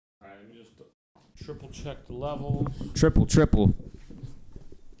Triple check the levels. Triple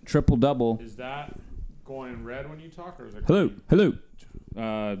double. Is that going in red when you talk, or is it? Hello.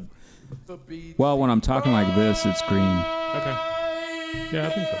 Well, when I'm talking like this, it's green. Okay. Yeah, I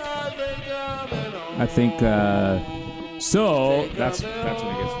think that's fine. I think so. That's when it gets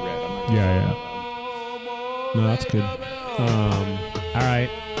red. Yeah. No, that's good. All right.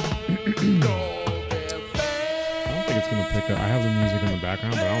 I don't think it's gonna pick up. I have the music in the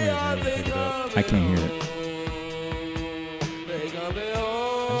background, but I don't think it's gonna pick it up. I can't hear it. I just can't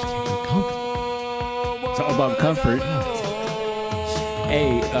feel comfortable. It's all about comfort.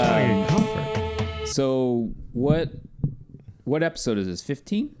 Hey, Comfort. so what episode is this?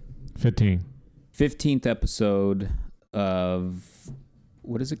 15? 15. 15th episode of,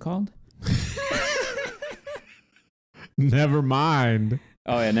 what is it called? Never mind.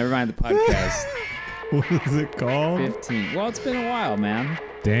 Oh yeah, never mind the podcast. What is it called? 15. Well, it's been a while, man.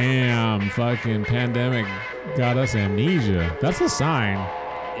 Damn, fucking pandemic got us amnesia. That's a sign.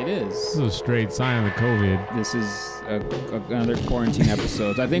 It is. This is a straight sign of the COVID. This is another quarantine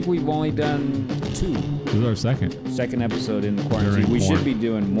episode. I think we've only done 2. This is our second Episode in quarantine. During We should quarantine. be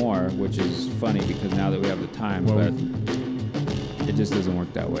doing more, which is funny because now that we have the time, Well, but it just doesn't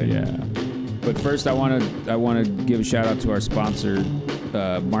work that way. Yeah. But first, I want to give a shout out to our sponsor,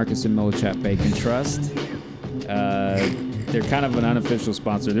 Marcus and Millichap Bacon Trust. They're kind of an unofficial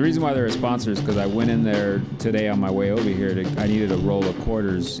sponsor. The reason why they're a sponsor is because I went in there today on my way over here. I needed a roll of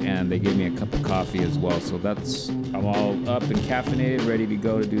quarters, and they gave me a cup of coffee as well. So I'm all up and caffeinated, ready to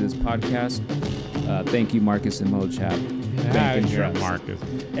go to do this podcast. Thank you, Marcus and Millichap Bacon Trust. Marcus.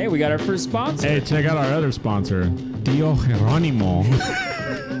 Hey, we got our first sponsor. Hey, check out our other sponsor, Tío Jerónimo.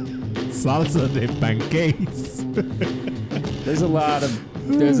 Salsa de pancakes. There's a lot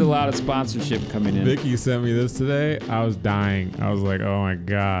of sponsorship coming in. Vicky sent me this today. I was dying. I was like, oh my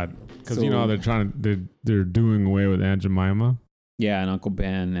god, because So- you know they're doing away with Aunt Jemima. Yeah, and Uncle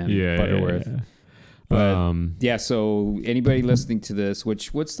Ben and Yeah, Butterworth. yeah. But yeah, so anybody listening to this,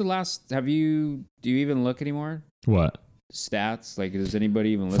 what's the last? Do you even look anymore? What? Stats? Like, does anybody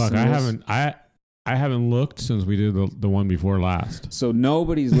even listen? Fuck, to I this? haven't. I haven't looked since we did the one before last. So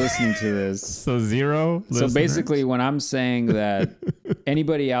nobody's listening to this. So 0. So basically, when I'm saying that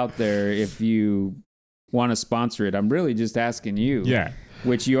anybody out there, if you want to sponsor it, I'm really just asking you. Yeah.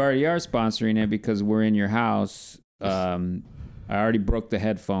 Which you already are sponsoring it because we're in your house. I already broke the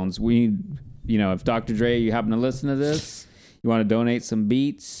headphones. If Dr. Dre, you happen to listen to this, you want to donate some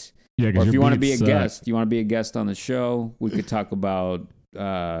beats, Yeah. or if you want to be a guest, on the show, we could talk about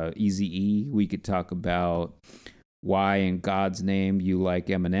Eazy-E. We could talk about why in God's name you like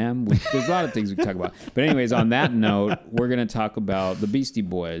Eminem. There's a lot of things we can talk about. But anyways, on that note, we're going to talk about the Beastie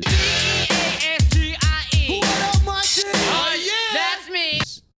Boys.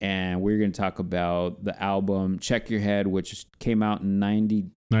 And we're going to talk about the album Check Your Head, which came out in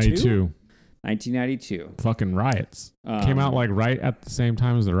 1992. Fucking riots. Came out like right at the same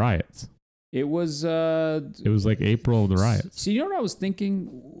time as the riots. It was like April of the riots. So you know what I was thinking?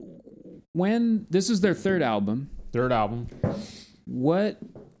 When this is their third album.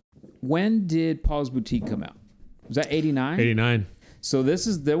 When did Paul's Boutique come out? Was that 89? 89. So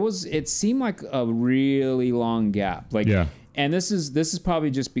it seemed like a really long gap. Like, Yeah. And this is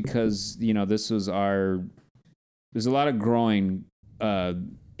probably just because, there's a lot of growing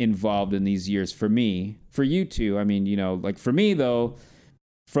involved in these years for me. For you too. I mean, like for me though,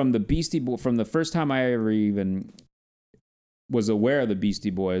 from the Beastie Boys, from the first time I ever even was aware of the Beastie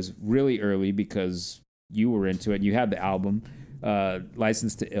Boys, really early because you were into it. You had the album,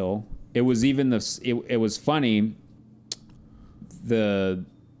 License to Ill. It was even it was funny.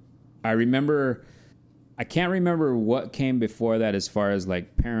 I can't remember what came before that as far as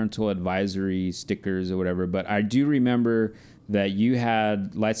like parental advisory stickers or whatever, but I do remember that you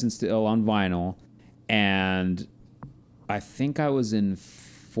had License to Ill on vinyl, and I think I was in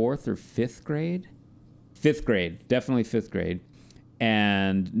 4th or 5th grade. 5th grade, definitely 5th grade.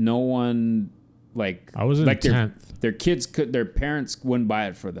 And no one, like, I was in 10th. Their parents wouldn't buy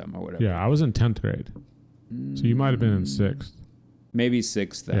it for them or whatever. Yeah, I was in 10th grade. So you might have been in 6th. Maybe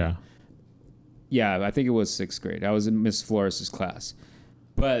 6th then. Yeah. Yeah, I think it was 6th grade. I was in Miss Flores's class.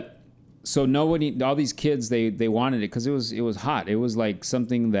 But so all these kids, they wanted it because it was hot. It was like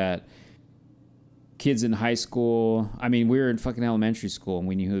something that kids in high school, I mean, we were in fucking elementary school and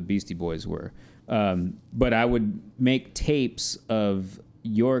we knew who the Beastie Boys were. But I would make tapes of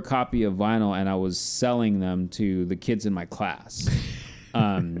your copy of vinyl and I was selling them to the kids in my class.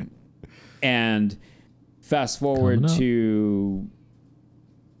 And fast forward to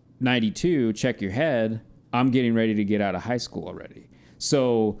 92, Check Your Head, I'm getting ready to get out of high school already.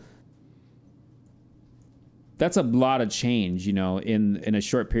 So that's a lot of change, you know, in a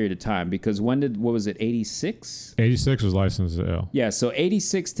short period of time. Because what was it, 86? 86 was License to Ill. Yeah, so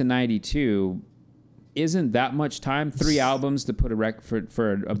 86 to 92 isn't that much time. 3 albums to put a record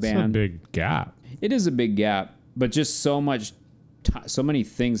for a band. It's a big gap. It is a big gap, but just so many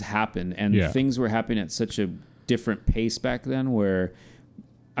things happen, and things were happening at such a different pace back then where,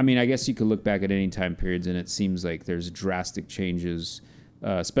 I mean, I guess you could look back at any time periods and it seems like there's drastic changes,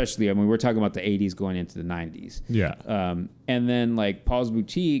 especially, I mean, we're talking about the 80s going into the 90s. Yeah. And then like Paul's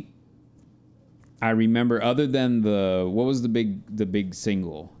Boutique, I remember, other than what was the big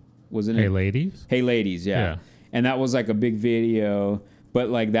single? Wasn't it? Hey Ladies? Hey Ladies, yeah. And that was like a big video, but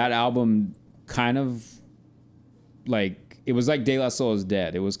like that album kind of like, it was like De La Soul is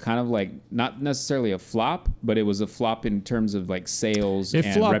Dead. It was kind of like not necessarily a flop, but it was a flop in terms of like sales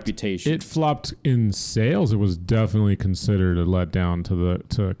and reputation. It flopped in sales. It was definitely considered a letdown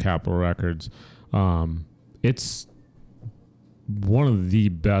to Capitol Records. It's one of the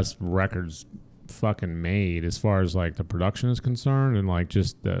best records fucking made as far as like the production is concerned and like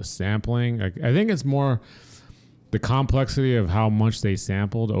just the sampling. Like, I think it's more the complexity of how much they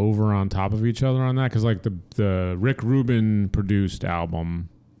sampled over on top of each other on that, because like the Rick Rubin produced album,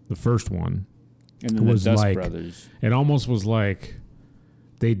 the first one, and then was the Dust like, Brothers. It almost was like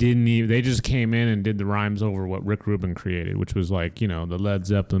they just came in and did the rhymes over what Rick Rubin created, which was like, you know, the Led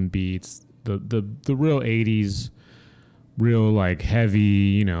Zeppelin beats, the real 80s, real like heavy,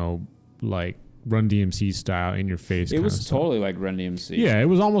 you know, like Run DMC style, in your face. It was totally like Run DMC. Yeah, it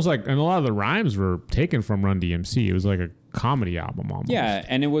was almost like, and a lot of the rhymes were taken from Run DMC. It was like a comedy album almost. Yeah,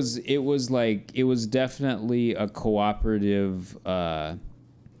 and it was definitely a cooperative,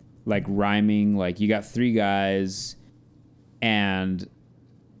 like rhyming. Like you got 3 guys, and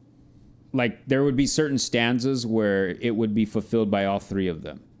like there would be certain stanzas where it would be fulfilled by all 3 of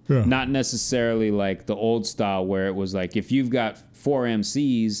them. Yeah. Not necessarily like the old style where it was like if you've got 4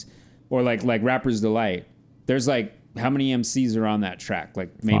 MCs. Or like Rapper's Delight. There's like, how many MCs are on that track?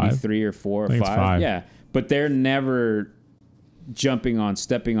 Like maybe 5. 3 or 4 or 5? It's 5. Yeah. But they're never stepping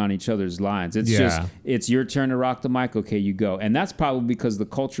on each other's lines. It's just, it's your turn to rock the mic. Okay, you go. And that's probably because the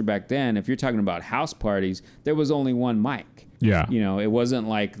culture back then, if you're talking about house parties, there was only one mic. Yeah. You know, it wasn't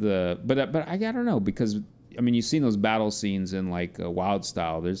like but I don't know, because, I mean, you've seen those battle scenes in like Wild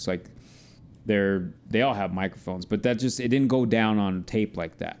Style. There's like, they all have microphones, but it didn't go down on tape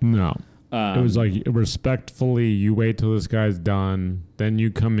like that. No. It was like respectfully, you wait till this guy's done, then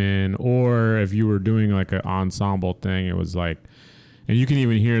you come in. Or if you were doing like an ensemble thing, it was like, and you can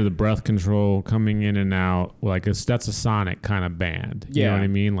even hear the breath control coming in and out. Like that's a sonic kind of band. You know what I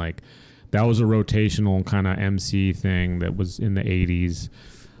mean? Like that was a rotational kind of MC thing that was in the 80s,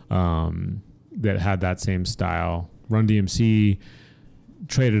 that had that same style. Run DMC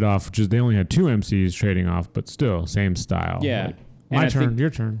traded off, they only had 2 MCs trading off, but still same style. Yeah. Like, my turn,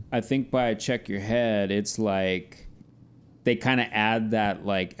 your turn. I think by Check Your Head, it's like they kind of add that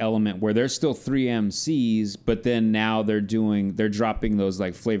like element where there's still 3 MCs, but then now they're dropping those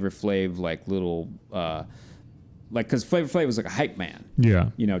like Flavor Flav like little like, because Flavor Flav was like a hype man. Yeah.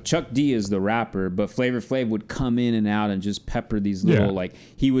 You know, Chuck D is the rapper, but Flavor Flav would come in and out and just pepper these little like,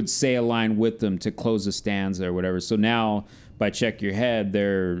 he would say a line with them to close a stanza or whatever. So now by Check Your Head,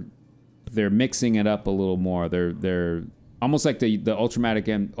 they're mixing it up a little more. They're almost like the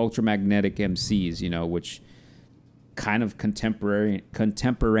ultramagnetic MCs, you know, which kind of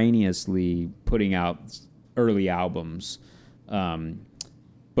contemporaneously putting out early albums.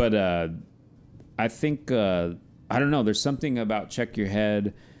 But I think I don't know. There's something about Check Your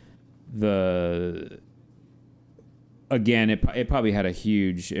Head. Again, it probably had a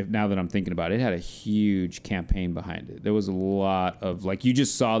huge, now that I'm thinking about it, it had a huge campaign behind it. There was a lot of, like, you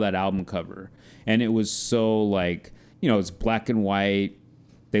just saw that album cover, and it was so, like, you know, it's black and white.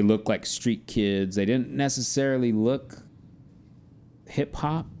 They look like street kids. They didn't necessarily look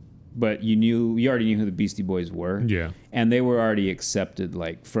hip-hop, but you already knew who the Beastie Boys were. Yeah. And they were already accepted,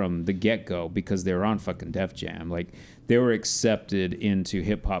 like, from the get-go because they were on fucking Def Jam. Like, they were accepted into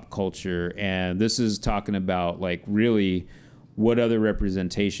hip-hop culture. And this is talking about, like, really what other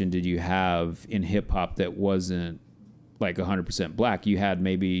representation did you have in hip-hop that wasn't, like, 100% black? You had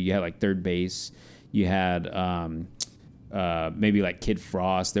like, Third Bass. You had maybe, like, Kid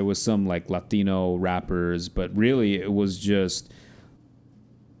Frost. There was some, like, Latino rappers. But really, it was just,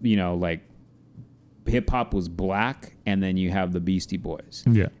 you know, like, hip-hop was black, and then you have the Beastie Boys.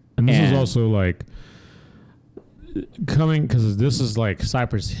 Yeah. And this is also, like, coming, because this is, like,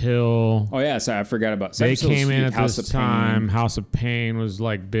 Cypress Hill. Oh, yeah, sorry, I forgot about Cypress Hill. They came in at House this time. House of Pain was,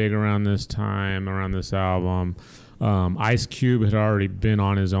 like, big around this time, around this album. Ice Cube had already been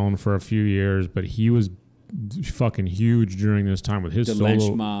on his own for a few years, but he was fucking huge during this time with his The solo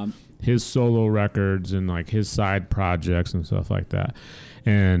Lynch Mob. his solo records and like his side projects and stuff like that.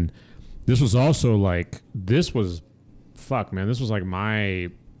 And this was also like, this was like my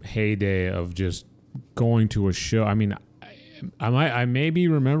heyday of just going to a show. I mean, I may be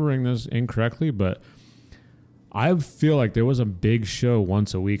remembering this incorrectly, but I feel like there was a big show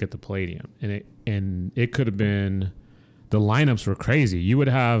once a week at the Palladium, and it could have been, the lineups were crazy. You would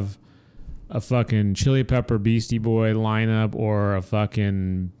have a fucking Chili Pepper Beastie Boy lineup, or a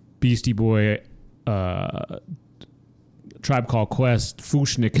fucking Beastie Boy Tribe Called Quest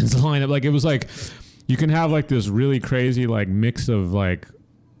Fushnikins lineup. Like, it was like, you can have like this really crazy like mix of like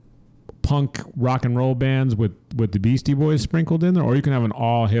punk rock and roll bands with the Beastie Boys sprinkled in there, or you can have an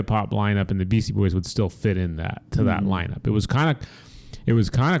all hip hop lineup and the Beastie Boys would still fit in that lineup. It was kind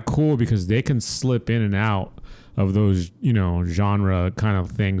of cool because they can slip in and out of those, you know, genre kind of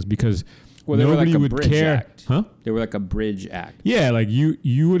things, because nobody would care. Act. Huh? They were like a bridge act. Yeah, like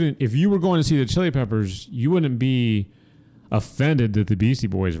you wouldn't, if you were going to see the Chili Peppers, you wouldn't be offended that the Beastie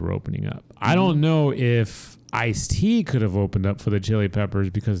Boys were opening up. I don't know if Ice-T could have opened up for the Chili Peppers,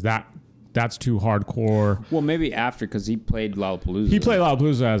 because that's too hardcore. Well, maybe after, because he played Lollapalooza. He played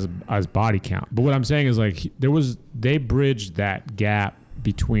Lollapalooza as body count. But what I'm saying is, like, they bridged that gap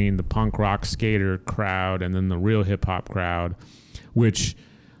between the punk rock skater crowd and then the real hip hop crowd, which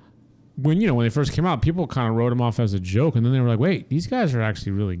when they first came out, people kind of wrote them off as a joke, and then they were like, wait, these guys are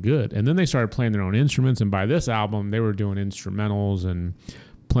actually really good. And then they started playing their own instruments, and by this album, they were doing instrumentals and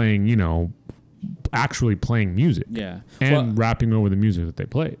playing, actually playing music. Yeah. And rapping over the music that they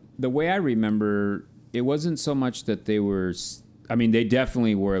played. The way I remember, it wasn't so much that they were, I mean, they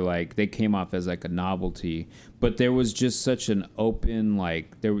definitely were like, they came off as like a novelty, but there was just such an open,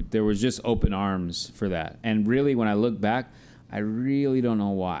 like, there was just open arms for that. And really, when I look back, I really don't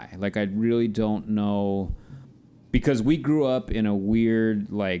know why. Like, I really don't know, because we grew up in a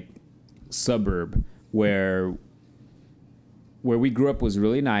weird, like, suburb where we grew up was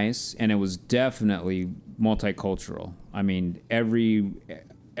really nice, and it was definitely multicultural. I mean, every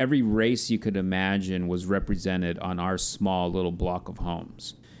race you could imagine was represented on our small little block of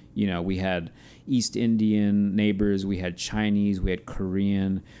homes. We had East Indian neighbors, we had Chinese, we had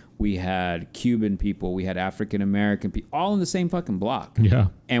Korean, we had Cuban people, we had African American people, all in the same fucking block. Yeah.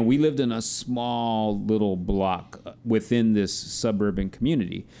 And we lived in a small little block within this suburban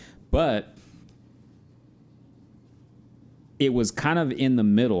community. But it was kind of in the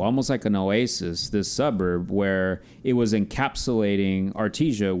middle, almost like an oasis, this suburb, where it was encapsulating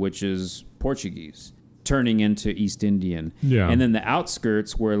Artesia, which is Portuguese, turning into East Indian. Yeah. And then the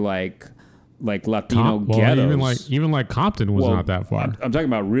outskirts were like Latino ghettos. Even like Compton was not that far. I'm talking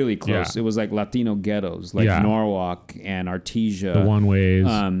about really close. Yeah. It was like Latino ghettos, like Norwalk and Artesia. The one ways.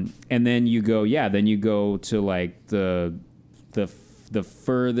 And then you go to like the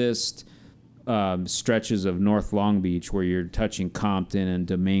furthest stretches of North Long Beach, where you're touching Compton and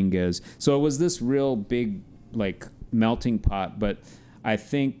Dominguez. So it was this real big like melting pot, but I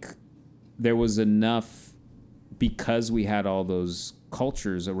think there was enough, because we had all those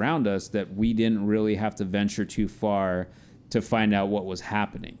cultures around us, that we didn't really have to venture too far to find out what was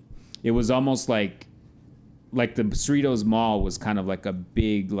happening. It was almost like the Cerritos Mall was kind of like a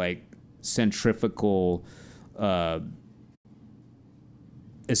big like centrifugal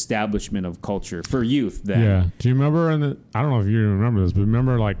establishment of culture for youth then. Yeah. Do you remember I don't know if you remember this, but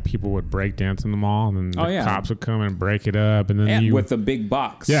remember like people would break dance in the mall, and then the cops would come and break it up, and then with a big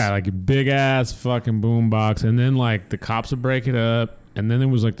box. Yeah, like a big ass fucking boom box, and then like the cops would break it up, and then there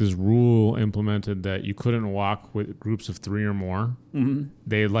was like this rule implemented that you couldn't walk with groups of 3 or more. Mm-hmm.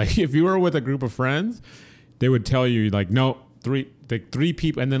 They like, if you were with a group of friends, they would tell you like, no, three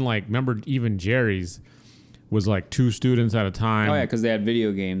people, and then like, remember even Jerry's was like 2 students at a time. Oh yeah, because they had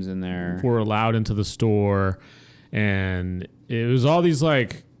video games in there. Were allowed into the store, and it was all these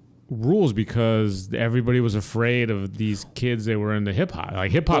like rules because everybody was afraid of these kids that were into hip hop.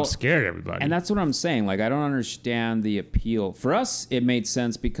 Like hip hop scared everybody. And that's what I'm saying. Like, I don't understand the appeal. For us, it made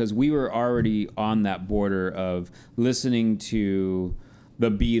sense because we were already on that border of listening to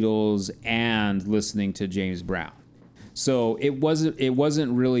the Beatles and listening to James Brown. So it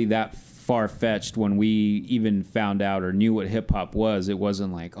wasn't really that far-fetched when we even found out or knew what hip-hop was. It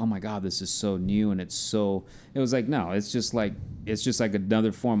wasn't like, oh my god, this is so new, and it was like, no, it's just like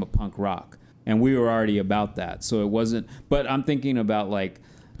another form of punk rock, and we were already about that. So it wasn't, but I'm thinking about like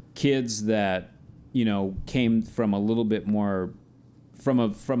kids that came from a little bit more from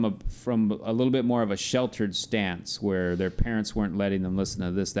a little bit more of a sheltered stance, where their parents weren't letting them listen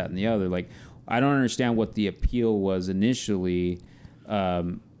to this, that, and the other. Like, I don't understand what the appeal was initially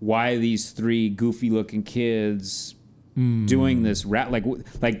why these three goofy looking kids doing this rap?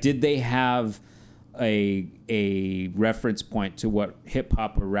 Like did they have a reference point to what hip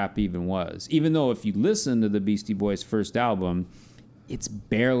hop or rap even was? Even though if you listen to the Beastie Boys' first album, it's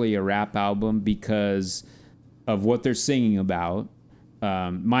barely a rap album because of what they're singing about.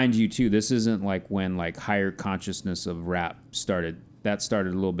 Mind you, too, this isn't like when like higher consciousness of rap started. That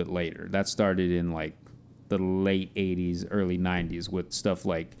started a little bit later. That started in like the late 80s, early 90s with stuff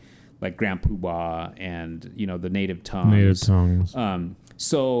like Grand Poobah and, the Native Tongues.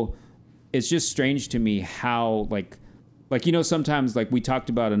 So it's just strange to me how like sometimes like we talked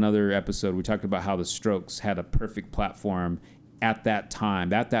about another episode, we talked about how the Strokes had a perfect platform at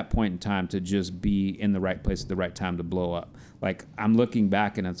that point in time to just be in the right place at the right time to blow up. Like I'm looking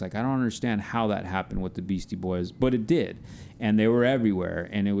back and it's like, I don't understand how that happened with the Beastie Boys, but it did. And they were everywhere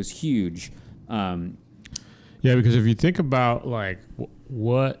and it was huge. Yeah, because if you think about like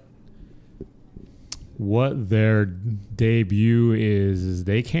what their debut is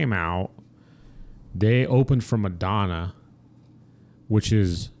they came out, they opened for Madonna, which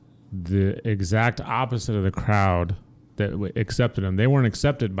is the exact opposite of the crowd that accepted them. They weren't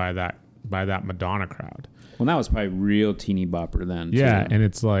accepted by that Madonna crowd. Well, that was probably real teeny bopper then. Yeah, too. and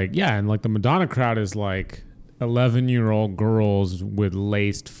it's like, and like the Madonna crowd is like 11-year-old girls with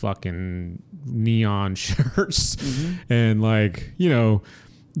laced fucking neon shirts and like,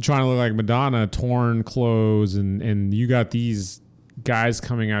 trying to look like Madonna, torn clothes, and you got these guys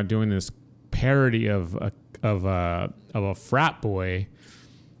coming out doing this parody of a frat boy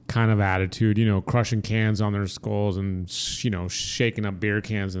kind of attitude, crushing cans on their skulls and shaking up beer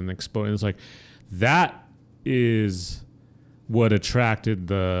cans and exploding. It's like that is what attracted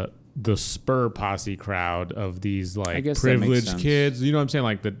the Spur Posse crowd of these like privileged kids. You know what I'm saying?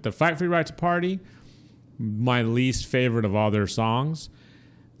 Like the Fight for Your Right to Party, my least favorite of all their songs.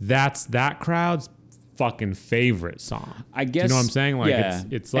 That's that crowd's fucking favorite song. I guess. You know what I'm saying? Like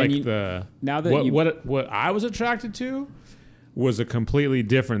it's like what I was attracted to was a completely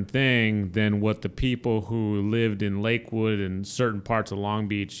different thing than what the people who lived in Lakewood and certain parts of Long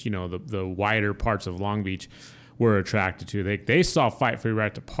Beach, the wider parts of Long Beach, were attracted to. They saw Fight for Your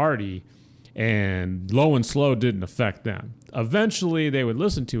Right to Party, and Low and Slow didn't affect them. Eventually, they would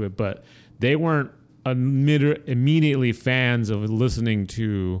listen to it, but they weren't immediately fans of listening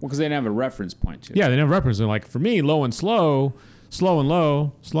to. Well, because they didn't have a reference point to it. Yeah, they didn't have a reference. And like for me, Low and Slow. I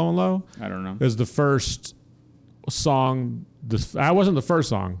don't know. Is the first song. I wasn't the first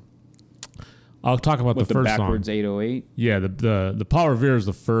song. I'll talk about the first song. Backwards 808. Yeah, the Paul Revere is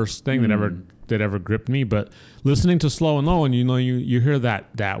the first thing that ever gripped me. But listening to Slow and Low, and you hear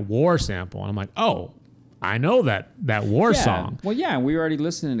that war sample, and I'm like, oh, I know that war song. Well, yeah, we were already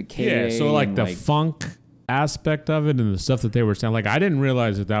listening to K. Yeah, so like the funk aspect of it and the stuff that they were saying, like I didn't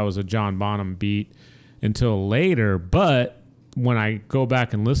realize that was a John Bonham beat until later, but when I go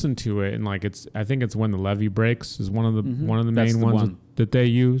back and listen to it, and like I think it's When the Levee Breaks is one of the main ones that they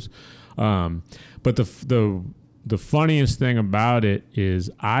use. But the funniest thing about it is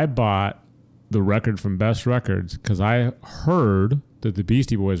I bought the record from Best Records because I heard that the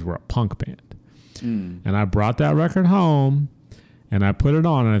Beastie Boys were a punk band. And I brought that record home and I put it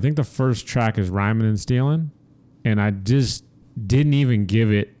on, and I think the first track is Rhymin' and Stealin', and I just didn't even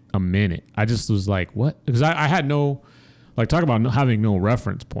give it a minute. I just was like, what? Because I had no, like, talk about having no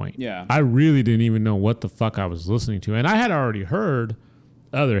reference point. Yeah. I really didn't even know what the fuck I was listening to. And I had already heard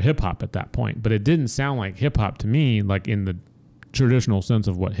other hip hop at that point, but it didn't sound like hip hop to me, like in the traditional sense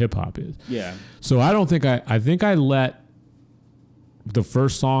of what hip hop is. Yeah. So I think I let the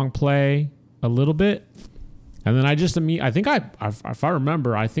first song play a little bit, and then if I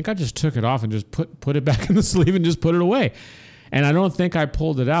remember, I think I just took it off and just put it back in the sleeve and just put it away. And I don't think I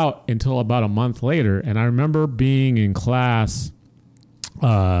pulled it out until about a month later. And I remember being in class,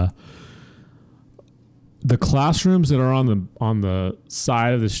 the classrooms that are on the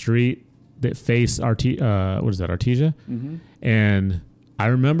side of the street that face Artesia. Mm-hmm. And I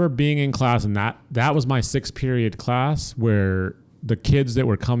remember being in class, and that was my 6th period class where the kids that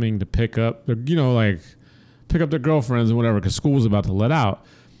were coming to pick up their girlfriends and whatever, because school was about to let out.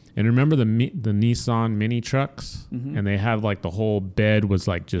 And remember the Nissan mini trucks, and they have like the whole bed was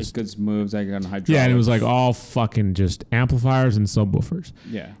like just good moves like on hydraulics. Yeah, and it was like all fucking just amplifiers and subwoofers.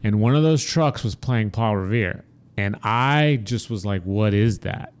 Yeah. And one of those trucks was playing Paul Revere, and I just was like, "What is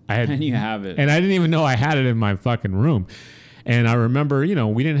that?" And you have it, and I didn't even know I had it in my fucking room. And I remember,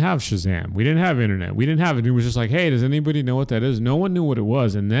 we didn't have Shazam, we didn't have internet, we didn't have it. It was just like, "Hey, does anybody know what that is?" No one knew what it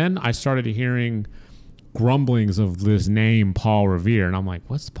was, and then I started hearing grumblings of this name Paul Revere, and I'm like,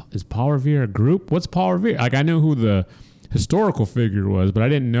 is Paul Revere a group? What's Paul Revere? Like, I knew who the historical figure was, but I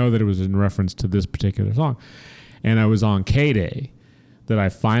didn't know that it was in reference to this particular song. And I was on K-Day that I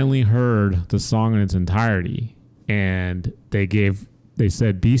finally heard the song in its entirety, and they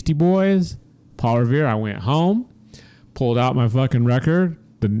said Beastie Boys, Paul Revere. I went home, pulled out my fucking record,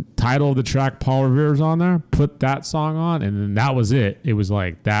 the title of the track, Paul Revere's on there, put that song on, and then that was it. It was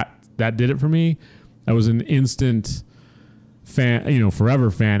like that did it for me. I was an instant fan,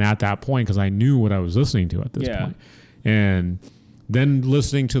 forever fan at that point, because I knew what I was listening to at this point. And then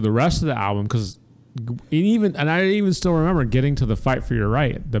listening to the rest of the album, because I even still remember getting to the Fight for Your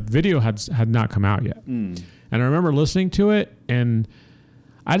Right. The video had not come out yet. And I remember listening to it, and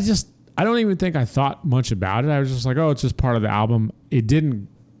I don't even think I thought much about it. I was just like, oh, it's just part of the album. It didn't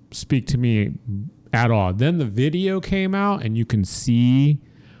speak to me at all. Then the video came out, and you can see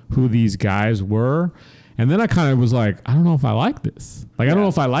who these guys were. And then I kind of was like, I don't know if I like this. I don't know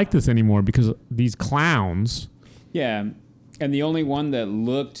if I like this anymore, because these clowns. Yeah. And the only one that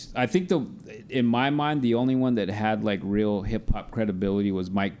looked, I think in my mind, the only one that had like real hip hop credibility was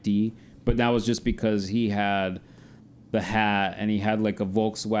Mike D. But that was just because he had the hat and he had like a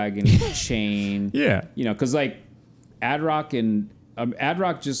Volkswagen chain. Yeah. Because like Ad Rock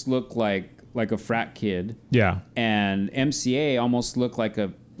just looked like a frat kid. Yeah. And MCA almost looked like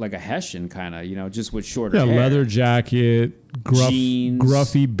a Hessian kind of, just with shorter hair. Leather jacket, jeans,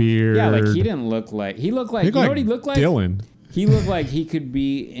 gruffy beard. Yeah, like he didn't look like, he looked like, what he looked like? Dylan. He looked like he could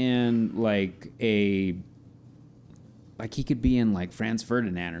be in he could be in like Franz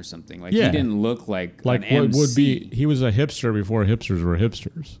Ferdinand or something. Like he didn't look like an MC. Would be, he was a hipster before hipsters were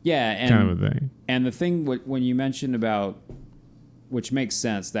hipsters. Yeah. And, kind of a thing. And the thing when you mentioned about, which makes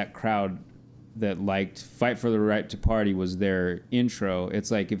sense, that crowd that liked Fight for the Right to Party was their intro.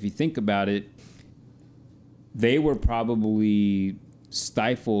 It's like, if you think about it, they were probably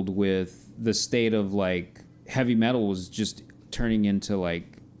stifled with the state of like heavy metal was just turning into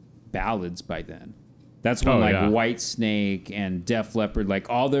like ballads by then. That's when White Snake and Def Leppard, like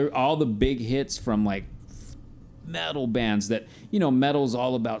all the big hits from like metal bands that, metal's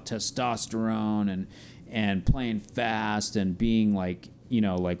all about testosterone and playing fast and being like,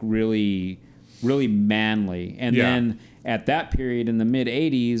 like really, really manly. And then at that period in the mid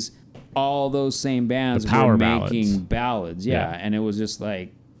 80s, all those same bands were making ballads. Yeah. And it was just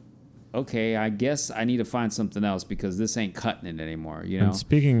like, okay, I guess I need to find something else, because this ain't cutting it anymore, And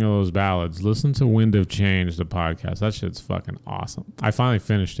speaking of those ballads, listen to Wind of Change, the podcast. That shit's fucking awesome. I finally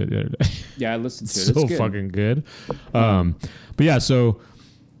finished it the other day. Yeah, I listened to it. So it's fucking good. But yeah, so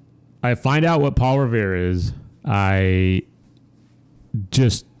I find out what Paul Revere is. I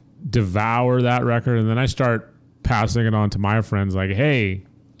just devour that record, and then I start passing it on to my friends like, hey,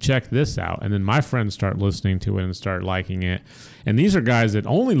 check this out. And then my friends start listening to it and start liking it. And these are guys that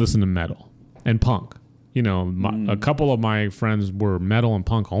only listen to metal and punk. A couple of my friends were metal and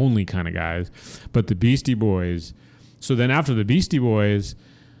punk only kind of guys. But the Beastie Boys. So then after the Beastie Boys,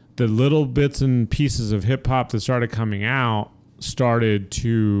 the little bits and pieces of hip hop that started coming out started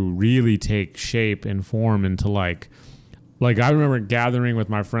to really take shape and form into like I remember gathering with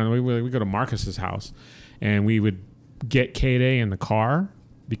my friend. We go to Marcus's house, and we would get K-Day in the car,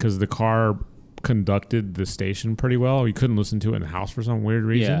 because the car conducted the station pretty well. We couldn't listen to it in the house for some weird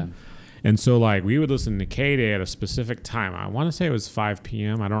reason. Yeah. And so like we would listen to K-Day at a specific time. I want to say it was 5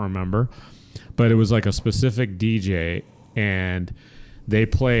 p.m. I don't remember. But it was like a specific DJ, and they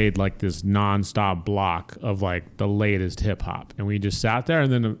played like this nonstop block of like the latest hip hop. And we just sat there,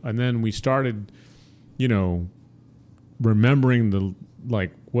 and then we started, remembering the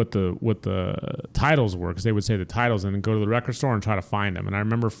like what the titles were, because they would say the titles and then go to the record store and try to find them. And I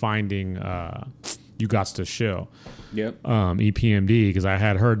remember finding You Gots to Chill, EPMD, because I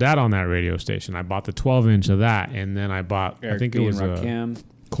had heard that on that radio station. I bought the 12-inch of that, and then I bought Eric I think B. it was Rakim.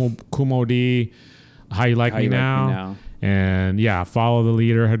 Kumo D, How You Like Me Now. And yeah, Follow the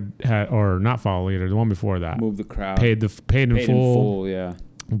Leader had or not Follow the Leader, the one before that. Move the Crowd. Paid in full. Yeah.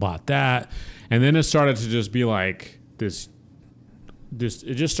 Bought that, and then it started to just be like this.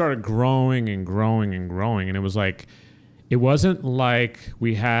 It just started growing and growing and growing, and it was like, it wasn't like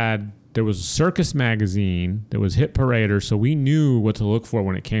there was a Circus magazine, there was Hit Parader, so we knew what to look for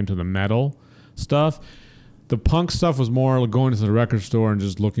when it came to the metal stuff. The punk stuff was more going to the record store and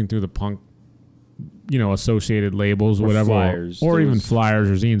just looking through the punk, associated labels or whatever, flyers. or even flyers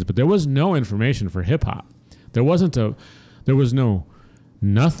or zines, but there was no information for hip hop. There was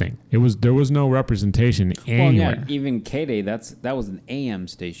nothing. There was no representation anywhere. Well, yeah, even K-Day, that was an AM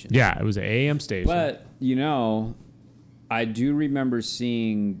station. Yeah, it was an AM station. But, I do remember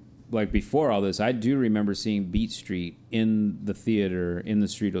seeing, like before all this, I do remember seeing Beat Street in the theater in the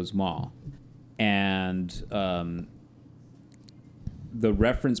Cerritos Mall. And the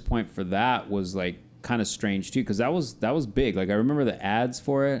reference point for that was like kind of strange too, because that was big. Like I remember the ads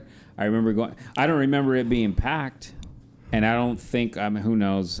for it. I remember going. I don't remember it being packed, and I don't think. I mean, who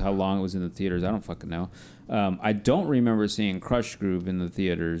knows how long it was in the theaters? I don't fucking know. I don't remember seeing Crush Groove in the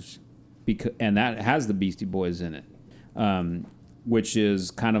theaters, and that has the Beastie Boys in it, which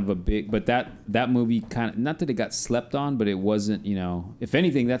is kind of a big. But that movie kind of, not that it got slept on, but it wasn't. You know, if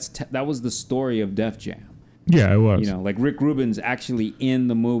anything, that was the story of Def Jam. Yeah, it was. You know, like Rick Rubin's actually in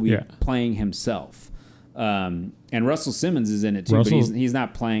the movie playing himself. And Russell Simmons is in it too, but he's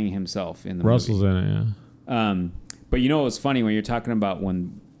not playing himself in the Russell's movie. in it, yeah. But you know what's funny when you're talking about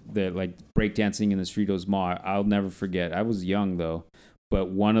when the like breakdancing in the Cerritos Mall, I'll never forget. I was young though, but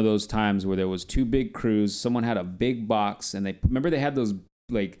one of those times where there was two big crews, someone had a big box, and they had those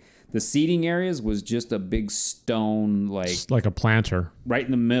like the seating areas was just a big stone like a planter right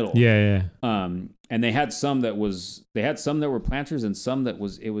in the middle. Yeah. And they had some that were planters and some that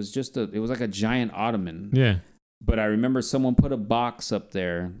was like a giant ottoman. Yeah. But I remember someone put a box up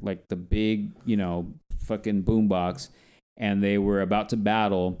there, like the big, you know, fucking boom box, and they were about to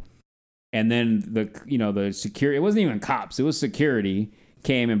battle. And then the security, it wasn't even cops, it was security,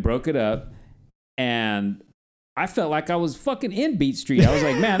 came and broke it up. And I felt like I was fucking in Beat Street. I was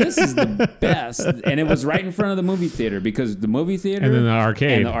like, man, this is the best. And it was right in front of the movie theater, because the movie theater and then the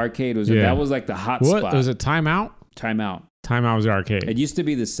arcade was that was like the hot spot. Was it Time Out? Time Out was the arcade. It used to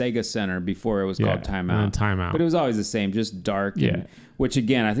be the Sega Center before it was called Time Out. And Time Out. But it was always the same, just dark. Which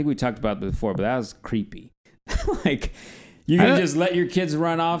again, I think we talked about before, but that was creepy. Like, you can just let your kids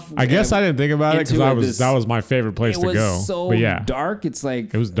run off. I guess I didn't think about it because that was my favorite place to go. It was so dark. It's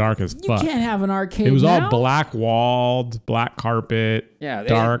like, it was dark as fuck. You can't have an arcade. It was now? all black walled, black carpet. Yeah,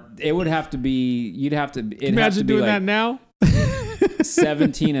 dark. It would have to be. You'd have to. Imagine doing that now.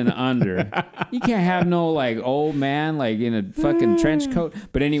 17 and under. You can't have no like old man like in a fucking trench coat.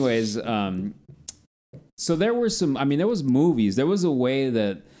 But anyways, so there were some. I mean, there was movies. There was a way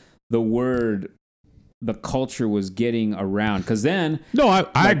that the culture was getting around, because then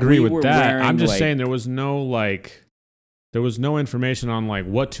I agree with that. I'm just saying there was no information on like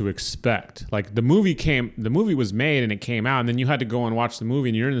what to expect. Like the movie was made and it came out, and then you had to go and watch the movie,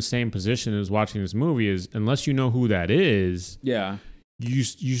 and you're in the same position as watching this movie, is unless you know who that is. Yeah. You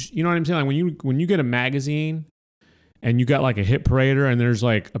know what I'm saying? Like when you get a magazine and you got like a hit parader and there's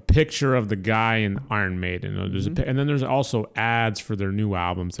like a picture of the guy in Iron Maiden, and then there's also ads for their new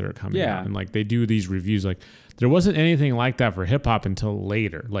albums that are coming out, and like they do these reviews. Like there wasn't anything like that for hip hop until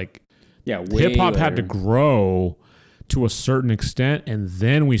later. Like hip hop had to grow to a certain extent, and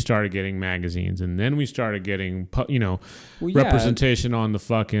then we started getting magazines, and then we started getting representation on the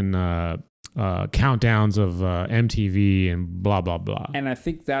fucking countdowns of MTV and blah blah blah. And I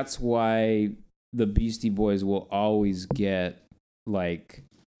think that's why the Beastie Boys will always get like,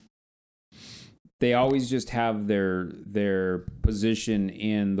 they always just have their position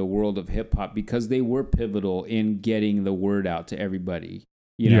in the world of hip hop, because they were pivotal in getting the word out to everybody.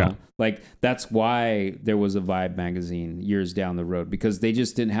 You know, like that's why there was a Vibe magazine years down the road, because they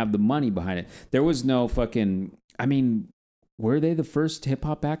just didn't have the money behind it. There was no fucking, I mean, were they the first hip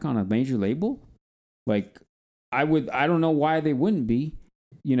hop act on a major label? Like, I don't know why they wouldn't be.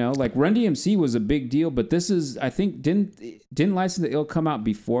 You know, like Run DMC was a big deal, but this is, I think, didn't License to Ill come out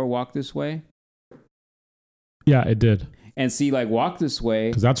before Walk This Way? Yeah, it did. And see, like Walk This Way,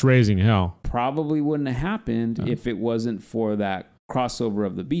 because that's Raising Hell, probably wouldn't have happened if it wasn't for that crossover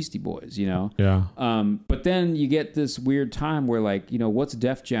of the Beastie Boys, you know? Yeah. But then you get this weird time where, like, you know, what's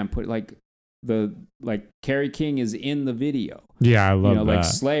Def Jam put, like Kerry King is in the video. Yeah, I love that. Like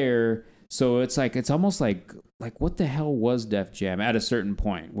Slayer. So it's like, it's almost like what the hell was Def Jam at a certain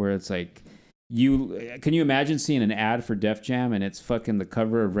point where it's like, can you imagine seeing an ad for Def Jam and it's fucking the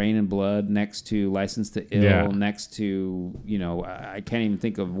cover of Rain and Blood next to License to Ill, next to, you know, I can't even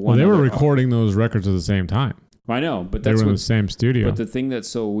think of one. Well, they were recording those records at the same time. I know, but they were in the same studio. But the thing that's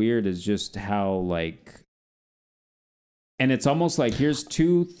so weird is just how, like, and it's almost like here's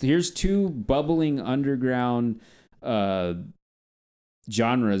two bubbling underground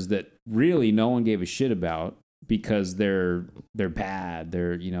genres that really no one gave a shit about, because they're bad.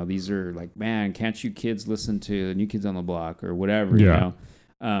 They're, you know, these are like, man, can't you kids listen to the New Kids on the Block or whatever, you know?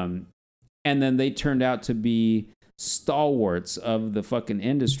 And then they turned out to be stalwarts of the fucking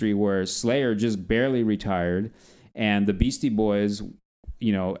industry, where Slayer just barely retired, and the Beastie Boys,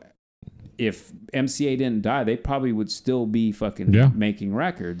 you know, if MCA didn't die, they probably would still be fucking making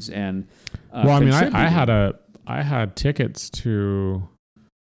records. And well, I mean, I had tickets to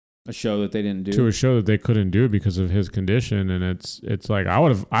a show that they didn't do, to a show that they couldn't do because of his condition, and it's like I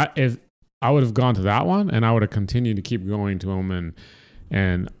would have gone to that one, and I would have continued to keep going to him,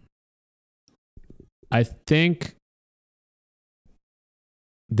 And I think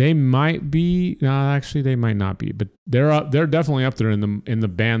they might be. No, actually, they might not be. But they're definitely up there in the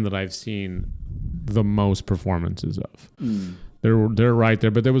band that I've seen the most performances of. They're right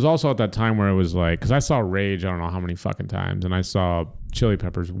there. But there was also at that time where it was like, because I saw Rage, I don't know how many fucking times, and I saw Chili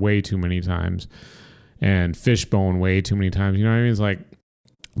Peppers way too many times, and Fishbone way too many times. You know what I mean? It's like,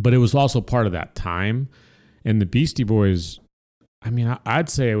 but it was also part of that time. And the Beastie Boys, I mean, I'd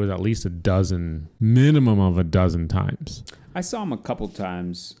say it was at least minimum of a dozen times. I saw him a couple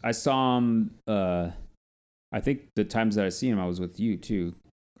times. I saw him, I think the times that I seen him, I was with you too.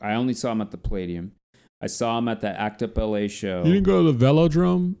 I only saw him at the Palladium. I saw him at that Act Up LA show. You didn't go to the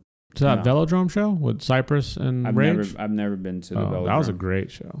Velodrome? To that Velodrome show with Cypress and Rage? I've never been to the Velodrome. That was a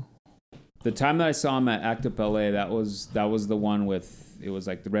great show. The time that I saw him at Act Up LA, that was the one with, it was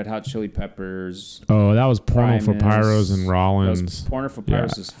like the Red Hot Chili Peppers. Oh, that was Porno for Pyros and Rollins. That was Porno for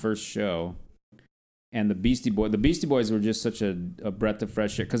Pyros' first show. And the Beastie Boys were just such a breath of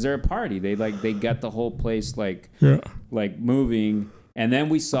fresh air because they're a party. They got the whole place like moving. And then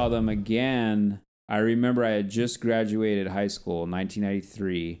we saw them again. I remember I had just graduated high school in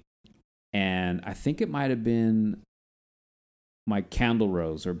 1993, and I think it might have been my Candle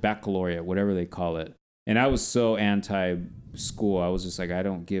Rose or baccalaureate, whatever they call it. And I was so anti-school. I was just like, I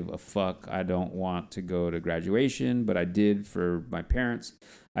don't give a fuck. I don't want to go to graduation, but I did for my parents.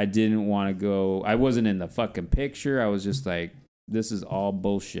 I didn't want to go. I wasn't in the fucking picture. I was just like, this is all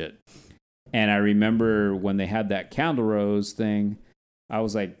bullshit. And I remember when they had that Candle Rose thing, I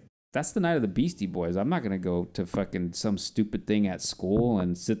was like, that's the night of the Beastie Boys. I'm not going to go to fucking some stupid thing at school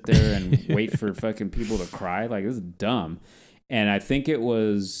and sit there and wait for fucking people to cry. Like, this is dumb. And I think it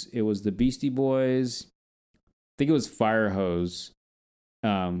was the Beastie Boys. I think it was Firehose,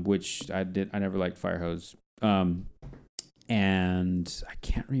 which I never liked Firehose. And I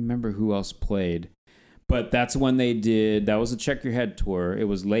can't remember who else played. But that's when that was a Check Your Head tour. It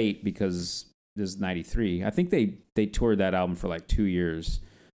was late because this is 93. I think they toured that album for like 2 years.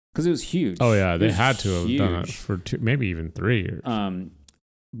 Because it was huge. Oh yeah, they had to have done it for 2, maybe even 3 years.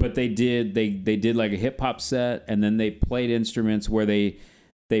 But they did like a hip hop set, and then they played instruments where they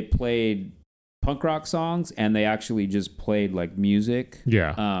played punk rock songs, and they actually just played like music.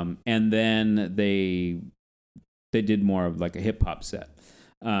 Yeah. And then they did more of like a hip hop set.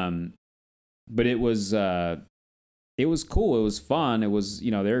 But it was cool. It was fun. It was,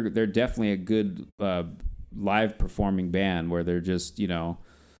 you know, they're definitely a good live performing band where they're just, you know.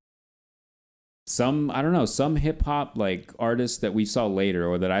 Some hip hop like artists that we saw later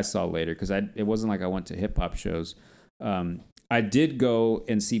or that I saw later, because it wasn't like I went to hip hop shows. I did go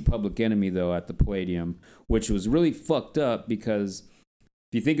and see Public Enemy though at the Palladium, which was really fucked up because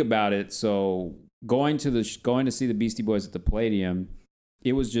if you think about it, so going to see the Beastie Boys at the Palladium,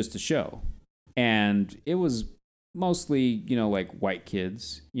 it was just a show, and it was mostly, you know, like white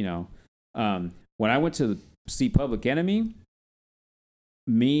kids, you know. When I went to see Public Enemy,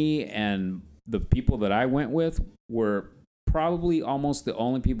 me and the people that I went with were probably almost the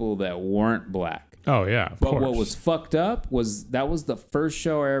only people that weren't black. Oh yeah, of course. What was fucked up was that was the first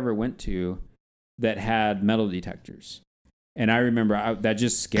show I ever went to that had metal detectors, and I remember that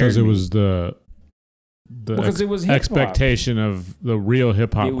just scared me because it was because it was expectation of the real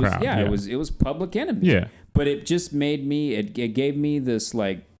hip hop crowd. Yeah, it was Public Enemy. Yeah, but it just made me. It gave me this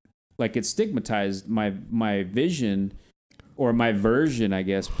like it stigmatized my vision. Or my version, I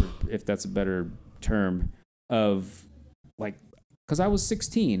guess, if that's a better term, of like, because I was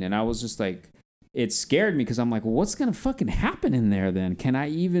 16 and I was just like, it scared me because I'm like, well, what's gonna fucking happen in there then? Can I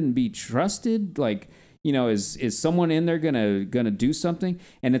even be trusted? Like, you know, is someone in there gonna do something?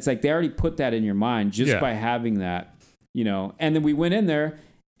 And it's like they already put that in your mind just by having that, you know. And then we went in there.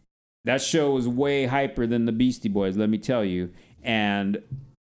 That show was way hyper than the Beastie Boys, let me tell you, and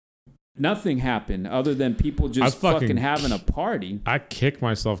nothing happened other than people just fucking having a party. I kicked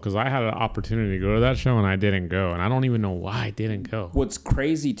myself because I had an opportunity to go to that show and I didn't go. And I don't even know why I didn't go. What's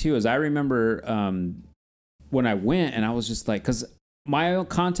crazy too is I remember when I went and I was just like, because my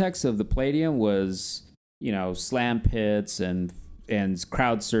context of the Palladium was, you know, slam pits and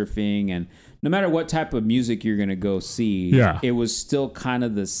crowd surfing, and no matter what type of music you're going to go see, it was still kind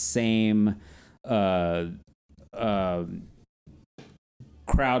of the same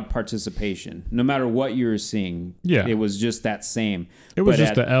crowd participation. No matter what you were seeing, it was just that same. It was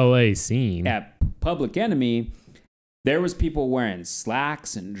just the LA scene. At Public Enemy, there was people wearing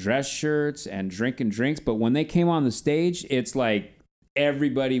slacks and dress shirts and drinking drinks, but when they came on the stage, it's like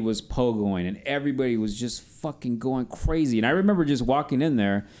everybody was pogoing and everybody was just fucking going crazy. And I remember just walking in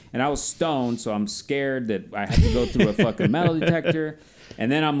there and I was stoned, so I'm scared that I had to go through a fucking metal detector.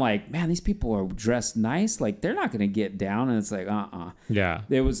 And then I'm like, man, these people are dressed nice. Like, they're not going to get down. And it's like, Yeah.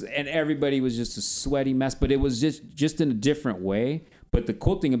 And everybody was just a sweaty mess, but it was just in a different way. But the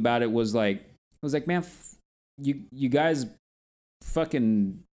cool thing about it was like, man, you guys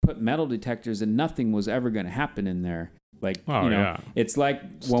fucking put metal detectors and nothing was ever going to happen in there. Like, it's like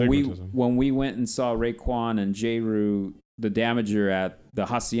when we went and saw Raekwon and J-Ru, the Damager at the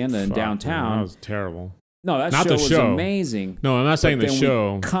Hacienda in downtown. Man, that was terrible. No, that show was amazing. No, I'm not saying the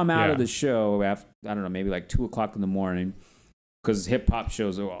show. We come out of the show after, I don't know, maybe like 2:00 in the morning, because hip hop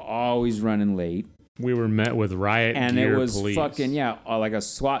shows are always running late. We were met with riot and gear it was police. Fucking like a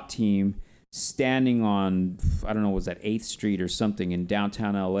SWAT team standing on, I don't know, was that 8th Street or something in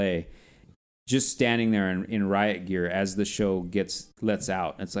downtown LA, just standing there in riot gear as the show lets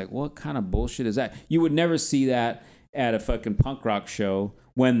out. It's like, what kind of bullshit is that? You would never see that at a fucking punk rock show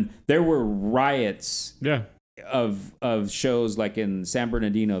when there were riots of shows like in San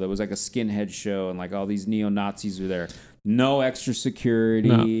Bernardino. There was like a skinhead show and like all these neo-Nazis were there. No extra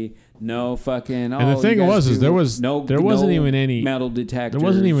security, no fucking. And the thing there wasn't even any metal detectors. There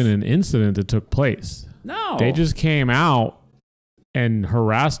wasn't even an incident that took place. No, they just came out and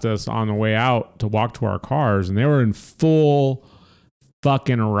harassed us on the way out to walk to our cars, and they were in full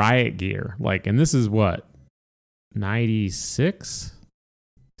fucking riot gear. Like, and this is what, 96,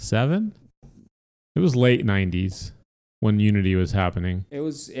 7? It was late 90s when Unity was happening.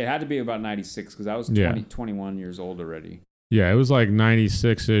 It had to be about 96 because I was 21 years old already. Yeah, it was like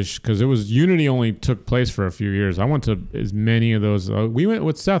 96-ish because Unity only took place for a few years. I went to as many of those. We went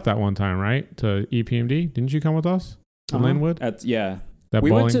with Seth that one time, right? To EPMD. Didn't you come with us to Linwood?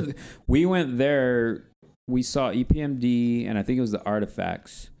 We went there. We saw EPMD and I think it was the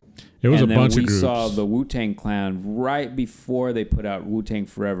Artifacts. It was a bunch of groups. We saw the Wu-Tang Clan right before they put out Wu-Tang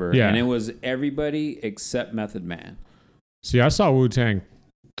Forever. Yeah. And it was everybody except Method Man. See, I saw Wu-Tang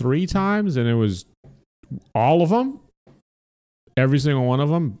 3 times and it was all of them. Every single one of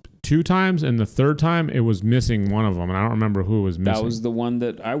them 2 times, and the 3rd time it was missing one of them, and I don't remember who was missing. That was the one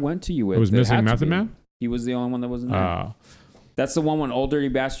that I went to you with. It was missing Method Man? He was the only one that wasn't there. That's the one when Old Dirty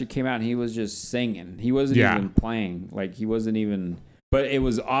Bastard came out and he was just singing. He wasn't even playing. Like, he wasn't even... But it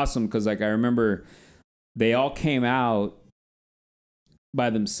was awesome because, like, I remember they all came out by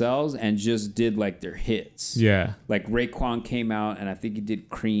themselves and just did, like, their hits. Yeah. Like, Raekwon came out and I think he did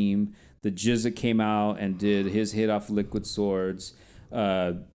Cream. The GZA came out and did his hit off Liquid Swords.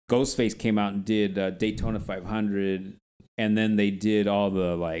 Ghostface came out and did Daytona 500. And then they did all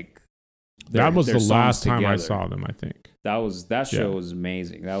the, like... that was the last time I saw them, I think. That show was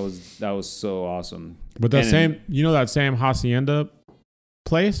amazing. That was so awesome. But that same Hacienda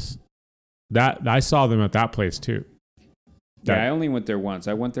place, that I saw them at that place too. I only went there once.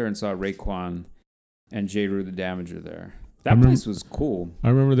 I went there and saw Raekwon and J-Ru the Damager there. That place was cool. I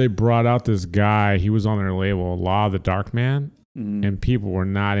remember they brought out this guy. He was on their label, Law of the Dark Man, and people were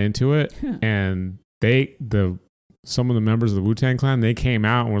not into it. And some of the members of the Wu-Tang Clan, they came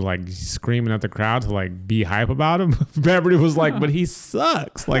out and were like screaming at the crowd to like be hype about him. Everybody was like, but he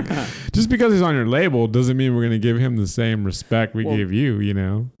sucks. Like, just because he's on your label doesn't mean we're going to give him the same respect we give you, you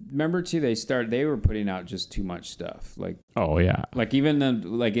know? Remember too, they were putting out just too much stuff. Like, oh yeah. Like even and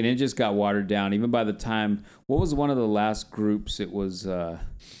it just got watered down. Even by the time, what was one of the last groups? It was, it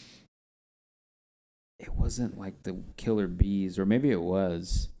wasn't like the Killer Bees, or maybe it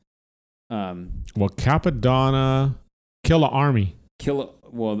was. Well, Capadonna, Killa Army.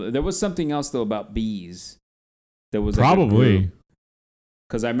 Well, there was something else though about bees. There was probably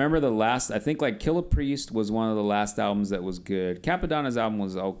because I remember I think like Killa Priest was one of the last albums that was good. Capadonna's album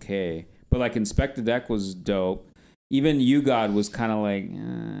was okay, but like Inspector Deck was dope. Even You God was kind of like.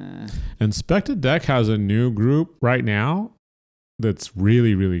 Inspector Deck has a new group right now that's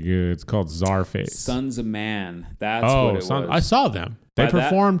really, really good. It's called Czarface. Sons of Man. That's what it was. I saw them.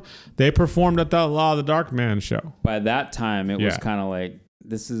 They performed at that Law of the Dark Man show. By that time, it was kind of like,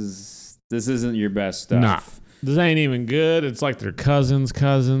 this isn't your best stuff. Nah, this ain't even good. It's like their cousins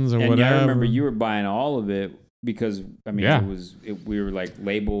or whatever. Yeah, I remember you were buying all of it because, I mean, we were like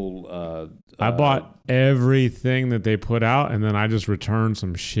label. I bought everything that they put out, and then I just returned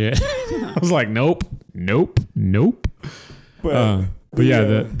some shit. I was like, nope. But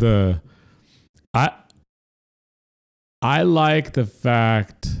yeah, I like the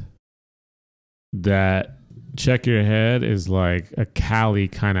fact that Check Your Head is like a Cali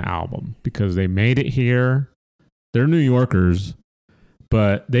kind of album because they made it here. They're New Yorkers,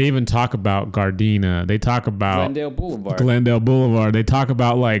 But they even talk about Gardena. They talk about Glendale Boulevard. They talk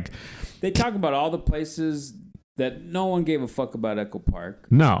about like They talk about all the places that no one gave a fuck about Echo Park.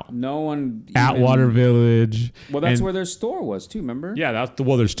 no No one. Atwater Village. Well, that's and- where their store was too. Remember? Yeah, that's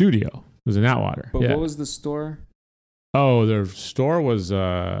their studio. It was in Atwater. But yeah. what was the store? Oh, their store was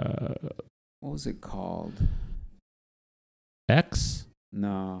What was it called? X,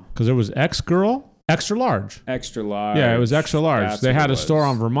 No. because there was X Girl, extra large. Extra large. Yeah, it was extra large. That's They what had it a store was.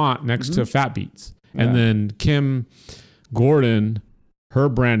 on Vermont next to Mhm. Fat Beats, Yeah. and then Kim Gordon, her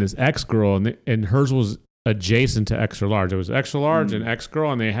brand is X Girl, and hers was adjacent to extra large. It was extra large and X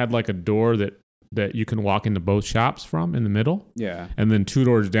Girl, and they had like a door that you can walk into both shops from in the middle, Yeah. and then 2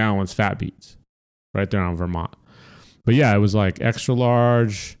 doors down was Fat Beats, right there on Vermont. But yeah, it was like extra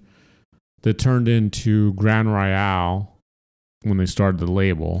large that turned into Grand Royale when they started the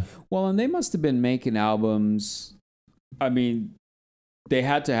label. Well, and they must have been making albums. I mean, they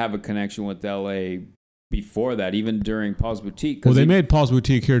had to have a connection with LA before that, even during Paul's Boutique. Well, they made Paul's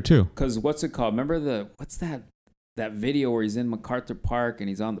Boutique here too. Because what's it called? Remember what's that video where he's in MacArthur Park and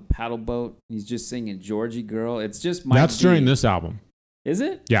he's on the paddle boat and he's just singing Georgie Girl? It's just That's during this album. Is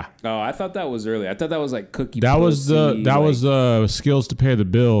it? Yeah. Oh, I thought that was early. I thought that was like Cookie. That was the Skills to Pay the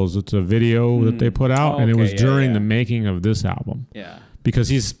Bills. It's a video that they put out, and it was during the making of this album. Yeah. Because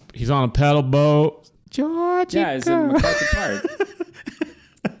he's on a pedal boat. Georgie Yeah, it's in girl. MacArthur Park.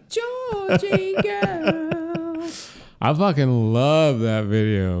 Georgie Girl. I fucking love that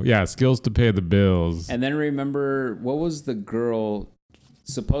video. Yeah, Skills to Pay the Bills. And then remember, what was the girl,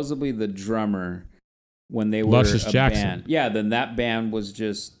 supposedly the drummer, when they were Luscious a Jackson. band? Yeah, then that band was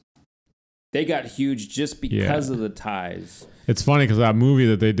just, they got huge just because of the ties. It's funny because that movie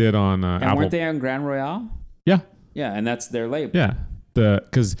that they did on And Apple. weren't they on Grand Royale? Yeah. Yeah, and that's their label. Yeah.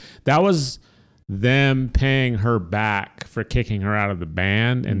 Because that was them paying her back for kicking her out of the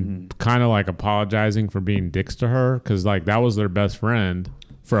band and kind of like apologizing for being dicks to her, because like that was their best friend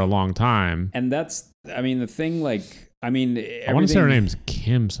for a long time. And that's, I mean, the thing, like, I mean, I want to say her name's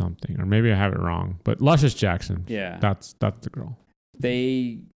Kim something, or maybe I have it wrong, but Luscious Jackson. Yeah. That's the girl.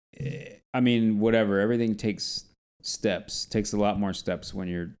 I mean, whatever. Everything takes a lot more steps when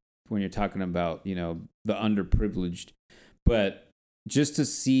you're talking about, you know, the underprivileged. But just to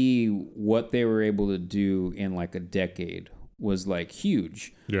see what they were able to do in like a decade was like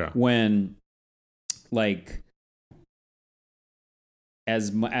huge. Yeah. When like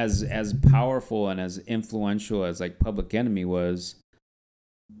as powerful and as influential as like Public Enemy was,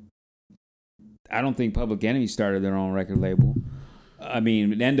 I don't think Public Enemy started their own record label. I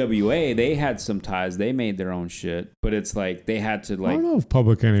mean, NWA, they had some ties. They made their own shit, but it's like they had to like. I don't know if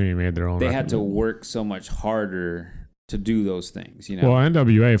Public Enemy made their own. They record had to label. work so much harder to do those things, you know. Well,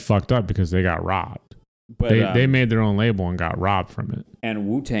 NWA fucked up because they got robbed. But They made their own label and got robbed from it. And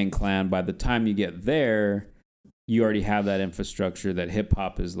Wu-Tang Clan, by the time you get there, you already have that infrastructure that hip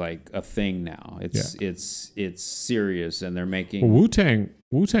hop is like a thing now. It's serious, and they're making. Well,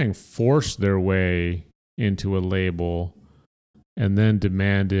 Wu-Tang forced their way into a label, and then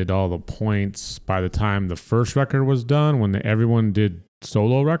demanded all the points. By the time the first record was done, when everyone did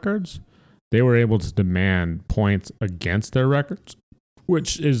solo records, they were able to demand points against their records,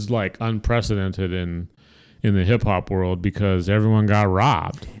 which is like unprecedented in the hip hop world because everyone got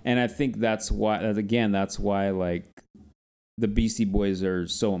robbed. And I think that's why like the Beastie Boys are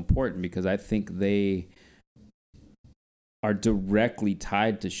so important, because I think they are directly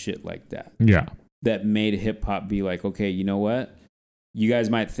tied to shit like that. Yeah. That made hip hop be like, okay, you know what? You guys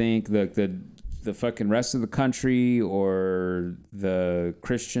might think the fucking rest of the country or the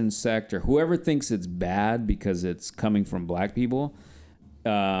Christian sect or whoever thinks it's bad because it's coming from black people,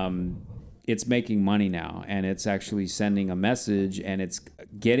 it's making money now, and it's actually sending a message, and it's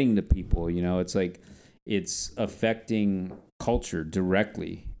getting to people, you know. It's like it's affecting culture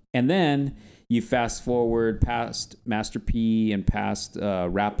directly. And then you fast forward past Master P and past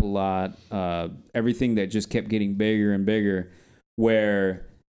Rap a Lot, everything that just kept getting bigger and bigger, where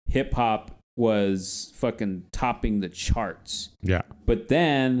hip hop was fucking topping the charts. Yeah. But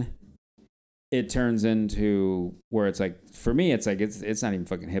then it turns into where it's like, for me, it's like it's not even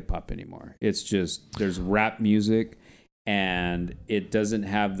fucking hip hop anymore. It's just there's rap music, and it doesn't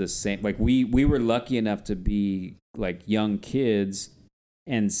have the same, like we were lucky enough to be like young kids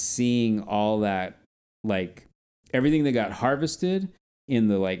and seeing all that, like everything that got harvested in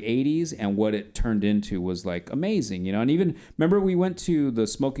the like 80s and what it turned into was like amazing, you know. And even remember we went to the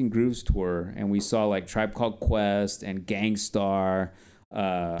Smoking Grooves tour and we saw like Tribe Called Quest and Gangstar,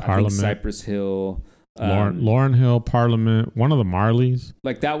 I think Cypress Hill, Lauryn Hill, Parliament, one of the Marleys.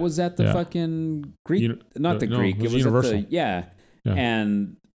 like that was at the fucking Greek, It was it was Universal. at the, yeah. Yeah.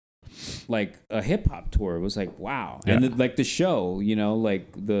 And like a hip hop tour was like, wow. Yeah. And like the show, you know,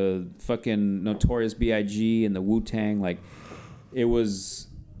 like the fucking Notorious B.I.G. and the Wu-Tang, like it was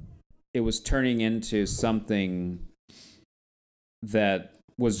turning into something that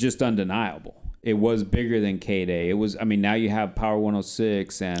was just undeniable. It was bigger than K-Day. It was, I mean, now you have Power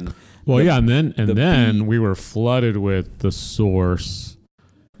 106 and and then beat. we were flooded with The Source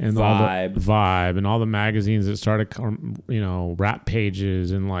and all the Vibe and all the magazines that started, Rap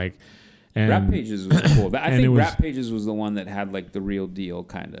Pages and like, and Rap Pages was cool. I think was, Rap Pages was the one that had like the real deal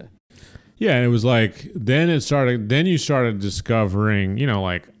kind of. Yeah, and it was like then you started discovering,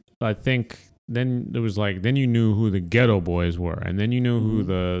 I think then it was like then you knew who the Ghetto Boys were, and then you knew who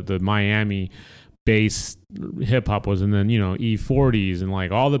the Miami based hip hop was, and then E40s and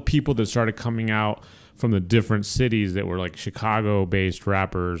like all the people that started coming out from the different cities that were like Chicago based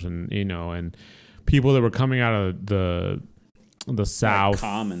rappers, and and people that were coming out of the South.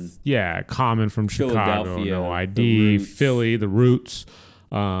 Like Common from Chicago, No ID, Philly, the Roots.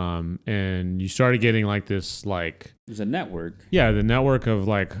 And you started getting like this, like there's a network. Yeah, the network of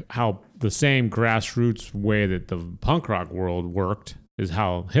like how the same grassroots way that the punk rock world worked is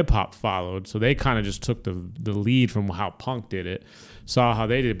how hip hop followed. So they kind of just took the lead from how punk did it, saw how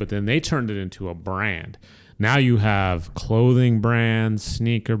they did it, but then they turned it into a brand. Now you have clothing brands,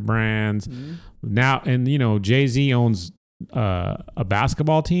 sneaker brands. Now, and Jay-Z owns a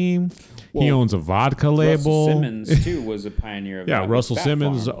basketball team. He owns a vodka label. Russell Simmons too was a pioneer of that. Russell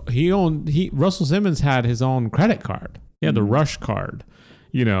Simmons. Russell Simmons had his own credit card. He had the Rush card,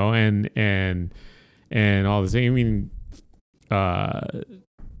 and all this. I mean,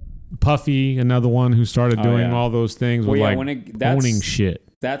 Puffy, another one who started doing all those things, owning shit.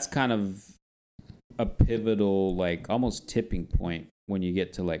 That's kind of a pivotal, like almost tipping point when you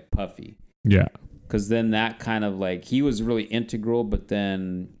get to like Puffy. Yeah. Because then that kind of like he was really integral, but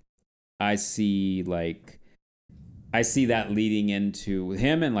then I see that leading into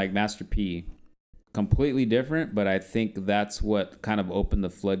him and like Master P, completely different. But I think that's what kind of opened the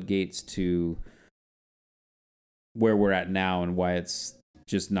floodgates to where we're at now and why it's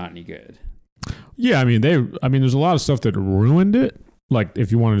just not any good. Yeah, I mean there's a lot of stuff that ruined it. Like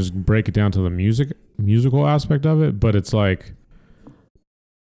if you want to just break it down to the musical aspect of it, but it's like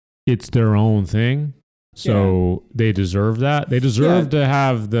it's their own thing. So they deserve that. They deserve to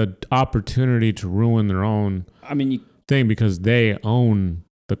have the opportunity to ruin their own thing because they own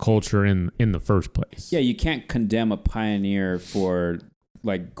the culture in the first place. Yeah, you can't condemn a pioneer for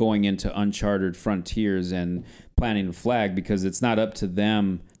like going into uncharted frontiers and planting a flag because it's not up to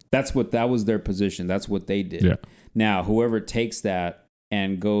them. That was their position. That's what they did. Yeah. Now, whoever takes that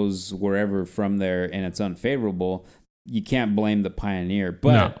and goes wherever from there and it's unfavorable, you can't blame the pioneer,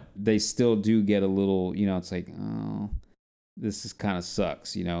 but they still do get a little, it's like, oh, this is kind of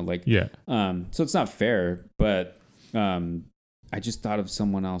sucks, like, so it's not fair, but, I just thought of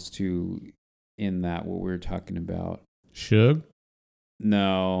someone else too in that, what we were talking about. Suge?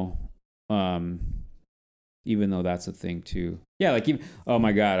 No. Even though that's a thing too. Yeah. Like, oh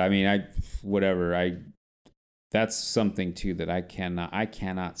my God. I mean, that's something too that I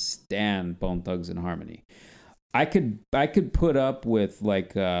cannot stand Bone Thugs and Harmony. I could put up with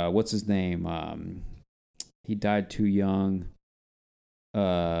like what's his name? He died too young.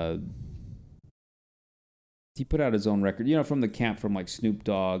 He put out his own record, from the camp from like Snoop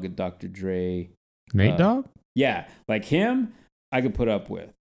Dogg and Dr. Dre. Nate Dogg? Yeah, like him, I could put up with.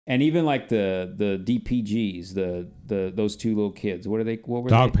 And even like the DPGs, the those two little kids. What were they?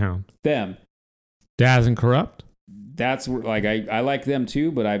 Dog Pound. Them. Daz and Corrupt? That's like I like them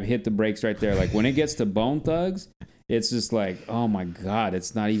too, but I've hit the brakes right there. Like when it gets to Bone Thugs, it's just like, oh my God,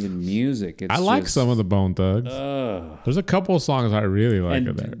 it's not even music. I like some of the Bone Thugs. There's a couple of songs I really like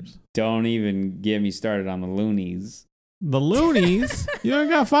of theirs. Don't even get me started on the Loonies. The Loonies? You ain't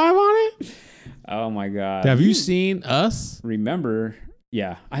got 5 on it? Oh my God. Have you seen Us? Remember?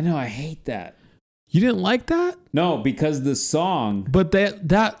 Yeah, I know. I hate that. You didn't like that? No, because the song. But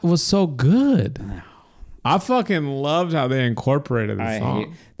that was so good. I fucking loved how they incorporated the song. Hate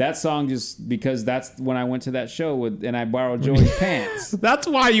that song just because that's when I went to that show and I borrowed Joey's pants. That's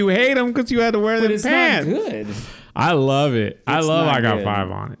why you hate them, because you had to wear them pants. But it's not good. I love it. I Got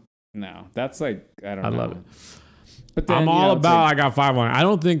 5 on it. No, that's like, I don't know. I love it. But then, I'm all about I Got 5 on it. I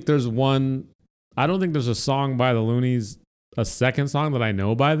don't think there's a song by the Loonies, a second song that I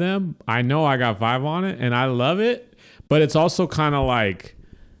know by them. I know I Got 5 on it and I love it, but it's also kind of like,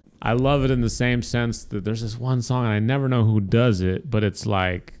 I love it in the same sense that there's this one song and I never know who does it, but it's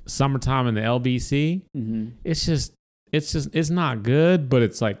like Summertime in the LBC. Mm-hmm. It's not good, but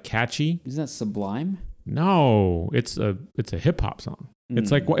it's like catchy. Isn't that Sublime? no, it's a hip hop song.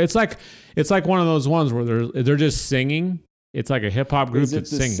 It's like one of those ones where they're just singing. It's like a hip hop group Is it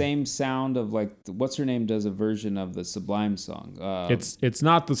that's the singing. same sound of like what's her name does a version of the Sublime song? It's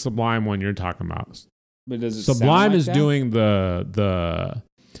not the Sublime one you're talking about. But does it Sublime sound like is that? doing the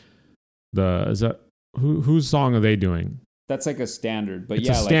is that whose song are they doing? That's like a standard, but It's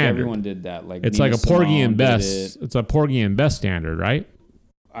yeah, a like standard. everyone did that. Like It's Nina like a Porgy Simone and did Bess. it. It's a Porgy and Bess standard, right?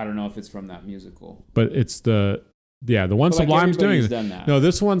 I don't know if it's from that musical. But it's the one But like Sublime's doing. everybody's done that. No,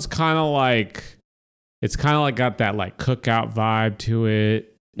 this one's kind of like got that like cookout vibe to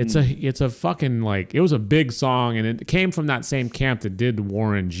it. It's a fucking like, it was a big song, and it came from that same camp that did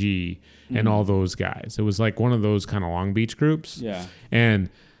Warren G and all those guys. It was like one of those kind of Long Beach groups. Yeah. And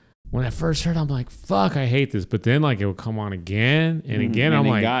when I first heard it, I'm like, fuck, I hate this. But then like it would come on again and again. And I'm it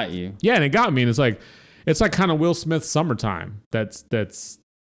like, got you. yeah, and it got me. And it's like kind of Will Smith Summertime. That's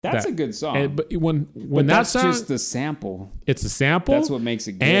a good song. but when but that that's sound, just the sample. it's a sample. That's what makes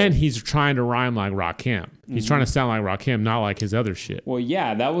it good. And he's trying to rhyme like Rakim. He's trying to sound like Rakim, not like his other shit. Well,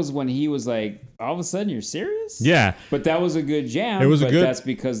 yeah, that was when he was like, all of a sudden, you're serious? Yeah. But that was a good jam. It was a but good- that's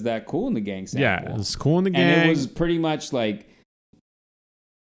because that Cool in the Gang sample. Yeah. It's Cool in the Gang. And it was pretty much like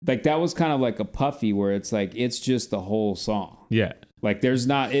that was kind of like a Puffy where it's like, it's just the whole song. yeah. Like it's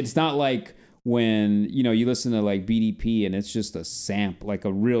not like when, you listen to like BDP and it's just a sample, like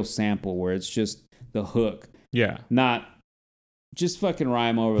a real sample where it's just the hook, Yeah. not just fucking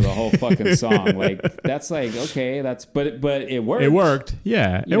rhyme over the whole fucking song. Like that's like, okay, but it worked. It worked.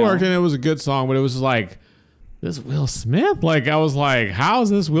 Yeah. You It worked, know? and it was a good song, but it was like, this Will Smith? Like, I was like, how is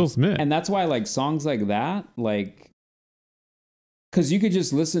this Will Smith? And that's why like songs like that, like, cause you could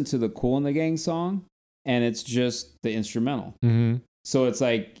just listen to the Cool in the Gang song and it's just the instrumental. Mm-hmm. So it's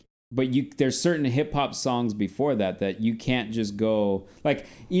like, but there's certain hip hop songs before that you can't just go like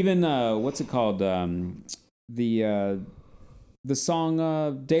even what's it called the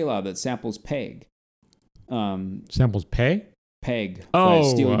song De La that samples Peg. Samples Pay? Peg by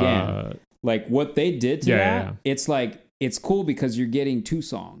Steely Dan. uh, Like what they did to Yeah, that, yeah. it's like it's cool because you're getting two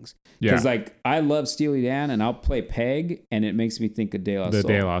songs. yeah. Because like I love Steely Dan and I'll play Peg and it makes me think of De La The Soul.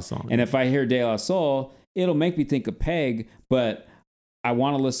 De La song. And if I hear De La Soul, it'll make me think of Peg, but I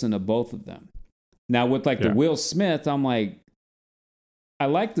want to listen to both of them. Now with like the Yeah. Will Smith, I'm like, I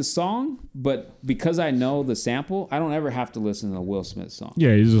like the song, but because I know the sample, I don't ever have to listen to the Will Smith song.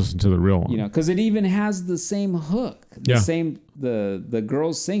 yeah, you just listen to the real one. Because it even has the same hook, Yeah. the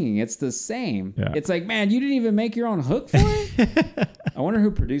girls singing. It's the same. Yeah. It's like, man, you didn't even make your own hook for it. I wonder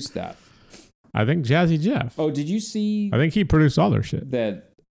who produced that. I think Jazzy Jeff. Oh, did you see I think he produced all their shit. that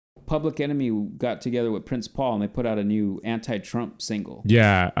Public Enemy got together with Prince Paul and they put out a new anti-Trump single?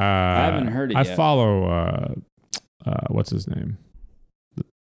 Yeah. I haven't heard it I yet. follow, what's his name?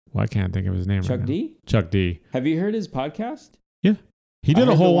 Well, I can't think of his name Chuck right now. D? Chuck D. Have you heard his podcast? He I did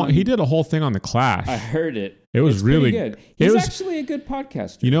a heard whole the one. one- He did a whole thing on the Clash. I heard it. It was It's really pretty good. He's was- actually a good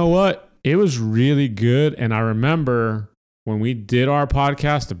podcaster. You know what? It was really good. And I remember when we did our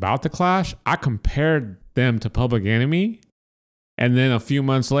podcast about the Clash, I compared them to Public Enemy. And then a few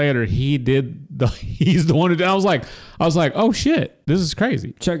months later, he's the one who did. I was like, oh shit, this is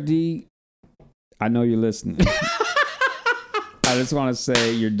crazy. Chuck D, I know you're listening. I just want to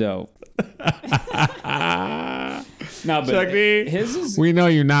say you're dope. No, but Chuck D, his is we know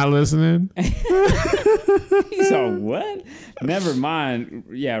you're not listening. he's on what? Never mind.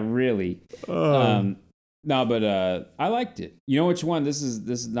 Yeah, really. No, but I liked it. You know which one? This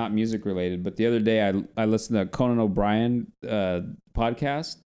is not music related, but the other day I listened to Conan O'Brien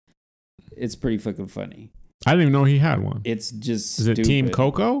podcast. It's pretty fucking funny. I didn't even know he had one. It's just Is it stupid. Team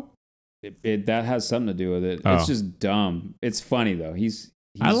Coco? That has something to do with it. Oh. It's just dumb. It's funny though. He's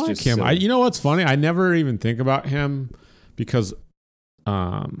I like just him. silly. You know what's funny? I never even think about him because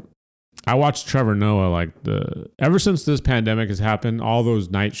I watched Trevor Noah ever since this pandemic has happened, all those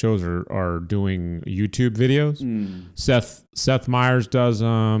night shows are doing YouTube videos. Seth Meyers does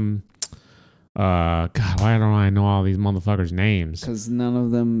God, why don't I know all these motherfuckers' names? Because none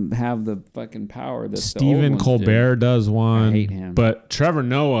of them have the fucking power that Stephen Colbert does one. I hate him. But Trevor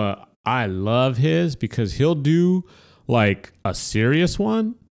Noah, I love his because he'll do like a serious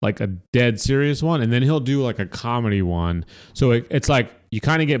one, like a dead serious one, and then he'll do like a comedy one. So it's like you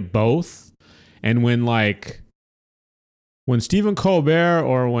kind of get both. And when Stephen Colbert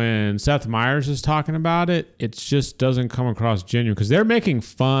or when Seth Meyers is talking about it, it just doesn't come across genuine because they're making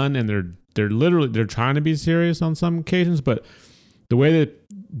fun and they're trying to be serious on some occasions, but the way that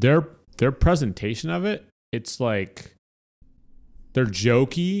their presentation of it, it's like they're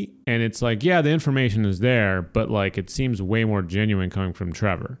jokey and it's like, yeah, the information is there, but like it seems way more genuine coming from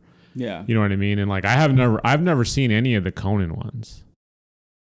Trevor. Yeah. You know what I mean? And like I've never seen any of the Conan ones.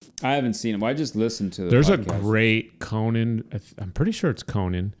 I haven't seen him. I just listened to the There's podcast. a great Conan. I'm pretty sure it's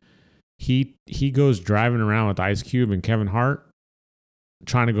Conan. He goes driving around with Ice Cube and Kevin Hart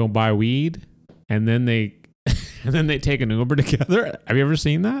trying to go buy weed, and then they take an Uber together. Have you ever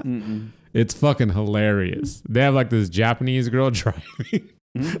seen that? Mm-mm. It's fucking hilarious. They have like this Japanese girl driving.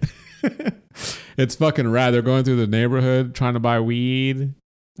 Mm. It's fucking rad. They're going through the neighborhood trying to buy weed.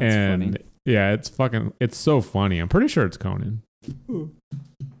 That's and funny. yeah, it's so funny. I'm pretty sure it's Conan.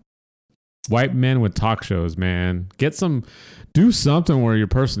 White men with talk shows, man. Do something where your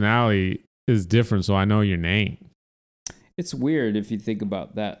personality is different so I know your name. It's weird if you think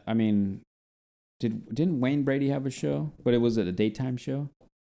about that. I mean, didn't Wayne Brady have a show? But it was a daytime show?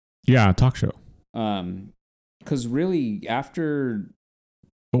 Yeah, a talk show. Because really, after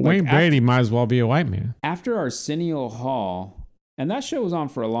But Wayne Brady might as well be a white man. After Arsenio Hall, and that show was on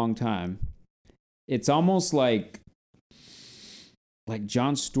for a long time, it's almost like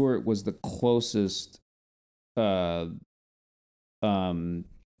Jon Stewart was the closest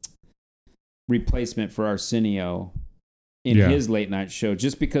replacement for Arsenio in his late night show,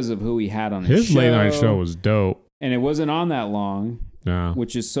 just because of who he had on his show. His late night show was dope. And it wasn't on that long, Yeah.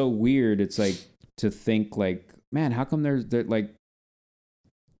 which is so weird. It's like to think like, man, how come there's like,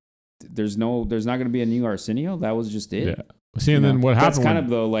 there's not going to be a new Arsenio? That was just it. Yeah. See, and then what happened? That's kind of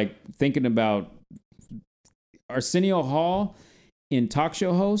though, like thinking about Arsenio Hall in talk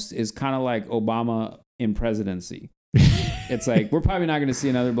show host is kind of like Obama in presidency. It's like, we're probably not going to see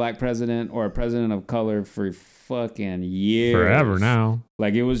another black president or a president of color for fucking years. Forever now.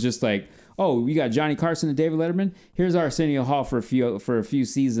 Like, it was just like, oh, we got Johnny Carson and David Letterman. Here's Arsenio Hall for a few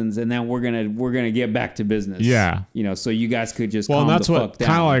seasons, and then we're gonna get back to business. Yeah. You know, so you guys could just Well, calm and that's the what fuck down.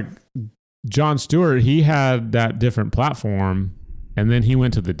 kind of like Jon Stewart. He had that different platform, and then he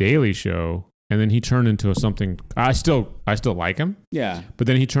went to the Daily Show, and then he turned into something. I still like him. Yeah. But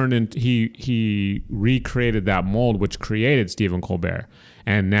then he turned into he recreated that mold, which created Stephen Colbert,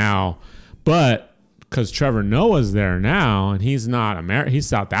 and now, but. Because Trevor Noah's there now, and he's not he's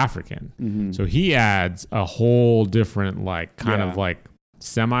South African. Mm-hmm. So he adds a whole different, like, kind of like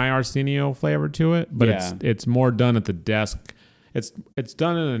semi-Arsenio flavor to it. But it's more done at the desk. It's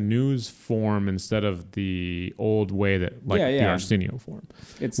done in a news form instead of the old way that, like, the Arsenio form.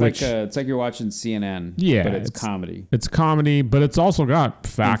 It's like you're watching CNN. Yeah. But it's comedy. It's comedy, but it's also got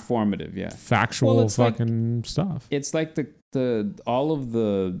informative, factual fucking stuff. It's like all of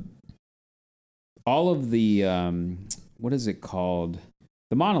the what is it called?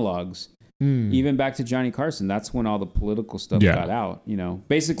 The monologues. Even back to Johnny Carson, that's when all the political stuff got out. You know,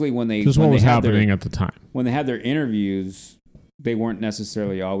 basically when they just what was happening at the time. When they had their interviews, they weren't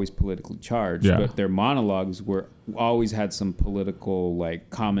necessarily always politically charged, but their monologues always had some political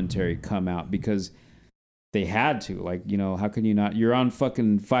like commentary come out because they had to. Like, you know, how can you not? You're on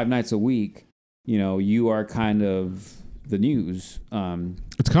fucking 5 nights a week. You know, you are kind of the news.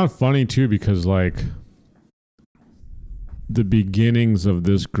 It's kind of funny too because like the beginnings of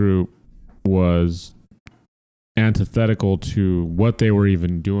this group was antithetical to what they were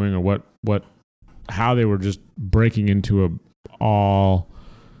even doing or how they were just breaking into a all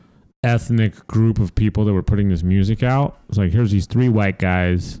ethnic group of people that were putting this music out. It's like, here's these 3 white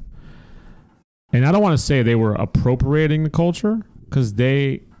guys, and I don't want to say they were appropriating the culture because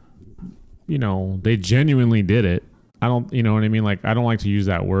they genuinely did it. I don't, you know what I mean? Like, I don't like to use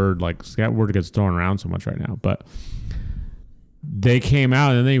that word. Like, that word gets thrown around so much right now. But they came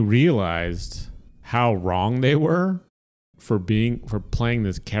out and they realized how wrong they were for playing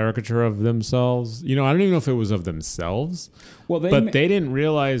this caricature of themselves. You know, I don't even know if it was of themselves. Well, they didn't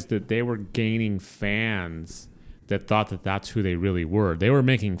realize that they were gaining fans that thought that that's who they really were. They were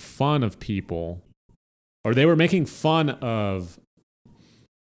making fun of people, or they were making fun of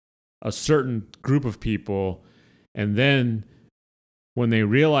a certain group of people. And then when they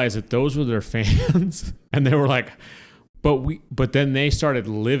realized that those were their fans, and they were like, but then they started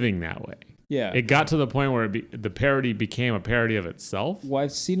living that way. Yeah. It got to the point where the parody became a parody of itself. Well,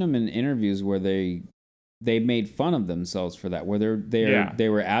 I've seen them in interviews where they made fun of themselves for that, where they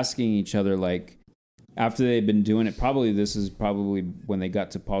were asking each other, like, after they'd been doing it, this is probably when they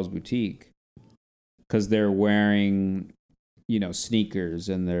got to Paul's Boutique, because they're wearing, you know, sneakers,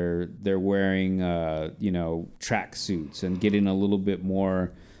 and they're wearing track suits and getting a little bit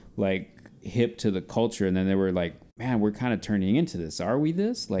more like hip to the culture. And then they were like, man, we're kind of turning into this. Are we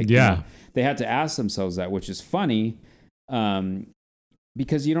this? Like, you know, they had to ask themselves that, which is funny,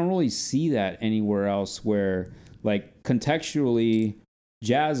 because you don't really see that anywhere else where, like, contextually,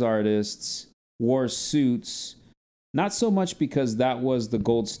 jazz artists wore suits not so much because that was the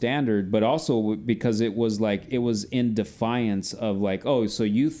gold standard, but also because it was in defiance of like, oh, so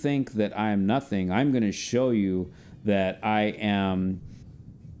you think that I am nothing? I'm going to show you that I am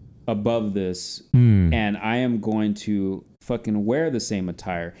above this, and I am going to fucking wear the same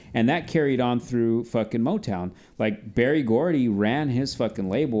attire. And that carried on through fucking Motown. Like Berry Gordy ran his fucking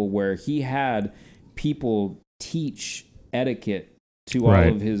label where he had people teach etiquette to all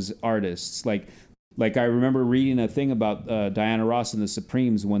of his artists. Like I remember reading a thing about Diana Ross and the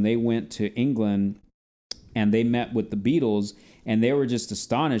Supremes when they went to England and they met with the Beatles, and they were just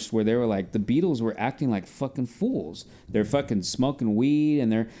astonished where they were like, the Beatles were acting like fucking fools. They're fucking smoking weed,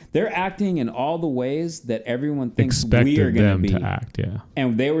 and they're acting in all the ways that everyone thinks we are going to be. To act, yeah.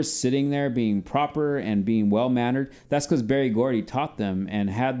 And they were sitting there being proper and being well-mannered. That's because Berry Gordy taught them and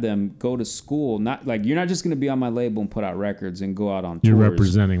had them go to school. Not like, you're not just going to be on my label and put out records and go out on tours. You're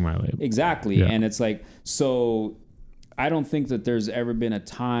representing my label. Exactly. Yeah. And it's like, so I don't think that there's ever been a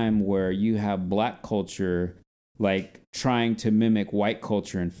time where you have black culture like trying to mimic white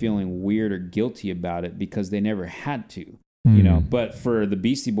culture and feeling weird or guilty about it because they never had to, you know. But for the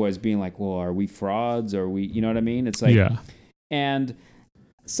Beastie Boys being like, well, are we frauds? Are we, you know what I mean? It's like, yeah. And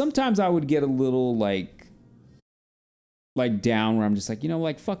sometimes I would get a little like down where I'm just like, you know,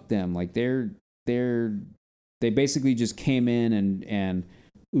 like fuck them. Like they basically just came in and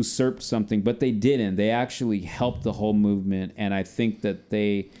usurped something, but they didn't. They actually helped the whole movement, and I think that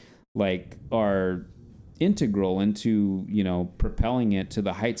they like are integral into, you know, propelling it to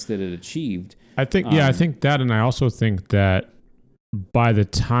the heights that it achieved. I think I think that, and I also think that by the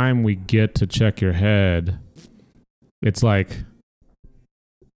time we get to Check Your Head, it's like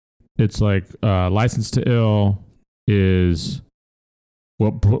License to Ill is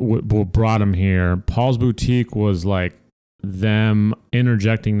what brought them here. Paul's Boutique was like them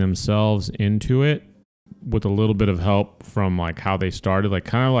interjecting themselves into it with a little bit of help from like how they started, like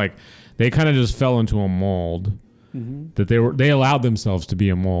kind of like they kind of just fell into a mold that they allowed themselves to be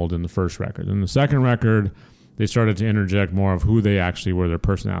a mold in the first record. In the second record, they started to interject more of who they actually were, their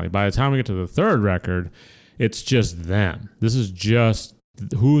personality. By the time we get to the third record, it's just them. This is just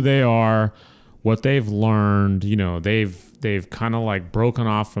who they are, what they've learned. You know, they've kind of like broken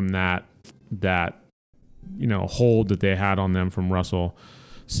off from that you know, hold that they had on them from Russell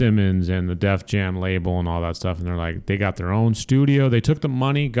Simmons and the Def Jam label and all that stuff. And they're like, they got their own studio. They took the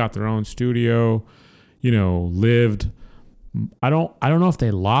money, got their own studio, you know, lived. I don't know if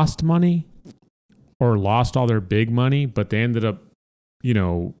they lost money or lost all their big money, but they ended up, you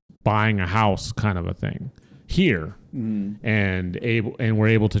know, buying a house kind of a thing here and we're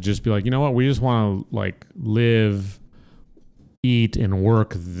able to just be like, you know what? We just want to like live, eat, and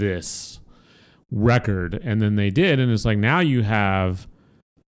work this record. And then they did. And it's like, now you have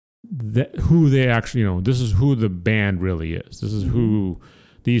who they actually, you know, this is who the band really is. This is who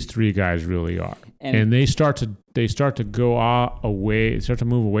these three guys really are. And they start to go away, start to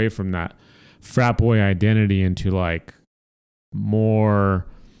move away from that frat boy identity into like more,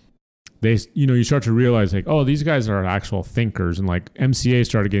 you start to realize like, oh, these guys are actual thinkers. And like MCA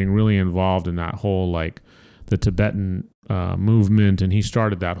started getting really involved in that whole, like the Tibetan movement, and he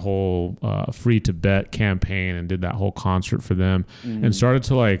started that whole Free Tibet campaign and did that whole concert for them and started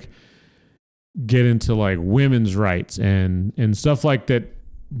to like get into like women's rights and stuff like that.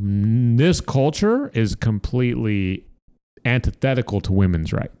 This culture is completely antithetical to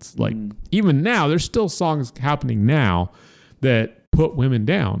women's rights. Like even now, there's still songs happening now that put women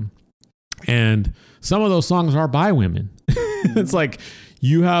down, and some of those songs are by women. It's like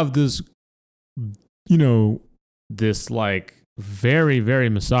you have this, you know, this like very, very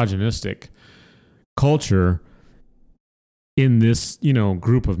misogynistic culture in this, you know,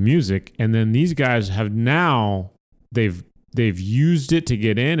 group of music. And then these guys have now, they've used it to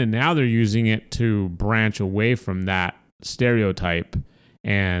get in, and now they're using it to branch away from that stereotype,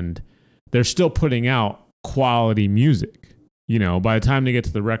 and they're still putting out quality music. You know, by the time they get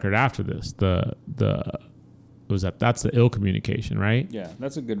to the record after this, that's the Ill Communication, right? Yeah,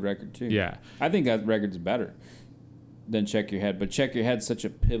 that's a good record too. Yeah. I think that record's better than Check Your Head, but Check Your Head's such a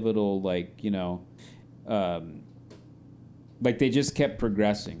pivotal, like, you know, like they just kept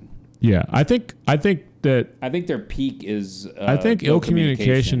progressing. Yeah, I think their peak is. I think Ill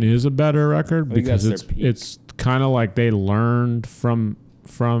Communication is a better record because it's kind of like they learned from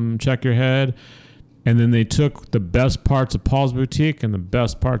Check Your Head, and then they took the best parts of Paul's Boutique and the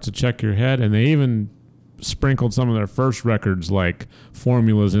best parts of Check Your Head, and they even sprinkled some of their first records like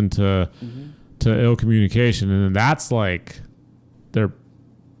formulas into to Ill Communication, and then that's like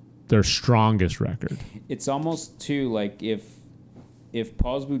their strongest record. It's almost too like if if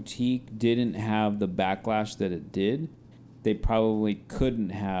Paul's Boutique didn't have the backlash that it did, they probably couldn't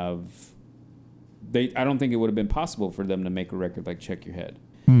have. I don't think it would have been possible for them to make a record like Check Your Head.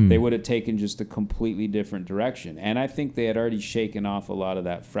 They would have taken just a completely different direction. And I think they had already shaken off a lot of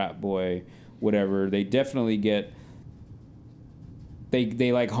that frat boy, whatever. They definitely get...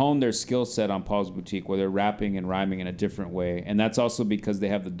 They like hone their skill set on Paul's Boutique, where they're rapping and rhyming in a different way. And that's also because they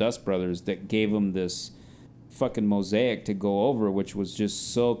have the Dust Brothers that gave them this fucking mosaic to go over, which was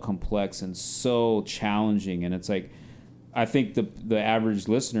just so complex and so challenging. And it's like, I think the average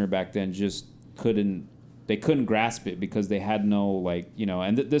listener back then just couldn't grasp it because they had no, like, you know,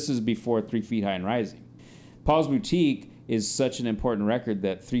 and this is before 3 Feet High and Rising. Paul's Boutique is such an important record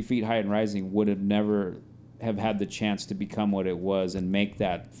that 3 Feet High and Rising would have never have had the chance to become what it was and make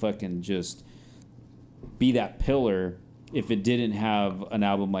that fucking just be that pillar if it didn't have an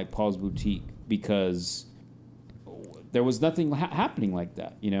album like Paul's Boutique, because there was nothing happening like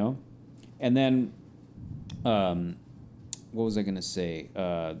that, you know? And then, what was I going to say?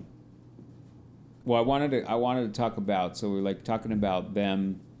 Well, I wanted to talk about, so we're like talking about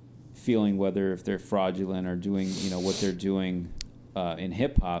them feeling whether if they're fraudulent or doing, you know, what they're doing in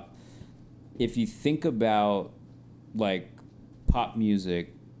hip hop. If you think about like pop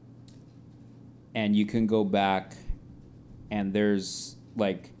music, and you can go back and there's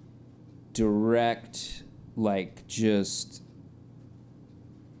like direct, like just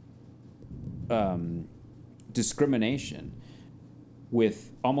discrimination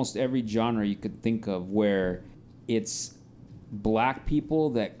with almost every genre you could think of, where it's black people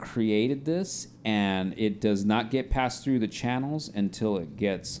that created this and it does not get passed through the channels until it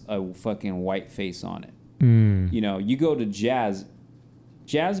gets a fucking white face on it. You know, you go to jazz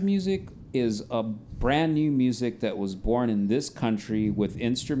music is a brand new music that was born in this country with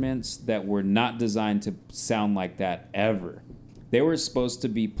instruments that were not designed to sound like that ever. They were supposed to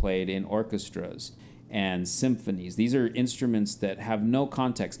be played in orchestras and symphonies. These are instruments that have no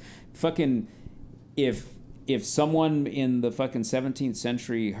context. Fucking, if someone in the fucking 17th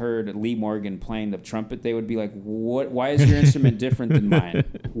century heard Lee Morgan playing the trumpet, they would be like, "What? Why is your instrument different than mine?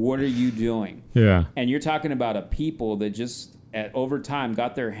 What are you doing?" Yeah. And you're talking about a people that just over time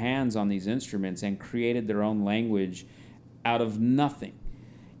got their hands on these instruments and created their own language out of nothing.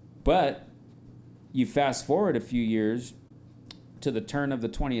 But you fast forward a few years to the turn of the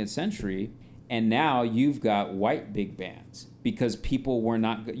 20th century, and now you've got white big bands, because people were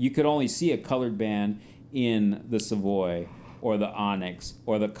not... You could only see a colored band in the Savoy or the Onyx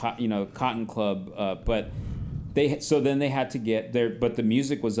or the Cotton Club, but then they had to get there. But the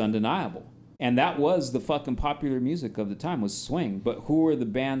music was undeniable, and that was the fucking popular music of the time, was swing. But who were the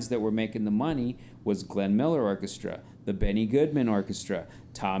bands that were making the money? Was Glenn Miller Orchestra, the Benny Goodman Orchestra,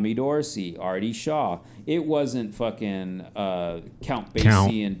 Tommy Dorsey, Artie Shaw. It wasn't fucking Count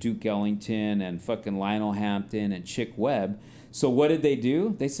Basie and Duke Ellington and fucking Lionel Hampton and Chick Webb. So what did they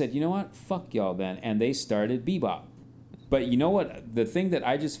do? They said, you know what? Fuck y'all then. And they started bebop. But you know what? The thing that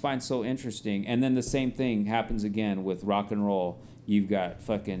I just find so interesting, and then the same thing happens again with rock and roll. You've got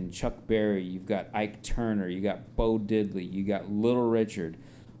fucking Chuck Berry. You've got Ike Turner. You got Bo Diddley. You got Little Richard.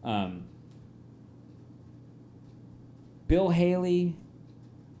 Bill Haley.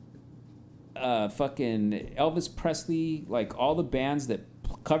 Fucking Elvis Presley. Like all the bands that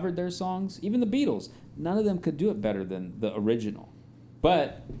covered their songs. Even the Beatles. None of them could do it better than the original.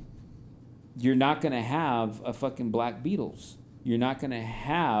 But you're not going to have a fucking Black Beatles. You're not going to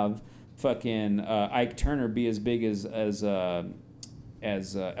have fucking Ike Turner be as big as Elvis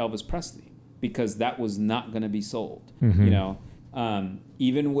Presley, because that was not going to be sold. Mm-hmm. You know,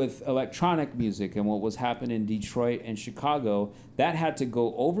 even with electronic music and what was happening in Detroit and Chicago, that had to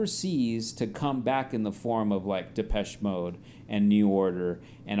go overseas to come back in the form of like Depeche Mode and New Order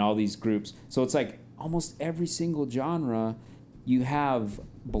and all these groups. So it's like, almost every single genre, you have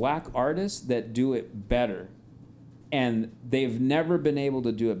black artists that do it better. And they've never been able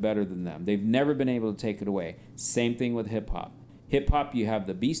to do it better than them. They've never been able to take it away. Same thing with hip-hop. Hip-hop, you have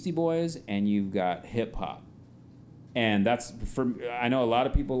the Beastie Boys, and you've got hip-hop. And that's, I know a lot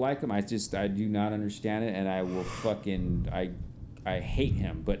of people like him. I do not understand it, and I will fucking, I hate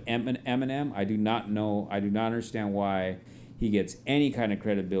him. But Eminem, I do not understand why he gets any kind of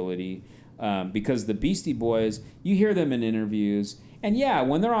credibility. Because the Beastie Boys, you hear them in interviews, and yeah,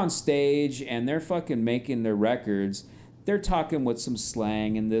 when they're on stage and they're fucking making their records, they're talking with some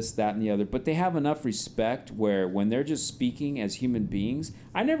slang and this, that, and the other, but they have enough respect where when they're just speaking as human beings,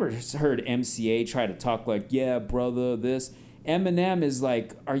 I never heard MCA try to talk like, yeah, brother, this. Eminem is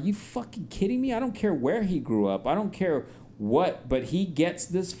like, are you fucking kidding me? I don't care where he grew up. I don't care what, but he gets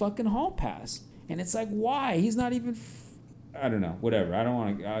this fucking hall pass. And it's like, why? He's not even... I don't know, whatever. I don't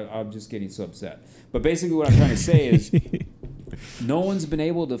want to. I'm just getting so upset. But basically, what I'm trying to say is, no one's been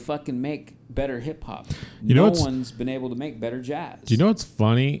able to fucking make better hip hop. No one's been able to make better jazz. Do you know what's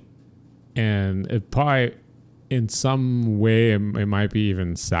funny? And it probably, in some way, it might be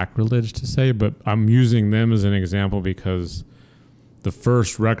even sacrilege to say, but I'm using them as an example because the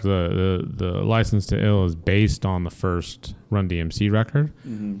first record, the License to Ill, is based on the first Run DMC record.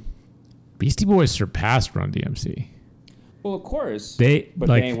 Mm-hmm. Beastie Boys surpassed Run DMC. Well, of course. They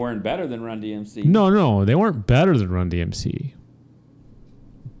weren't better than Run DMC. No, they weren't better than Run DMC.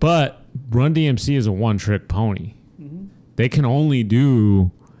 But Run DMC is a one-trick pony. Mm-hmm. They can only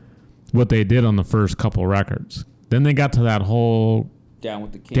do what they did on the first couple records. Then they got to that whole Down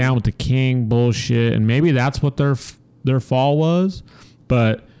with the King bullshit, and maybe that's what their fall was.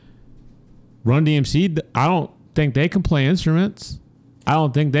 But Run DMC, I don't think they can play instruments. I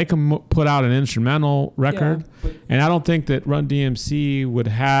don't think they can put out an instrumental record. Yeah, and I don't think that Run DMC would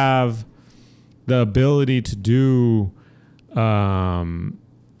have the ability to do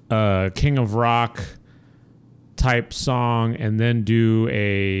a King of Rock type song and then do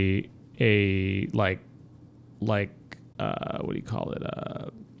a like what do you call it?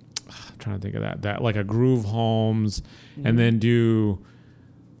 I'm trying to think of that like a Groove Holmes, mm-hmm. and then do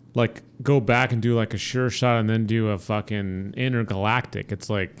like go back and do like a Sure Shot and then do a fucking Intergalactic. It's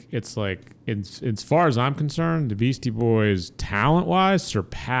like as far as I'm concerned, the Beastie Boys talent wise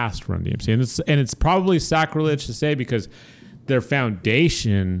surpassed Run DMC, and it's probably sacrilege to say because their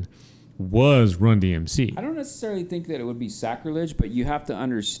foundation was Run DMC. I don't necessarily think that it would be sacrilege, but you have to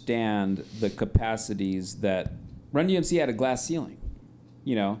understand the capacities that Run DMC had a glass ceiling.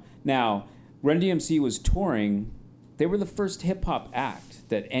 You know, now Run DMC was touring. They were the first hip hop act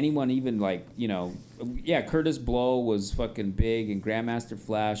that anyone even like, you know, yeah, Curtis Blow was fucking big and Grandmaster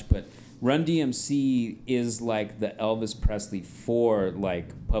Flash, but Run DMC is like the Elvis Presley for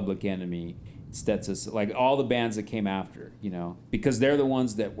like Public Enemy, Stetson, like all the bands that came after, you know, because they're the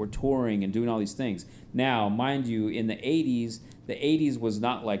ones that were touring and doing all these things. Now, mind you, in the 80s was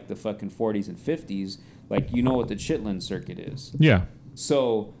not like the fucking 40s and 50s. Like, you know what the Chitlin circuit is. Yeah.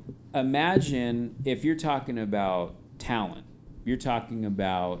 So imagine if you're talking about talent, you're talking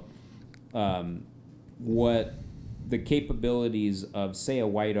about what the capabilities of, say, a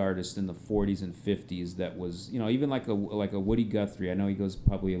white artist in the 40s and 50s that was, you know, even like a Woody Guthrie. I know he goes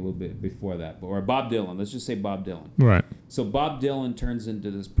probably a little bit before that, but, or Bob Dylan. Let's just say Bob Dylan. Right. So Bob Dylan turns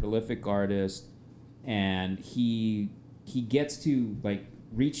into this prolific artist, and he gets to like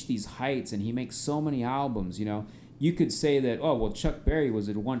reach these heights, and he makes so many albums. You know, you could say that, oh well, Chuck Berry was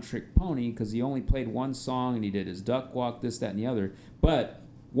a one-trick pony because he only played one song and he did his duck walk, this, that, and the other. But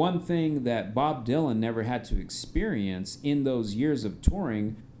one thing that Bob Dylan never had to experience in those years of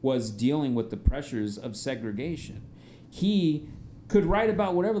touring was dealing with the pressures of segregation. He could write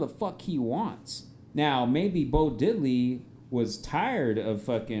about whatever the fuck he wants. Now, maybe Bo Diddley was tired of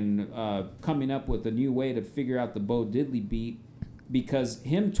fucking coming up with a new way to figure out the Bo Diddley beat, because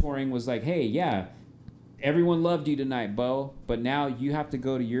him touring was like, hey, yeah, everyone loved you tonight, Bo, but now you have to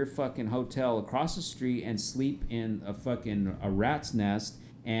go to your fucking hotel across the street and sleep in a rat's nest,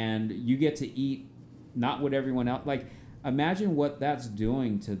 and you get to eat not what everyone else, like, imagine what that's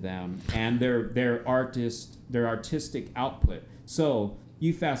doing to them and their artistic output. So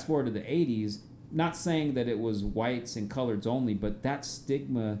you fast forward to the 80s, not saying that it was whites and coloreds only, but that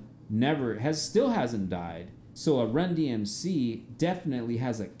stigma still hasn't died. So a Run DMC definitely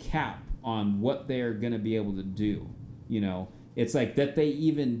has a cap on what they're going to be able to do. You know, it's like that they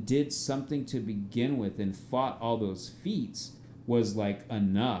even did something to begin with and fought all those feats was like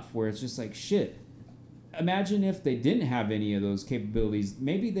enough, where it's just like, shit, imagine if they didn't have any of those capabilities.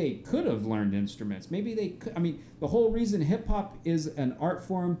 Maybe they could have learned instruments. Maybe they could. I mean, the whole reason hip hop is an art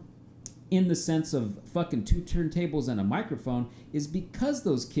form in the sense of fucking 2 turntables and a microphone is because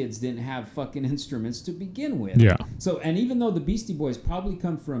those kids didn't have fucking instruments to begin with. Yeah. So, and even though the Beastie Boys probably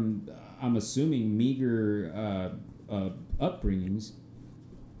come from, I'm assuming, meager upbringings.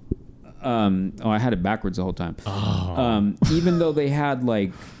 I had it backwards the whole time. Oh. Even though they had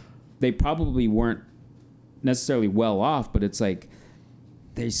they probably weren't necessarily well off, but it's like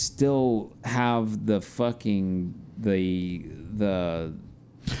they still have the fucking they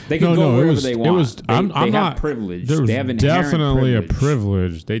can go wherever they want. They have privilege. There was they have definitely privilege. a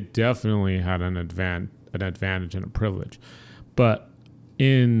privilege. They definitely had an advantage and a privilege, but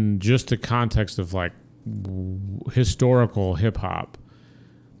in just the context of like historical hip hop,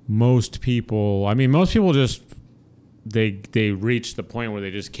 most people just they reach the point where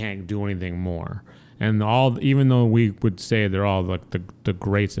they just can't do anything more, And even though we would say they're all like the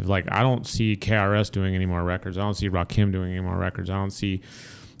greats of, like, I don't see KRS doing any more records. I don't see Rakim doing any more records. I don't see,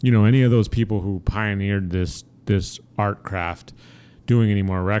 any of those people who pioneered this art craft doing any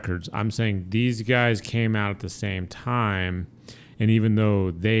more records. I'm saying these guys came out at the same time, and even though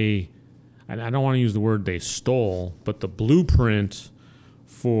and I don't want to use the word they stole, but the blueprint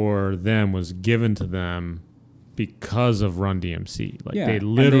for them was given to them because of Run DMC. Like, they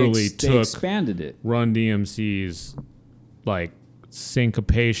literally they expanded it. Run DMC's like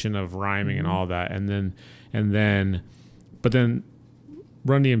syncopation of rhyming and all that, and then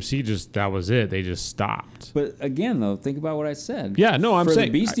Run DMC that was it. They just stopped. But again, though, think about what I said. Yeah, no, I'm for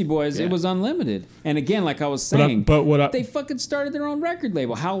saying the Beastie Boys, it was unlimited. And again, like I was saying, they fucking started their own record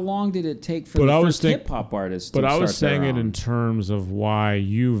label. How long did it take for the first hip hop artists to start their own? But I was saying it in terms of why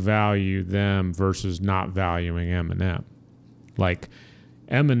you value them versus not valuing Eminem. Like,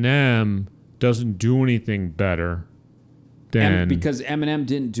 Eminem doesn't do anything better than... because Eminem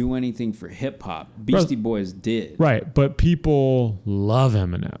didn't do anything for hip hop. Beastie Boys did. Right, but people love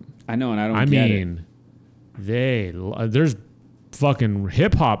Eminem. I know, and I don't get it. There's fucking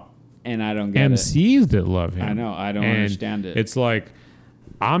hip hop and I don't get MCs that love him. I know, I don't understand it. It's like,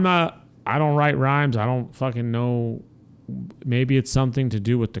 I don't write rhymes. I don't fucking know. Maybe it's something to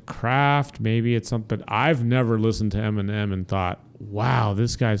do with the craft. Maybe it's something. I've never listened to Eminem and thought, wow,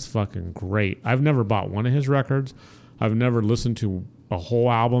 this guy's fucking great. I've never bought one of his records. I've never listened to a whole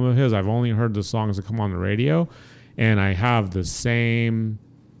album of his. I've only heard the songs that come on the radio, and I have the same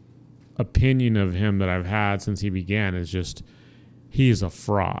opinion of him that I've had since he began. Is just, he is a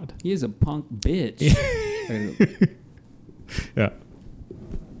fraud. He is a punk bitch. Yeah.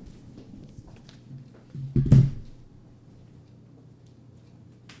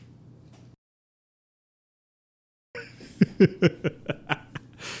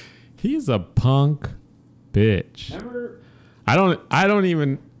 He's a punk bitch. I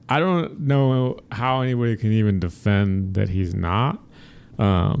don't know how anybody can even defend that he's not.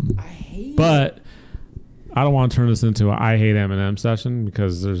 I hate but I don't want to turn this into a I hate Eminem session,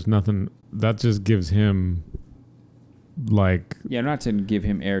 because there's nothing that just gives him, like... Yeah, not to give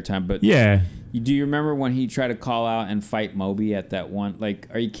him airtime, but... Yeah. Do you remember when he tried to call out and fight Moby at that one? Like,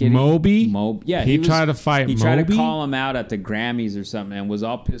 are you kidding? Moby? Yeah. He tried to fight Moby? He tried to call him out at the Grammys or something and was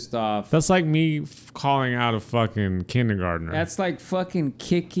all pissed off. That's like me calling out a fucking kindergartner. That's like fucking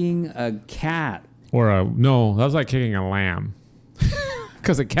kicking a cat. No, that's like kicking a lamb.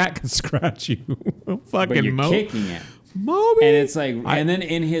 Because a cat can scratch you. Fucking but you're kicking it. Moby. And it's like, and then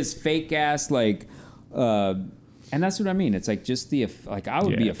in his fake ass, like, and that's what I mean. It's like just I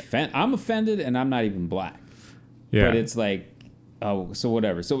would be offended. I'm offended and I'm not even black. Yeah. But it's like, oh, so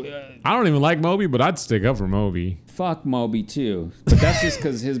whatever. So I don't even like Moby, but I'd stick up for Moby. Fuck Moby too. But that's just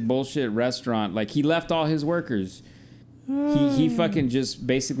because his bullshit restaurant, like, he left all his workers. He fucking just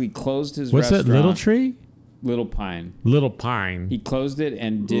basically closed his restaurant. What's that, Little Tree? Little Pine. Little Pine. He closed it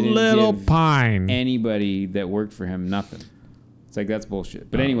and didn't give anybody that worked for him nothing. It's like, that's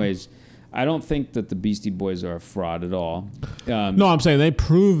bullshit. But anyways, I don't think that the Beastie Boys are a fraud at all. No, I'm saying they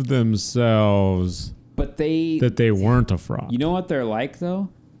proved themselves that they weren't a fraud. You know what they're like, though?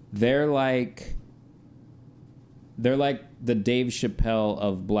 They're like the Dave Chappelle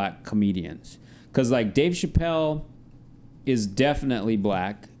of black comedians. Because, like, Dave Chappelle is definitely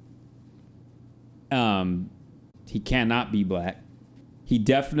black. He cannot be black. He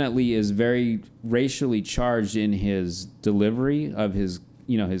definitely is very racially charged in his delivery of his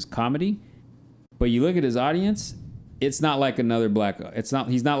comedy. But you look at his audience, it's not like another black.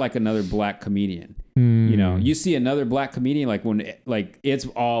 He's not like another black comedian. You know, you see another black comedian, like it's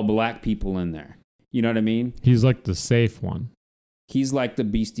all black people in there. You know what I mean? He's like the safe one. He's like the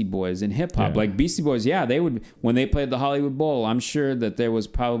Beastie Boys in hip hop. Yeah. Like Beastie Boys, they would, when they played the Hollywood Bowl, I'm sure that there was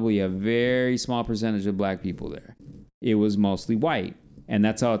probably a very small percentage of black people there. It was mostly white, and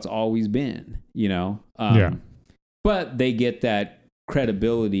that's how it's always been, you know? But they get that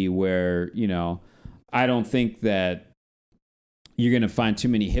credibility where, you know, I don't think that you're going to find too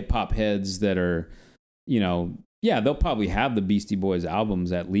many hip hop heads that are, you know, they'll probably have the Beastie Boys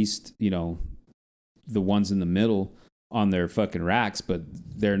albums, at least, you know, the ones in the middle on their fucking racks, but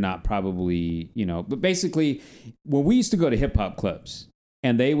they're not probably, you know, but basically when we used to go to hip hop clubs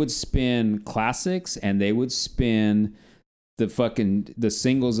and they would spin classics and they would spin the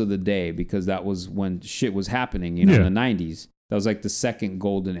singles of the day, because that was when shit was happening, you know, in the 90s. That was like the second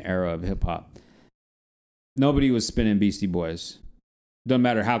golden era of hip hop. Nobody was spinning Beastie Boys. Doesn't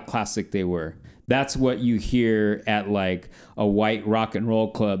matter how classic they were. That's what you hear at like a white rock and roll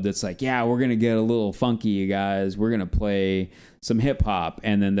club that's like, yeah, we're going to get a little funky, you guys. We're going to play some hip hop,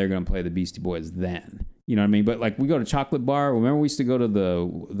 and then they're gonna play the Beastie Boys then. You know what I mean? But like we go to Chocolate Bar. Remember we used to go to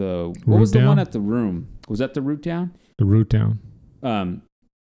the what was the Root one Down? at the Room? Was that the Root Town? The Root Town.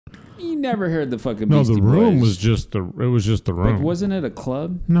 You never heard the fucking No, Beastie the Room Boys. was just the Room. Like, wasn't it a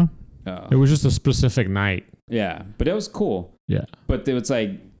club? No, Oh. it was just a specific night. Yeah, but it was cool. Yeah. But it was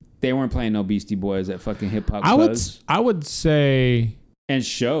like they weren't playing no Beastie Boys at fucking hip hop clubs I would say and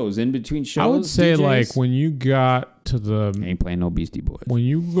shows in between shows. I would say DJs, like when you got to they ain't playing no Beastie Boys. when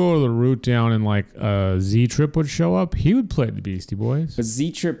you go to the Root Down and like Z Trip would show up, he would play the Beastie Boys. But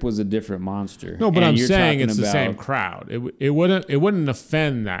Z Trip was a different monster. No, but And I'm you're saying talking it's the about- same crowd. It wouldn't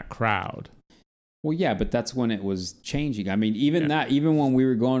offend that crowd. Well, yeah, but that's when it was changing. I mean, even when we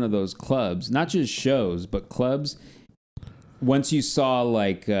were going to those clubs, not just shows, but clubs. Once you saw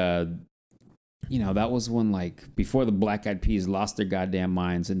like, that was when like before the Black Eyed Peas lost their goddamn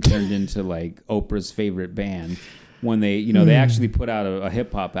minds and turned into like Oprah's favorite band. When they, they actually put out a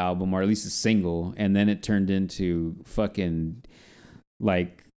hip hop album or at least a single, and then it turned into fucking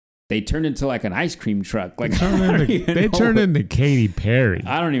like. They turned into like an ice cream truck. Like They turned into Katy Perry.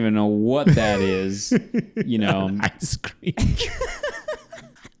 I don't even know what that is. Ice cream.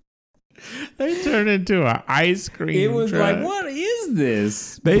 They turned into an ice cream. It was truck. like, what is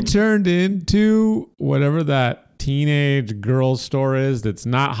this? They turned into whatever that teenage girl store is. That's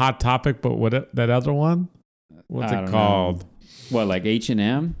not Hot Topic, but what that other one? What's I it don't called? know. What, like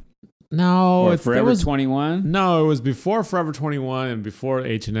H&M No, or it's Forever 21? No, it was before Forever 21 and before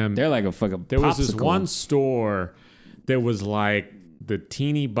H&M. They're like a fucking. There was this popsicle. one store that was like the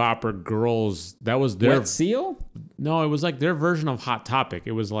teeny bopper girls. That was their Wet Seal? No, it was like their version of Hot Topic.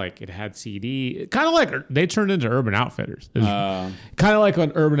 It was like it had CD, kind of like they turned into Urban Outfitters. Kind of like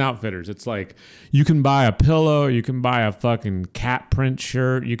on Urban Outfitters. It's like you can buy a pillow, you can buy a fucking cat print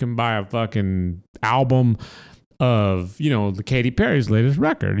shirt, you can buy a fucking album of the Katy Perry's latest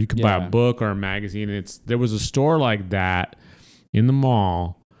record. You can buy a book or a magazine. There was a store like that in the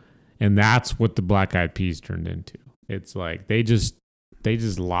mall, and that's what the Black Eyed Peas turned into. It's like they just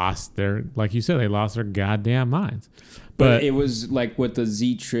lost their, like you said, they lost their goddamn minds. But it was like with the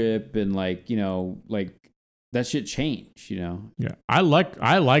Z Trip and like that shit changed. Yeah, I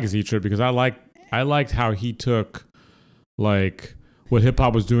like Z Trip because I liked how he took like what hip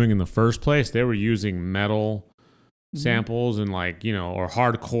hop was doing in the first place. They were using metal samples and or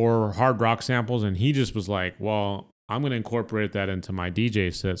hardcore hard rock samples, and he just was like, well, I'm going to incorporate that into my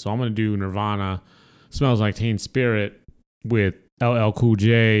DJ set, so I'm going to do Nirvana Smells Like Teen Spirit with LL Cool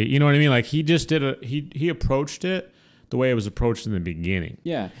J. You know what I mean? Like he just did he approached it the way it was approached in the beginning.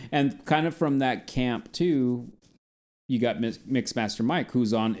 Yeah, and kind of from that camp too, you got Mixmaster Mike,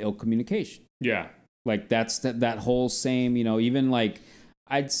 who's on Ill Communication. Yeah, like that's that whole same, even like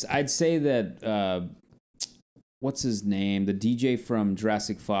I'd say that what's his name, the DJ from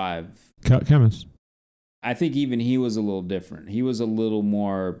Jurassic 5, Chemist. I think even he was a little different. He was a little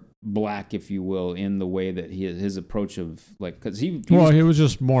more black, if you will, in the way that his approach of like, because he was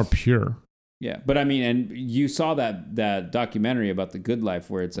just more pure. Yeah, but I mean, and you saw that documentary about The Good Life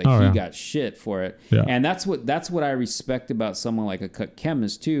where it's like he got shit for it, and that's what I respect about someone like a Cut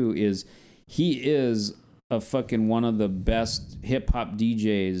Chemist too, is he is a fucking one of the best hip hop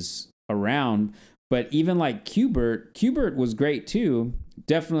DJs around. But even like Qbert was great too.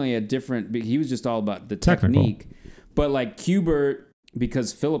 Definitely a different. He was just all about the technique. But like Qbert,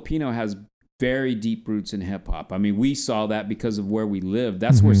 because Filipino has very deep roots in hip hop. I mean, we saw that because of where we lived.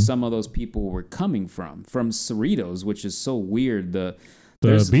 That's where some of those people were coming from Cerritos, which is so weird. The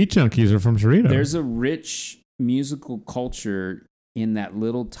Beat Junkies are from Cerritos. There's a rich musical culture in that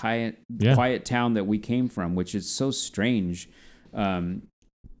little quiet town that we came from, which is so strange.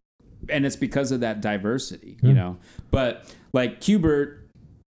 And it's because of that diversity, But like Qbert,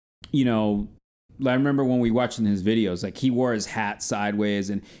 I remember when we watching his videos, like he wore his hat sideways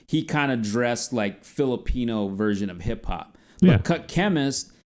and he kind of dressed like Filipino version of hip hop. But Cut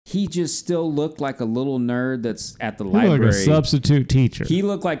Chemist, he just still looked like a little nerd that's at the library. Like a substitute teacher. He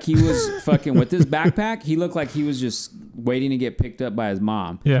looked like he was fucking with his backpack. He looked like he was just waiting to get picked up by his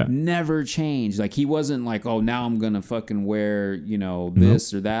mom. Yeah. Never changed. Like he wasn't like, oh, now I'm going to fucking wear,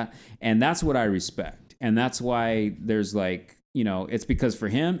 this or that. And that's what I respect. And that's why there's like, it's because for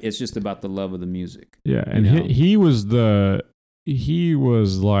him, it's just about the love of the music. Yeah. And he was like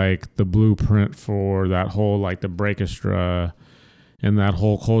the blueprint for that whole, like the breakestra and that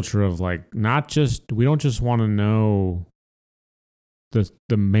whole culture of like, we don't just want to know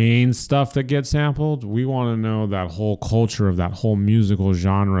the main stuff that gets sampled. We want to know that whole culture of that whole musical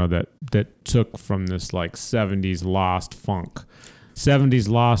genre that took from this like 70s lost funk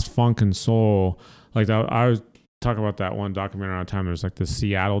and soul. Like I was talk about that one documentary on time. There's like the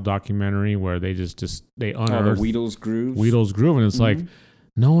Seattle documentary where they they unearthed the Wheatl's Groove. Wheatl's Groove, and it's like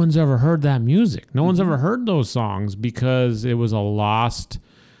no one's ever heard that music. No one's ever heard those songs because it was a lost.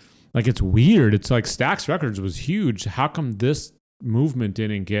 Like it's weird. It's like Stax Records was huge. How come this movement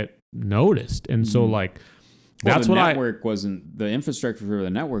didn't get noticed? And so like that's the what network wasn't, the infrastructure for the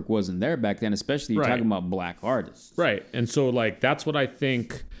network wasn't there back then, especially you're talking about black artists. Right. And so like that's what I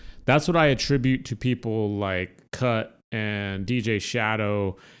think, that's what I attribute to people like Cut and DJ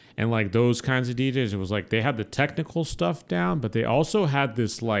Shadow and like those kinds of DJs. It was like they had the technical stuff down, but they also had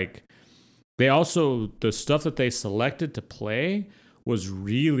this like, the stuff that they selected to play was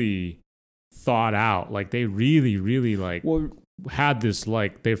really thought out. Like they really, really like had this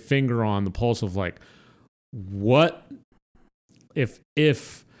like their finger on the pulse of like, what if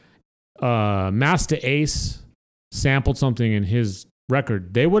Master Ace sampled something in his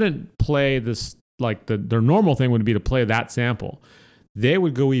record, they wouldn't play this like their normal thing would be to play that sample. They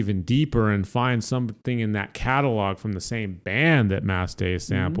would go even deeper and find something in that catalog from the same band that Master Ace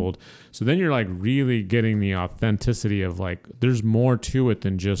sampled. So then you're like really getting the authenticity of like there's more to it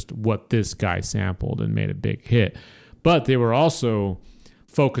than just what this guy sampled and made a big hit. But they were also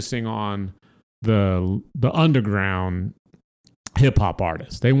focusing on the underground hip hop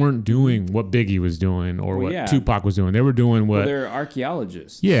artists. They weren't doing what Biggie was doing or what Tupac was doing. They were doing what they're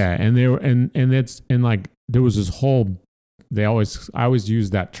archaeologists. Yeah, and they were and like there was this whole I always use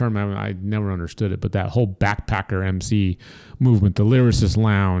that term. I never understood it, but that whole backpacker MC movement, the Lyricist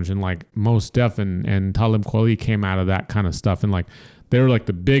Lounge, and like Mos Def and Talib Kweli came out of that kind of stuff, and like they were like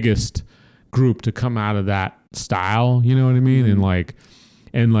the biggest group to come out of that style. You know what I mean? And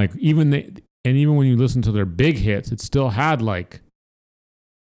like even when you listen to their big hits, it still had like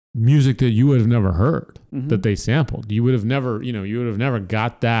music that you would have never heard that they sampled. You would have never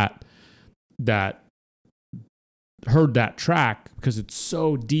got that heard that track because it's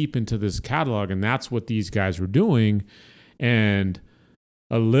so deep into this catalog, and that's what these guys were doing. And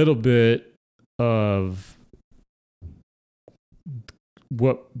a little bit of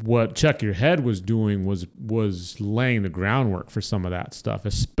what Check Your Head was doing was laying the groundwork for some of that stuff,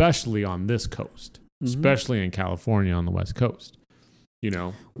 especially on this coast, especially in California on the West Coast. You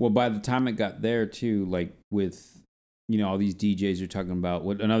know, well, by the time it got there too, like with all these DJs you're talking about,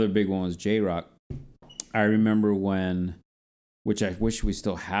 what another big one was J-Rock. I remember which I wish we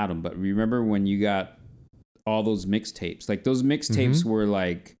still had them, but remember when you got all those mixtapes? Like those mixtapes were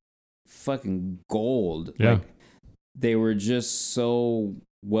like fucking gold. Yeah. Like they were just so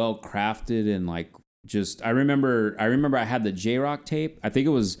well crafted and like just I remember I had the J-Rock tape. I think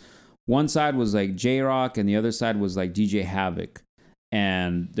it was one side was like J-Rock and the other side was like DJ Havoc.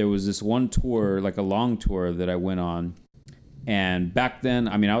 And there was this one tour, like a long tour that I went on. And back then,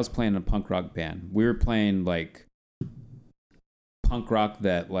 I mean, I was playing in a punk rock band. We were playing like punk rock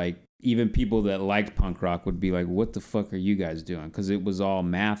that like even people that liked punk rock would be like, what the fuck are you guys doing? Because it was all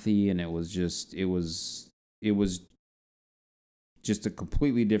mathy and it was just a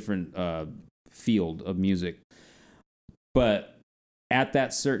completely different field of music. But at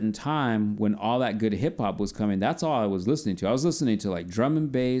that certain time, when all that good hip hop was coming, that's all I was listening to. I was listening to like drum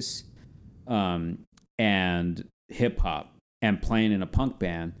and bass and hip hop. And playing in a punk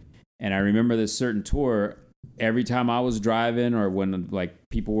band. And I remember this certain tour, every time I was driving or when like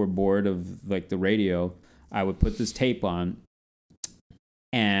people were bored of like the radio, I would put this tape on.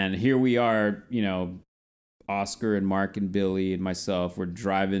 And here we are, Oscar and Mark and Billy and myself, we're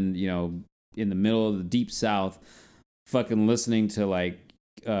driving, in the middle of the deep South, fucking listening to like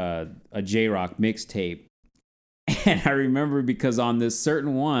a J-Rock mixtape. And I remember because on this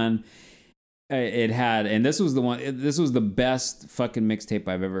certain one, it had, and this was the best fucking mixtape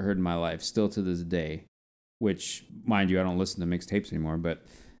I've ever heard in my life, still to this day, which, mind you, I don't listen to mixtapes anymore, but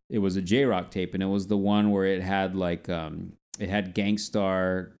it was a J-Rock tape, and it was the one where it had like, it had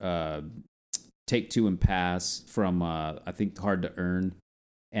Gangstar, Take Two and Pass from, I think, Hard to Earn,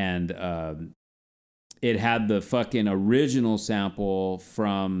 and it had the fucking original sample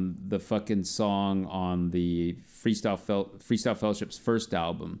from the fucking song on the Freestyle Fellowship's first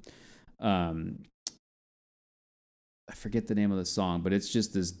album. I forget the name of the song, but it's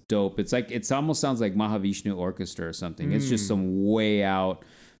just this dope. It's like, it almost sounds like Mahavishnu Orchestra or something. It's just some way out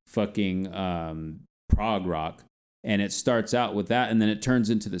fucking prog rock. And it starts out with that, and then it turns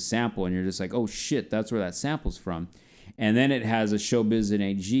into the sample, and you're just like, oh shit, that's where that sample's from. And then it has a Showbiz and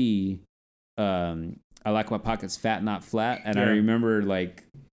AG, I Like My Pockets Fat Not Flat. And I remember like,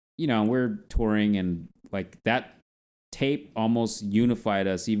 we're touring and like that tape almost unified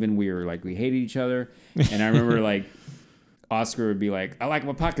us. Even we hated each other. And I remember like Oscar would be like, I like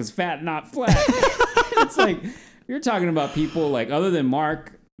my pockets fat, not flat. It's like, You're talking about people like other than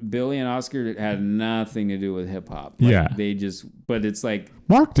Mark, Billy, and Oscar had nothing to do with hip hop. Like, Yeah. they just. But it's like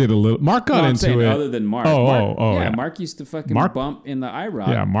Mark did a little. Mark got no, I'm into saying it. other than Mark. Oh, Mark, yeah. Mark used to fucking Mark- bump in the IROC.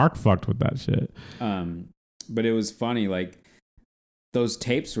 Yeah, Mark fucked with that shit. But it was funny. Like those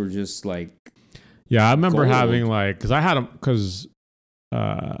tapes were just like. Yeah, I remember Gold. having like, because I had them, because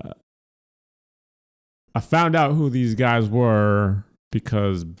I found out who these guys were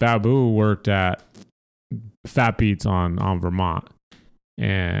because Babu worked at Fat Beats on Vermont,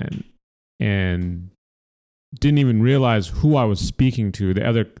 and didn't even realize who I was speaking to. The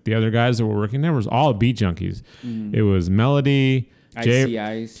other guys that were working there was all beat junkies. It was Melody, Icy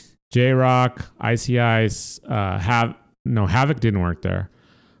Ice, J Rock, Icy Ice, Havoc didn't work there.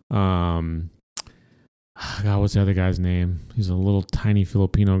 God, what's the other guy's name? He's a little tiny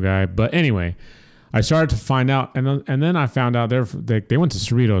Filipino guy. But anyway, I started to find out, and then I found out they went to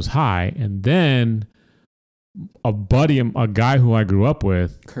Cerritos High, and then a guy who I grew up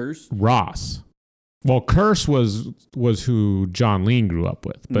with, Curse, Ross. Well, Curse was who John Lean grew up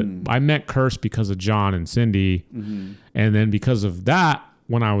with, but I met Curse because of John and Cindy, and then because of that,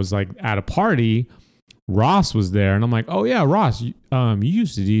 when I was like at a party, Ross was there, and I'm like, oh yeah, Ross, you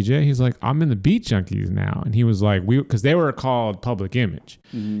used to DJ. He's like, I'm in the Beat Junkies now, and he was like, because they were called Public Image,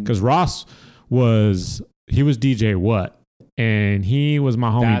 because Ross was DJ What, and he was my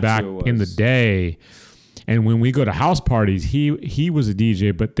homie back in the day. And when we go to house parties, he was a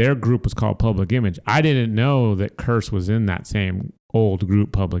DJ, but their group was called Public Image. I didn't know that Curse was in that same old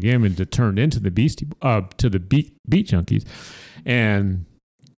group, Public Image, that turned into the Beat Junkies. And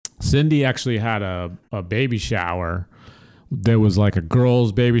Cindy actually had a baby shower. There was like a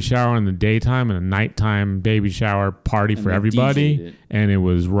girl's baby shower in the daytime and a nighttime baby shower party for everybody. And it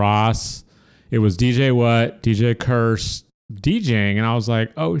was Ross. It was DJ What, DJ Curse DJing, and I was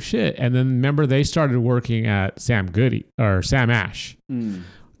like, oh shit. And then remember they started working at Sam Ash.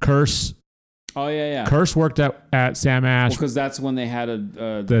 Curse. Oh yeah. Curse worked at Sam Ash because that's when they had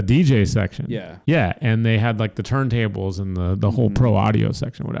the DJ section. Yeah, and they had like the turntables and the whole pro audio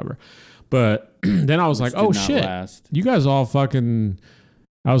section, whatever. But then I was like, oh shit, you guys all fucking.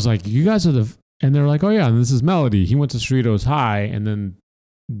 I was like, you guys are and they're like, oh yeah, and this is Melody. He went to Cerritos High, and then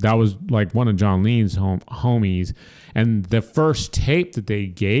that was like one of John Lean's homies. And the first tape that they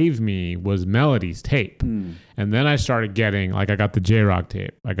gave me was Melody's tape. And then I started getting, like, I got the J-Rock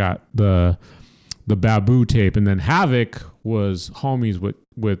tape. I got the Babu tape. And then Havoc was homies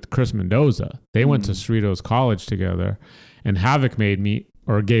with Chris Mendoza. They went to Cerritos College together. And Havoc gave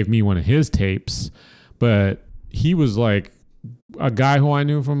me one of his tapes. But he was like a guy who I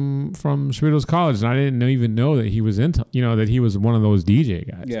knew from Cerritos College, and I didn't even know that he was that he was one of those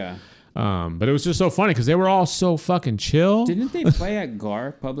DJ guys. Yeah. But it was just so funny because they were all so fucking chill. Didn't they play at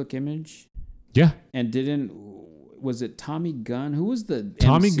GAR, Public Image? Yeah. And was it Tommy Gunn? Who was the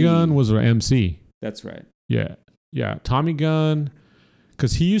Tommy MC? Gunn was our MC. That's right. Yeah. Yeah. Tommy Gunn,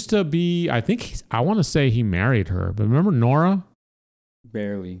 because he used to be, I want to say he married her, but remember Nora?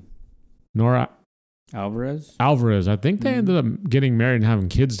 Barely. Nora Alvarez. I think they ended up getting married and having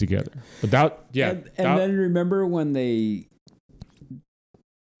kids together. But then remember when they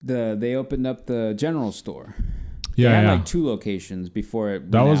opened up the general store. Yeah, they had like 2 locations before it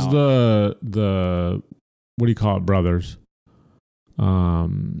went that was out. the what do you call it, brothers?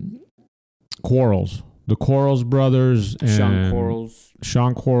 Quarles. The Quarles brothers and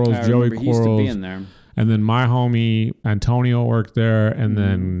Sean Quarles, Joey Quarles. He used to be in there. And then my homie Antonio worked there, and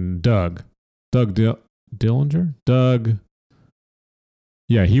then Doug Dillinger.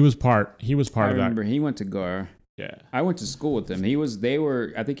 Yeah, he was part of that. I remember he went to GAR. Yeah. I went to school with him.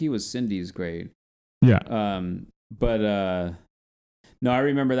 I think he was Cindy's grade. Yeah. No, I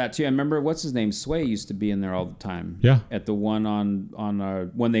remember that too. I remember what's his name? Sway used to be in there all the time. Yeah. At the one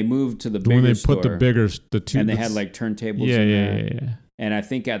on when they moved to the bigger when they store, put the two, and they had like turntables. Yeah, in yeah, there. yeah. And I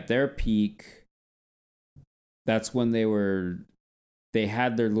think at their peak, that's when they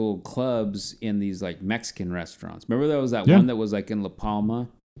had their little clubs in these like Mexican restaurants. Remember there was that one that was like in La Palma?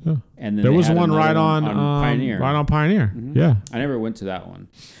 Yeah. And then there was one right on Pioneer. Right on Pioneer. Mm-hmm. Yeah. I never went to that one.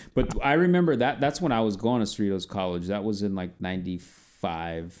 But I remember that's when I was going to Cerritos College. That was in like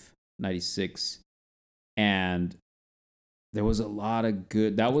 95, 96. And there was a lot of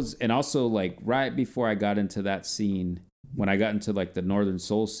good. And also like right before I got into that scene, when I got into like the Northern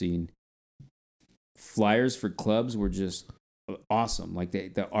Soul scene, flyers for clubs were just awesome. Like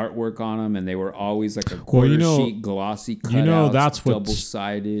the artwork on them, and they were always like a quarter sheet glossy cutouts, that's what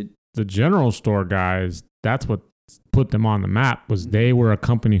double-sided. The general store guys, that's what put them on the map, was they were a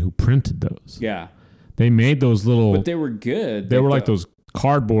company who printed those. Yeah. They made those little, but they were good. They were like those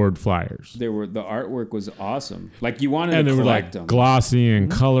cardboard flyers. The artwork was awesome. Like you wanted And to they were collect like them. glossy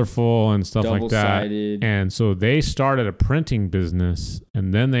and colorful and stuff like that. Double-sided. And so they started a printing business,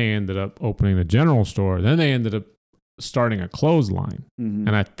 and then they ended up opening a general store. Then they ended up starting a clothesline. Mhm.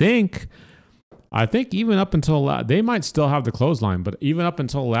 And I think even up until they might still have the clothesline, but even up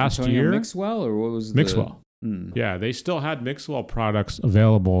until last Antonio year, Mixwell, or what was Mixwell. Mm. Yeah, they still had Mixwell products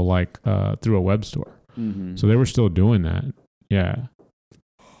available like through a web store. Mhm. So they were still doing that. Yeah.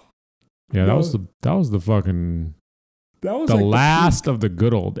 Yeah, that was the fucking That was the like last of the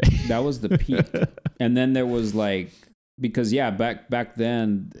good old days. That was the peak. And then there was like, because back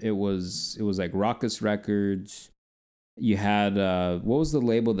then it was like Raucous Records. You had what was the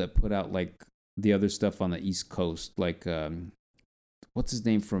label that put out like the other stuff on the East Coast, like what's his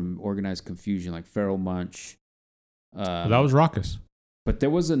name from Organized Confusion, like Pharoah Monch. That was Raucous. But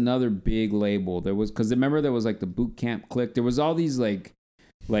there was another big label. There was, because remember there was like the Boot Camp Clique. There was all these like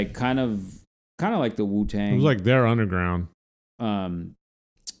kind of like the Wu-Tang. It was like their underground. And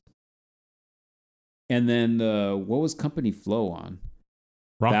then what was Company Flow on?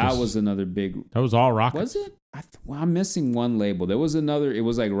 Raucous. That was another big. That was all Raucous. Was it? I'm missing one label. There was another. It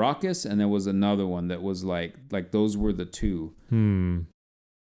was like Raucous, and there was another one that was like those were the two. And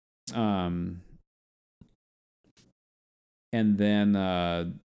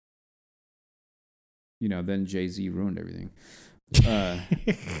then then Jay-Z ruined everything.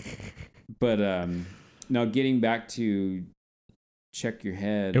 But now getting back to Check Your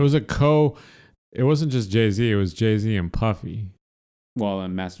Head. It wasn't just Jay-Z, it was Jay-Z and Puffy. Well,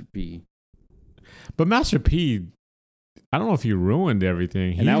 and Master P. But Master P, I don't know if he ruined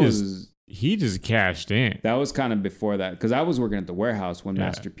everything. He just cashed in. That was kind of before that, because I was working at the warehouse when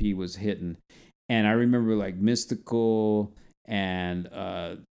Master P was hitting. And I remember like Mystical and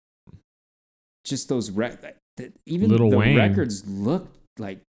just those even Lil the Wayne. records looked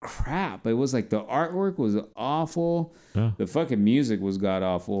like crap. It was like the artwork was awful. Yeah. The fucking music was god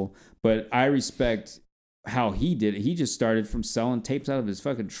awful. But I respect how he did it. He just started from selling tapes out of his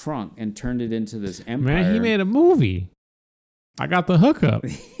fucking trunk and turned it into this empire. Man, he made a movie. I got the hookup.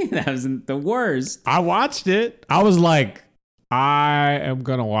 That wasn't the worst. I watched it. I was like, I am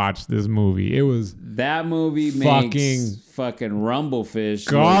gonna watch this movie. It was that movie makes fucking Rumblefish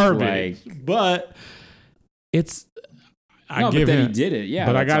garbage, look like, but it's. But then he did it. Yeah,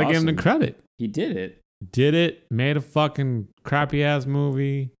 but I gotta awesome. give him the credit. He did it. Did it? Made a fucking crappy ass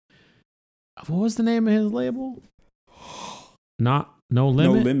movie. What was the name of his label? No Limit. No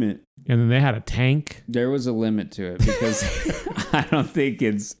Limit. And then they had a tank. There was a limit to it because I don't think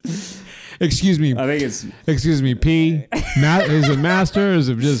it's. Excuse me. I think it's. Excuse me, P. Is it master or is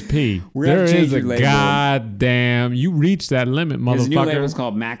it just P? There is a goddamn. You reached that limit, motherfucker. His new label is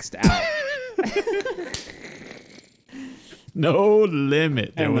called Maxed Out. No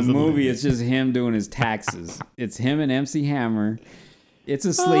Limit. And the movie, it's just him doing his taxes. It's him and MC Hammer. It's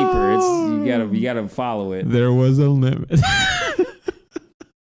a sleeper. You gotta follow it. There was a limit.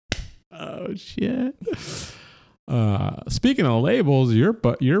 Oh shit. Speaking of labels,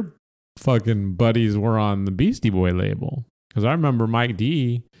 your fucking buddies were on the Beastie Boy label. Because I remember Mike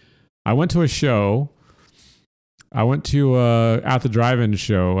D. I went to a show. I went to At the Drive-In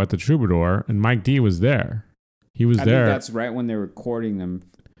show at the Troubadour, and Mike D was there. He was there. Think that's right when they're recording them.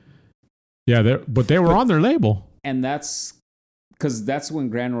 Yeah, but they were on their label. And that's because that's when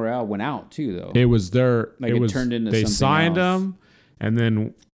Grand Royale went out too, though. It was their. Like it turned into they something signed else. them, and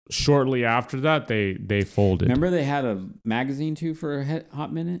then shortly after that, they folded. Remember they had a magazine too for a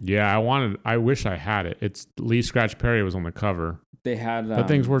hot minute? Yeah, I wish I had it. It's Lee Scratch Perry was on the cover. They had that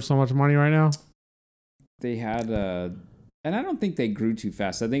thing's worth so much money right now. They had and I don't think they grew too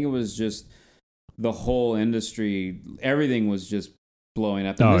fast. I think it was just the whole industry. Everything was just blowing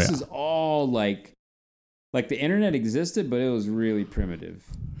up. And this is all like the internet existed, but it was really primitive.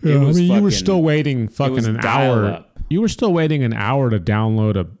 Yeah, you were still waiting fucking an hour. Up. You were still waiting an hour to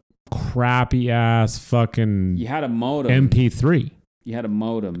download a crappy ass fucking. You had a modem. MP3. You had a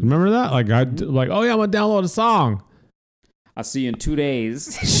modem. Remember that? Like oh yeah, I'm gonna download a song. I'll see you in 2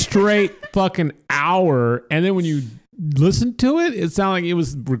 days. Straight fucking hour, and then when you listen to it, it sounded like it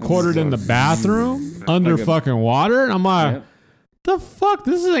was recorded in the bathroom under fucking water. And I'm like, the fuck?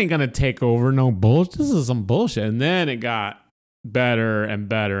 This ain't gonna take over no bullshit. This is some bullshit. And then it got better and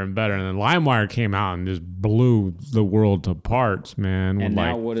better and better. And then LimeWire came out and just blew the world to parts, man. And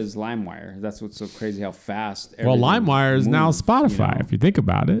now what is LimeWire? That's what's so crazy, how fast. Well, LimeWire is now Spotify, if you think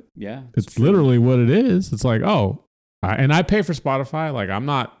about it. Yeah. It's literally what it is. It's like, and I pay for Spotify. Like I'm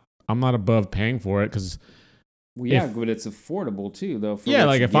not above paying for it because Well, yeah, but it's affordable too, though. Yeah,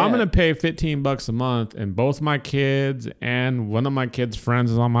 like if I'm gonna pay $15 a month and both my kids and one of my kids'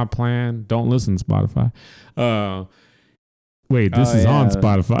 friends is on my plan, don't listen to Spotify. Wait, this is on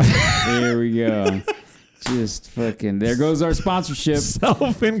Spotify. There we go. Just fucking. There goes our sponsorship.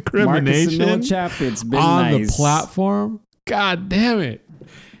 Self-incrimination. Marcus Chap. It's been on nice. the platform. God damn it.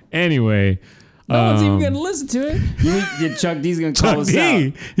 Anyway. No one's even gonna listen to it. Chuck D's gonna call us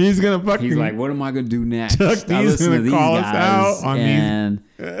out. He's gonna fucking. He's like, what am I gonna do next? Chuck D's gonna call us out on these.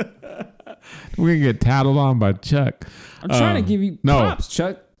 We're gonna get tattled on by Chuck. I'm trying to give you props,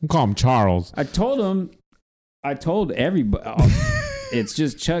 Chuck. I'm calling him Charles. I told everybody. It's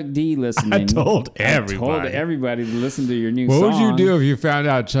just Chuck D listening. I told everybody to listen to your new song. What would you do if you found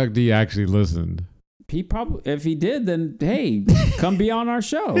out Chuck D actually listened? He probably, if he did, then hey, come be on our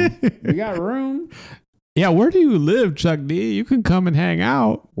show. We got room. Yeah, where do you live, Chuck D? You can come and hang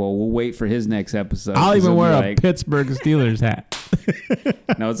out. Well, we'll wait for his next episode. I'll even wear a Pittsburgh Steelers hat.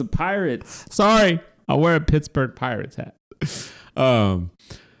 No, it's a Pirates. Sorry, I'll wear a Pittsburgh Pirates hat.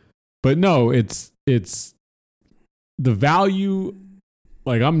 But no, it's the value.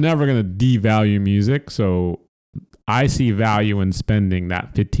 Like, I'm never gonna devalue music, so I see value in spending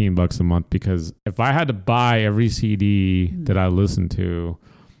that $15 a month, because if I had to buy every CD that I listen to,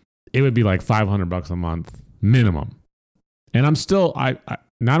 it would be like $500 a month minimum. And I'm still, I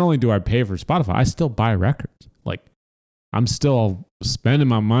not only do I pay for Spotify, I still buy records. Like, I'm still spending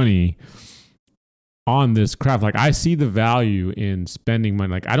my money on this craft. Like, I see the value in spending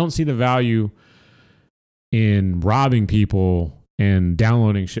money. Like, I don't see the value in robbing people and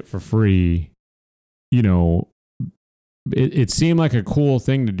downloading shit for free. You know, it seemed like a cool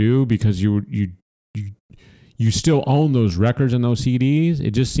thing to do because you still own those records and those CDs.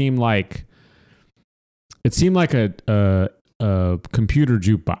 It just seemed like a computer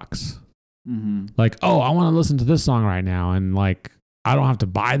jukebox. Mm-hmm. Like, oh, I want to listen to this song right now, and like I don't have to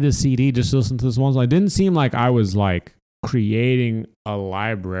buy this CD, just listen to this one song. It didn't seem like I was like creating a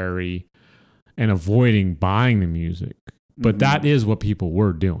library and avoiding buying the music, but that is what people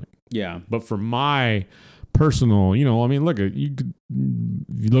were doing. Yeah, but for my personal, you know, I mean,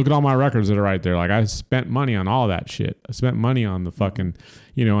 you look at all my records that are right there. Like, I spent money on all that shit. I spent money on the fucking,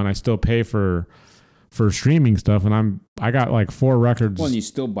 you know, and I still pay for streaming stuff. And I got like 4 records. Well, and you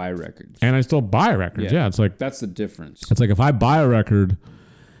still buy records. And I still buy records. Yeah, it's like, that's the difference. It's like if I buy a record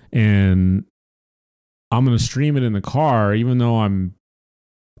and I'm going to stream it in the car, even though I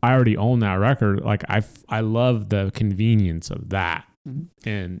already own that record. Like, I love the convenience of that. Mm-hmm.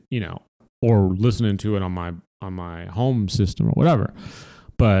 And, you know, or listening to it on my home system or whatever.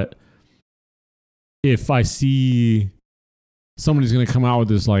 But if I see somebody's going to come out with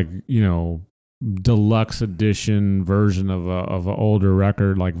this, like, you know, deluxe edition version of a older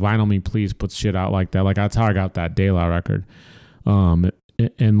record, like Vinyl Me Please puts shit out like that. Like, that's how I got that De La record.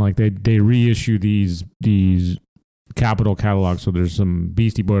 And like they reissue these Capitol catalogs. So there's some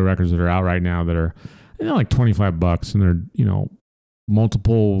Beastie Boy records that are out right now that are, you know, like $25, and they're, you know,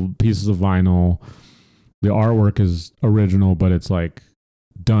 multiple pieces of vinyl. The artwork is original, but it's like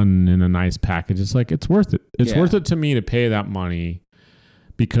done in a nice package. It's like, it's worth it. It's worth it to me to pay that money,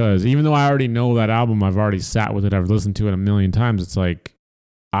 because even though I already know that album, I've already sat with it, I've listened to it a million times. It's like,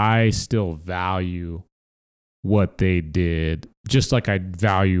 I still value what they did, just like I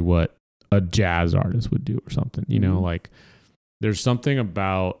value what a jazz artist would do or something. You know, like, there's something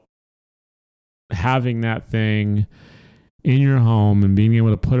about having that thing in your home and being able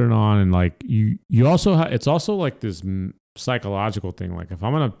to put it on, and like you also it's also like this psychological thing. Like, if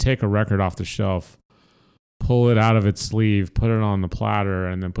I'm gonna take a record off the shelf, pull it out of its sleeve, put it on the platter,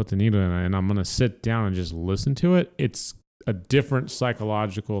 and then put the needle in it, and I'm gonna sit down and just listen to it, it's a different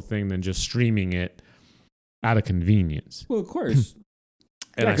psychological thing than just streaming it out of convenience. Well, of course.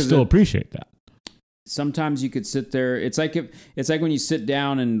 And I still appreciate that. Sometimes you could sit there. It's like when you sit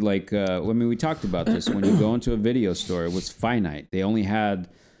down and like, I mean, we talked about this. When you go into a video store, it was finite. They only had,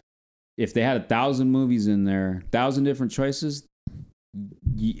 if they had 1,000 movies in there, 1,000 different choices,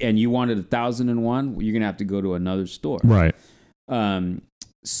 and you wanted 1,001, you're gonna have to go to another store. Right.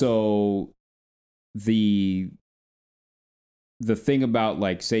 So the thing about,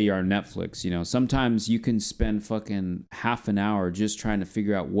 like, say you're on Netflix, you know, sometimes you can spend fucking half an hour just trying to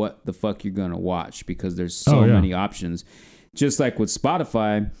figure out what the fuck you're going to watch, because there's so many options. Just like with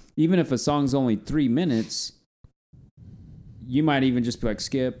Spotify, even if a song's only 3 minutes, you might even just be like,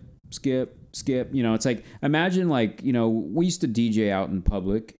 skip. You know, it's like, imagine, like, you know, we used to DJ out in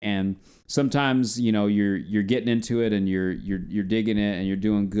public, and sometimes, you know, you're getting into it and you're digging it and you're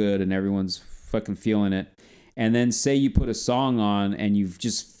doing good and everyone's fucking feeling it. and then say you put a song on and you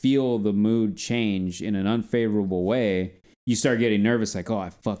just feel the mood change in an unfavorable way, you start getting nervous, like, oh, I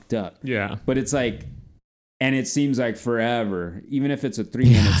fucked up. Yeah. But it's like, and it seems like forever, even if it's a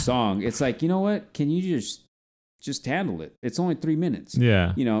 3-minute song, it's like, you know what? Can you just handle it? It's only 3 minutes.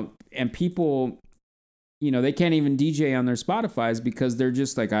 Yeah. You know, and people, you know, they can't even DJ on their Spotifys because they're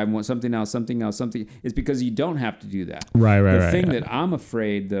just like, I want something else. It's because you don't have to do that. Right. The thing that I'm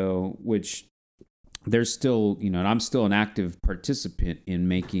afraid, though, which there's still, you know, and I'm still an active participant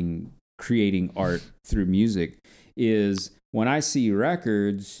in creating art through music, is when I see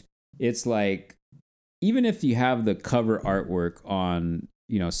records, it's like, even if you have the cover artwork on,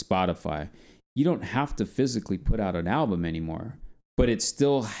 you know, Spotify, you don't have to physically put out an album anymore, but it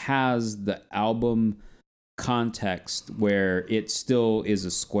still has the album context where it still is a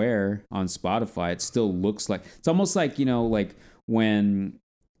square on Spotify. It still looks like, it's almost like, you know, like when,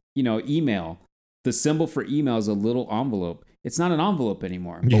 you know, email, the symbol for email is a little envelope. It's not an envelope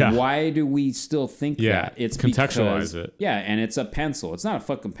anymore. But Yeah. why do we still think that? It's contextualize because, it. Yeah, and it's a pencil. It's not a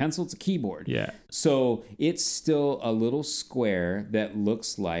fucking pencil, it's a keyboard. Yeah. So it's still a little square that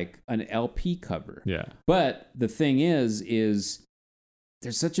looks like an LP cover. Yeah. But the thing is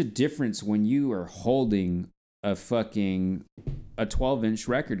there's such a difference when you are holding a 12-inch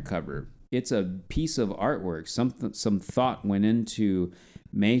record cover. It's a piece of artwork. Some thought went into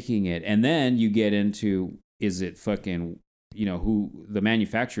making it. And then you get into, is it fucking, you know, who the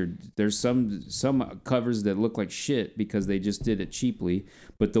manufacturer? There's some covers that look like shit because they just did it cheaply.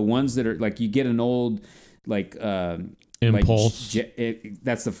 But the ones that are like, you get an old like Impulse.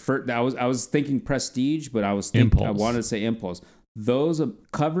 That's the first. I was thinking Prestige, but I wanted to say Impulse. Those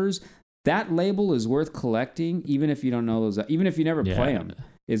covers, that label is worth collecting, even if you don't know those, even if you never play them.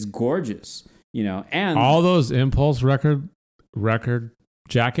 It's gorgeous, you know. And all those Impulse record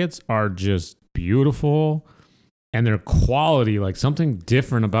jackets are just beautiful, and their quality, like something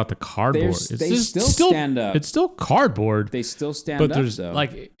different about the cardboard. They still stand up. It's still cardboard. They still stand up. But there's though.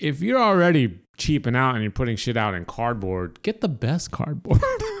 like, if you're already cheaping out and you're putting shit out in cardboard, get the best cardboard.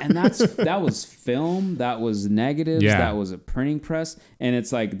 And that was film, that was negatives, that was a printing press, and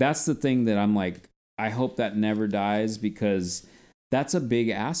it's like, that's the thing that I'm like, I hope that never dies, because that's a big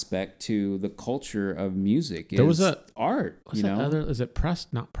aspect to the culture of music. There was art, you know. Is it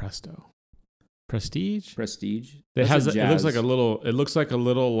not Presto? Prestige. It looks like a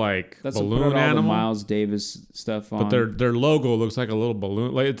little like that's balloon all animal. The Miles Davis stuff on. But their logo looks like a little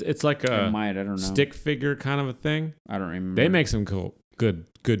balloon. Like it's like a I don't know. Stick figure kind of a thing. I don't remember. They make some cool, good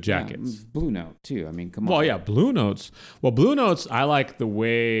jackets. Blue Note too. I mean, come on. Well, yeah, Blue Notes. Well, Blue Notes, I like the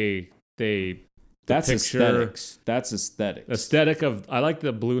way they. That's aesthetics. I like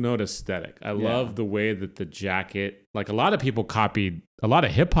the Blue Note aesthetic. I love the way that the jacket, like a lot of people copied, a lot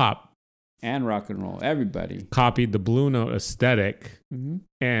of hip hop and rock and roll, everybody copied the Blue Note aesthetic,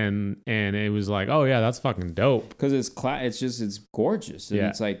 and it was like, oh yeah, that's fucking dope, because it's it's gorgeous, and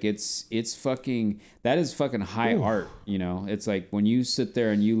it's like it's fucking, that is fucking high art, you know. It's like when you sit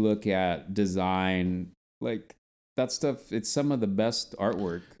there and you look at design, like that stuff, it's some of the best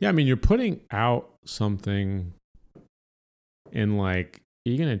artwork. Yeah, I mean, you're putting out something in, like,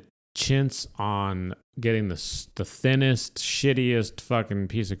 you're gonna chintz on getting the thinnest, shittiest fucking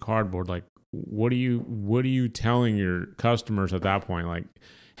piece of cardboard. Like, what are you telling your customers at that point? Like,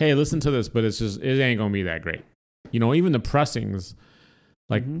 hey, listen to this, but it ain't gonna be that great. You know, even the pressings,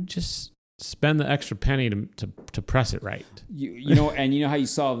 like, just spend the extra penny to press it right. You know, and you know how you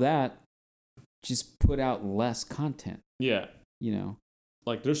solve that? Just put out less content. Yeah. You know,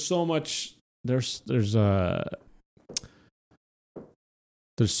 like, there's so much. There's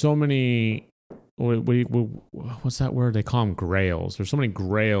so many. What's that word? They call them grails. There's so many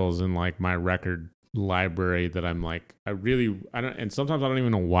grails in, like, my record library that I'm like, I don't, and sometimes I don't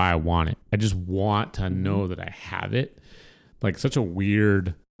even know why I want it. I just want to know that I have it. Like, such a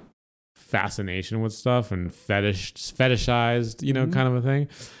weird fascination with stuff and fetishized, you know, kind of a thing.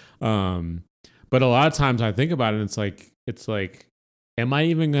 But a lot of times I think about it, and it's like, am I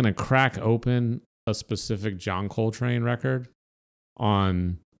even gonna crack open a specific John Coltrane record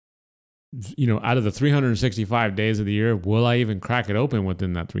on, you know, out of the 365 days of the year? Will I even crack it open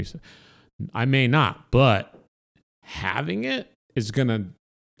within that I may not, but having it is gonna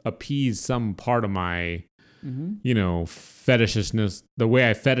appease some part of my, you know, fetishishness, the way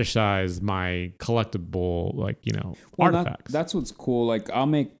I fetishize my collectible, like, you know, artifacts. That's what's cool. Like, I'll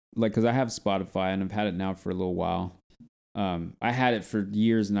make, like, because I have Spotify and I've had it now for a little while. I had it for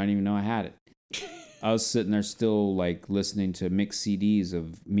years and I didn't even know I had it. I was sitting there still, like, listening to mixed CDs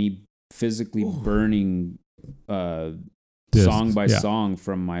of me physically burning song by song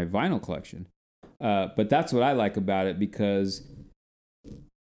from my vinyl collection. But that's what I like about it, because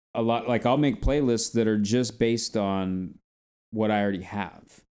a lot, like, I'll make playlists that are just based on what I already have.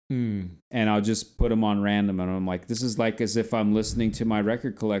 And I'll just put them on random, and I'm like, this is like as if I'm listening to my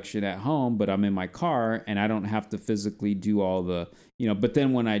record collection at home, but I'm in my car and I don't have to physically do all the, but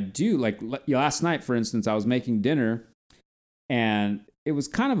then when I do, like last night, for instance, I was making dinner, and it was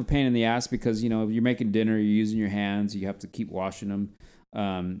kind of a pain in the ass because, you're making dinner, you're using your hands, you have to keep washing them.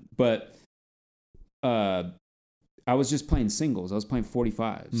 But I was just playing singles. I was playing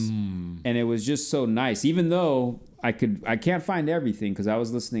 45s. And it was just so nice, even though I can't find everything, because I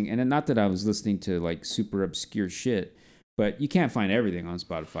was listening, and not that I was listening to like super obscure shit, but you can't find everything on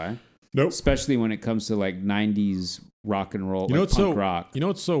Spotify. Nope. Especially when it comes to like 90s rock and roll, punk rock. You know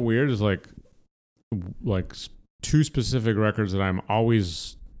what's so weird is like two specific records that I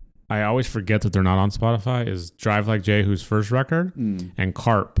always forget that they're not on Spotify is Drive Like Jehu's first record and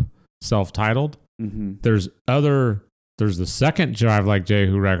Carp, self-titled. Mm-hmm. There's the second Drive Like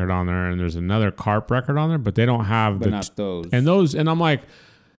Jehu record on there, and there's another Carp record on there, but they don't have not those. And I'm like,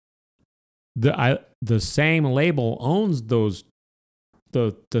 the same label owns those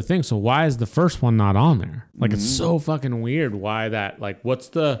the thing. So why is the first one not on there? Like, it's so fucking weird. Why that? Like,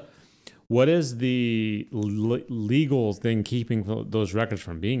 what is the legal thing keeping those records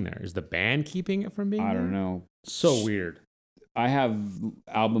from being there? Is the band keeping it from being there? I don't know. So weird. I have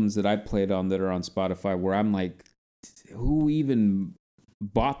albums that I played on that are on Spotify where I'm like, who even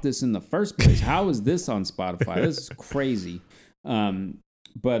bought this in the first place? How is this on Spotify? This is crazy.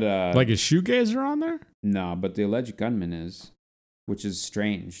 But like, is Shoegazer on there? No, but the Alleged Gunman is, which is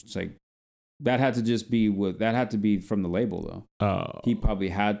strange. It's like that had to be from the label though. Oh, he probably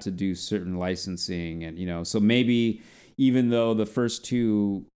had to do certain licensing, and so maybe even though the first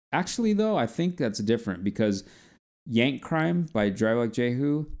two, actually though, I think that's different, because Yank Crime by Drive Like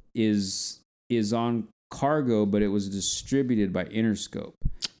Jehu is on Cargo, but it was distributed by Interscope.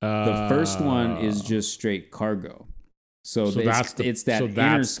 The first one is just straight Cargo. So that's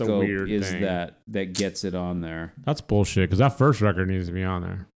Interscope is thing that gets it on there. That's bullshit, because that first record needs to be on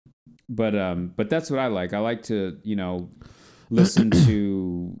there. But that's what I like. I like to, listen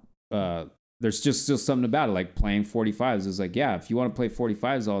to there's just still something about it, like playing 45s. It's like, yeah, if you want to play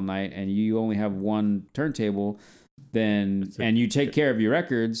 45s all night and you only have one turntable, then and you take care of your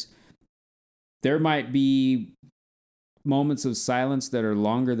records, there might be moments of silence that are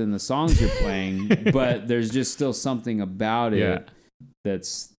longer than the songs you're playing, but there's just still something about it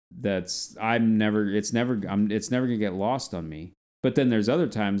that's it's never gonna get lost on me. But then there's other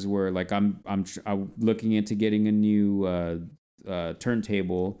times where like I'm looking into getting a new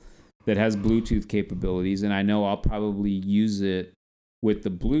turntable that has Bluetooth capabilities, and I know I'll probably use it with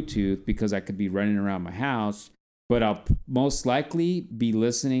the Bluetooth because I could be running around my house, but I'll most likely be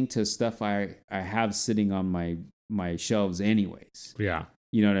listening to stuff I have sitting on my shelves anyways. Yeah.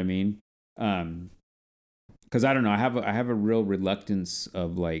 You know what I mean? Because I don't know, I have a real reluctance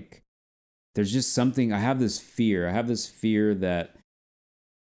of like, there's just something, I have this fear that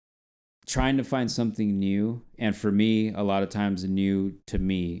trying to find something new, and for me, a lot of times new to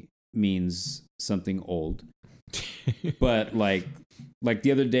me means something old. But like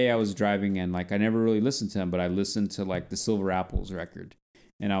the other day I was driving, and like I never really listened to them, but I listened to like the Silver Apples record,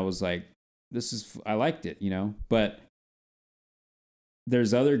 and I was like, I liked it, but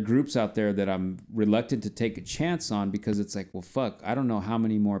there's other groups out there that I'm reluctant to take a chance on, because it's like, well, fuck, I don't know how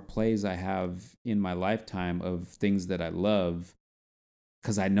many more plays I have in my lifetime of things that I love,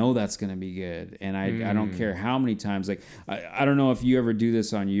 because I know that's going to be good. And I don't care how many times, like, I don't know if you ever do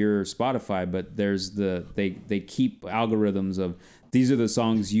this on your Spotify, but there's they keep algorithms of, these are the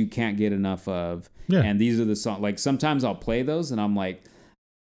songs you can't get enough of. Yeah. And these are the songs, like sometimes I'll play those and I'm like,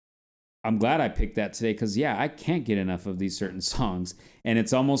 I'm glad I picked that today, because I can't get enough of these certain songs. And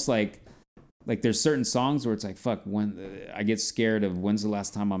it's almost like there's certain songs where it's like, fuck, when I get scared of when's the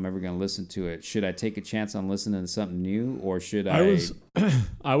last time I'm ever going to listen to it. Should I take a chance on listening to something new, or should I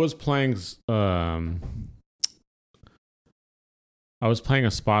was playing a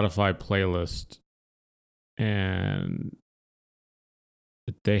Spotify playlist, and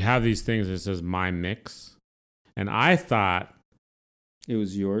they have these things that says My Mix, and I thought it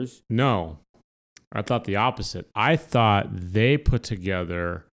was yours? No. I thought the opposite. I thought they put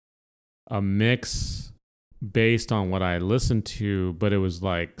together a mix based on what I listened to, but it was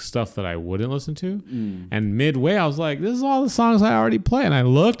like stuff that I wouldn't listen to. And midway, I was like, this is all the songs I already play. And I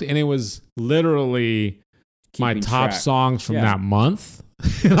looked, and it was literally my top songs from that month.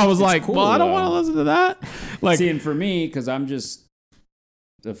 And I was like, cool, well, I don't want to listen to that. Like, see, and for me, because I'm just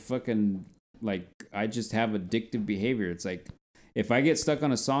the fucking, like, I just have addictive behavior. It's like, if I get stuck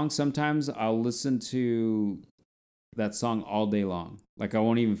on a song, sometimes I'll listen to that song all day long. Like I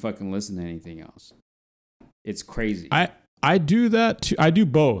won't even fucking listen to anything else. It's crazy. I do that too. I do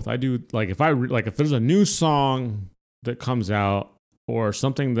both. I do like if there's a new song that comes out or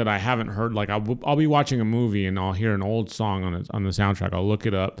something that I haven't heard, like I'll be watching a movie and I'll hear an old song on the soundtrack. I'll look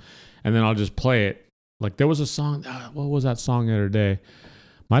it up and then I'll just play it. Like there was a song. What was that song the other day?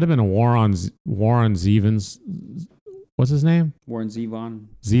 Might have been a Warren Zevon's. What's his name? Warren Zevon.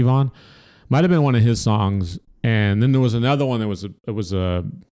 Zevon. Might have been one of his songs. And then there was another one that was a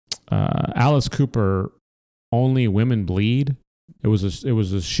Alice Cooper. Only Women Bleed. It was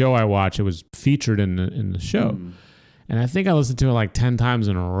a show I watched. It was featured in the show, and I think I listened to it like 10 times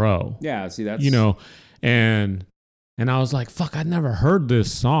in a row. Yeah, see that's and I was like, fuck, I'd never heard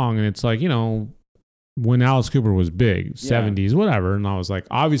this song, and it's like when Alice Cooper was big, 70s, whatever, and I was like,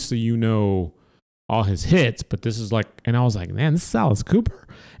 obviously all his hits, but this is like, and I was like, man, this is Alice Cooper,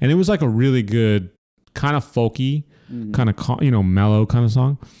 and it was like a really good kind of folky, kind of mellow kind of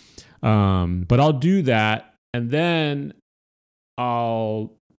song. But I'll do that. And then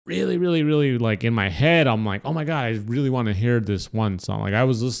I'll really, really, really like in my head, I'm like, oh my God, I really want to hear this one song. Like I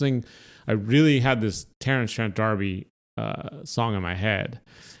was listening, I really had this Terrence Trent D'Arby song in my head.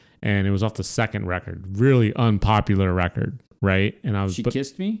 And it was off the second record, really unpopular record, right? And She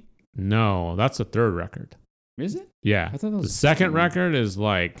Kissed Me? No, that's the third record. Is it? Yeah. I thought that was the second record is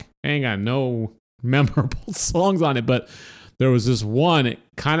like, ain't got no memorable songs on it, but there was this one, it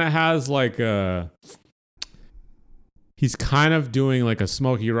kind of has like he's kind of doing like a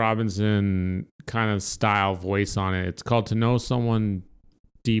Smokey Robinson kind of style voice on it. It's called To Know Someone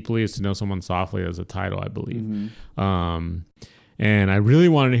Deeply is To Know Someone Softly as a title, I believe. And I really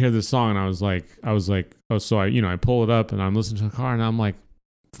wanted to hear this song, and I was like, oh, so I pull it up and I'm listening to the car, and I'm like,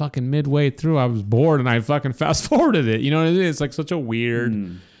 fucking midway through, I was bored and I fucking fast forwarded it. You know what it is? It's like such a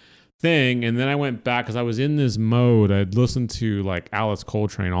weird thing. And then I went back because I was in this mode. I'd listened to like Alice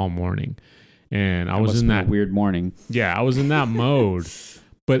Coltrane all morning. And I was in that weird morning. Yeah, I was in that mode.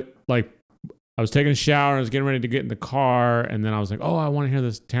 But like I was taking a shower, I was getting ready to get in the car, and then I was like, oh, I want to hear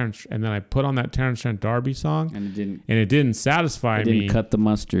this Terrence. And then I put on that Terrence Trent D'Arby song. And it didn't satisfy me. It didn't cut the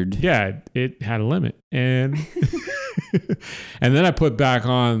mustard. Yeah, it had a limit. And and then I put back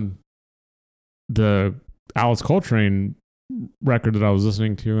on the Alice Coltrane record that I was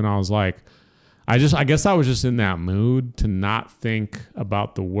listening to, and I was like, I guess I was just in that mood to not think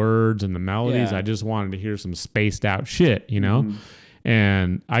about the words and the melodies. Yeah. I just wanted to hear some spaced out shit,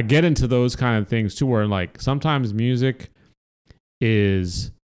 And I get into those kind of things too, where like sometimes music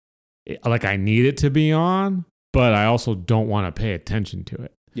is like I need it to be on, but I also don't want to pay attention to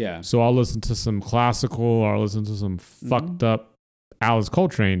it. Yeah. So I'll listen to some classical or I'll listen to some fucked up Alice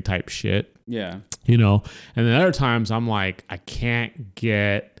Coltrane type shit. Yeah. And then other times I'm like, I can't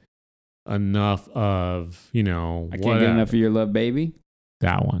get enough of, I can't get enough of Your Love Baby.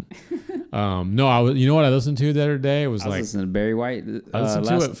 That one. No, I was. You know what I listened to the other day? It was like listening to Barry White. I listened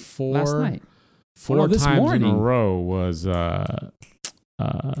to it last night. Four this times morning. in a row. Was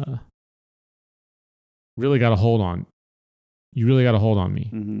really got a hold on. You really got a hold on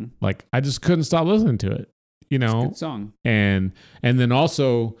me. Like I just couldn't stop listening to it. It's a good song. And then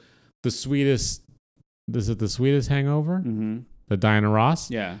also the sweetest. Is it the Sweetest Hangover? The Diana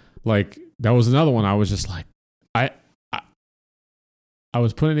Ross. Yeah. Like that was another one. I was just like, I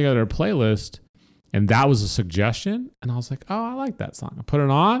was putting together a playlist, and that was a suggestion, and I was like, oh, I like that song. I put it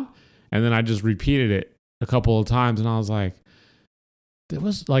on, and then I just repeated it a couple of times, and I was like, it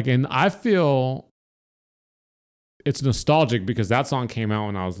was like, and I feel it's nostalgic because that song came out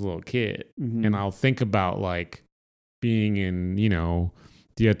when I was a little kid, and I'll think about like being in,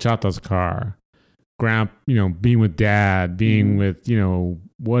 Tia Chata's car, being with dad, being with,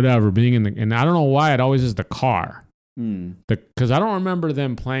 whatever, being in and I don't know why it always is the car. Because I don't remember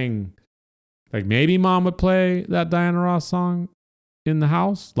them playing, like maybe mom would play that Diana Ross song in the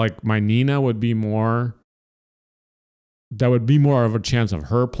house. Like my Nina would be more, that would be more of a chance of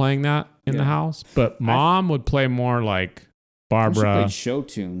her playing that in the house. But mom would play more like Barbara. She played show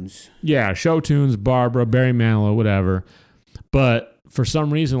tunes. Yeah, show tunes, Barbara, Barry Manilow, whatever. But for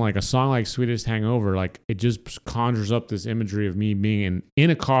some reason, like a song like Sweetest Hangover, like it just conjures up this imagery of me being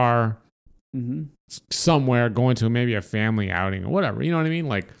in a car somewhere, going to maybe a family outing or whatever. You know what I mean?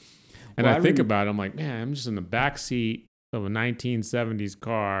 Like, and I think about it, I'm like, man, I'm just in the back seat of a 1970s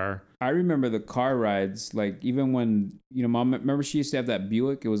car. I remember the car rides, like even when, mom, remember she used to have that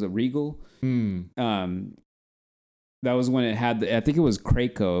Buick? It was a Regal. That was when it had, I think it was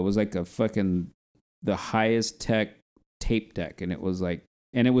Craco. It was like a fucking, the highest tech tape deck. And it was like,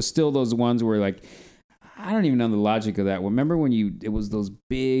 and it was still those ones where like, I don't even know the logic of that. Remember when it was those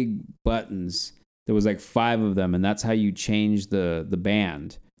big buttons? There was like 5 of them, and that's how you change the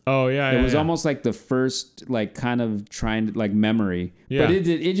band. Oh yeah, it was almost like the first like kind of trying to like memory, Yeah. but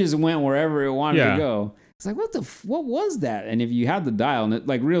it just went wherever it wanted to go. It's like what was that? And if you had the dial, and it,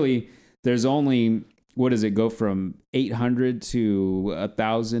 like really, there's only what does it go from 800 to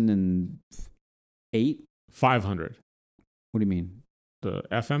 1,008? 500. What do you mean? The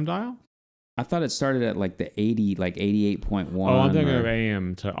FM dial? I thought it started at like the 80, like 88.1. Oh, I'm thinking of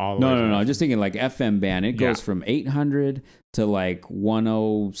AM to all the way. No. I'm just thinking like FM band. It goes from 800 to like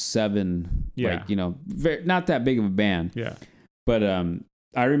 107. Yeah. Like, not that big of a band. Yeah. But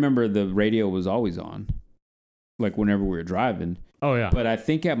I remember the radio was always on, like whenever we were driving. Oh, yeah. But I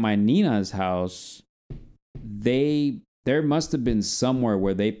think at my Nina's house, there must have been somewhere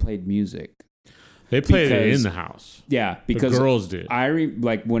where they played music. They played it in the house. Yeah, because the girls did.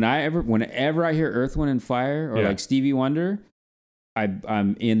 Like whenever I hear Earth, Wind and Fire or like Stevie Wonder,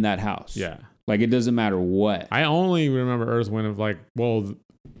 I'm in that house. Yeah, like it doesn't matter what. I only remember Earth, Wind and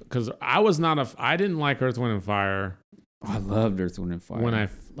because I didn't like Earth, Wind and Fire. I loved Earth, Wind and Fire. When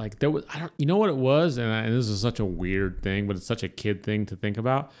you know what it was, and this is such a weird thing, but it's such a kid thing to think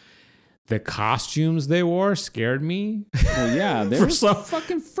about. The costumes they wore scared me. Well, yeah, they were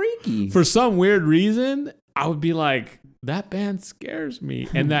fucking freaky. For some weird reason, I would be like, that band scares me.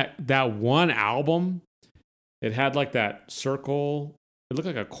 And that one album, it had like that circle. It looked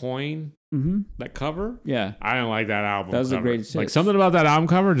like a coin. Mm-hmm. That cover. Yeah, I didn't like that album. That was cover. the greatest. Like something about that album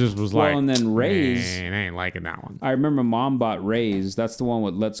cover just was like. Well, and then Raise. Man, I ain't liking that one. I remember Mom bought Raise. That's the one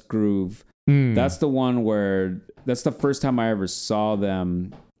with Let's Groove. That's the one where. That's the first time I ever saw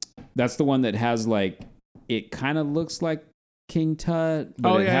them. That's the one that has like, it kind of looks like King Tut,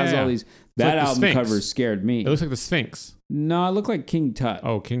 but it has all these. That like album cover scared me. It looks like the Sphinx. No, it looked like King Tut.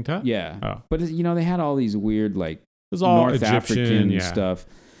 Oh, King Tut? Yeah. Oh. But they had all these weird like it was all North Egyptian, African stuff.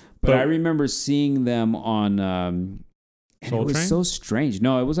 But I remember seeing them on. And Soul it was Train? so strange.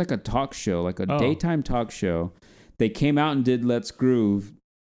 No, it was like a talk show, like a daytime talk show. They came out and did Let's Groove,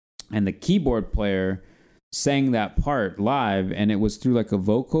 and the keyboard player sang that part live, and it was through like a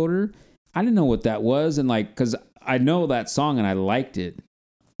vocoder. I didn't know what that was, and like, cause I know that song and I liked it,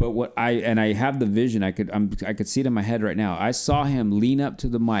 but I have the vision. I could see it in my head right now. I saw him lean up to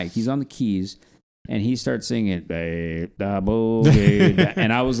the mic. He's on the keys, and he starts singing, "Babe, da boogie,"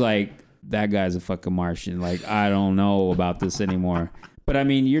 and I was like, that guy's a fucking Martian. Like, I don't know about this anymore. But I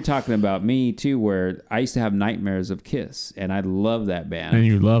mean, you're talking about me too, where I used to have nightmares of Kiss, and I love that band. And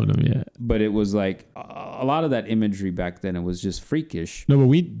you loved them, yeah. But it was like a lot of that imagery back then. It was just freakish. No,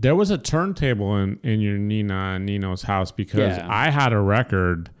 but there was a turntable in your Nina and Nino's house because I had a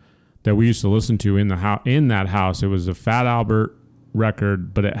record that we used to listen to in that house. It was a Fat Albert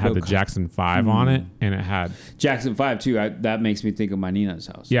record, but it had the Jackson 5 on it, and it had Jackson 5 too. That makes me think of my Nina's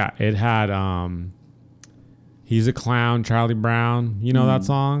house. Yeah, it had He's a Clown, Charlie Brown. You know that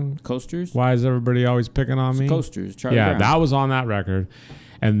song? Coasters? Why is everybody always picking on me? Coasters, Charlie Brown. Yeah, that was on that record.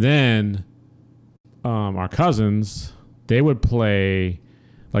 And then our cousins, they would play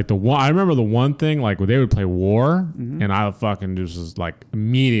like I remember the one thing, like they would play War, and I fucking just was like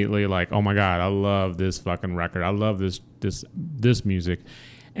immediately like, oh my God, I love this fucking record. I love this music.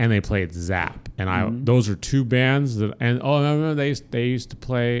 And they played Zap. And those are two bands I remember they used to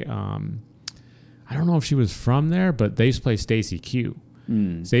play I don't know if she was from there, but they used to play Stacy Q.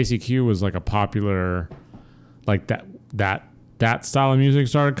 Stacy Q was like a popular, like that style of music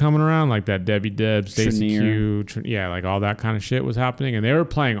started coming around, like that Debbie Deb, Stacy Q, like all that kind of shit was happening, and they were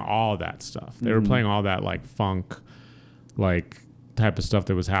playing all that stuff. They were playing all that like funk, like type of stuff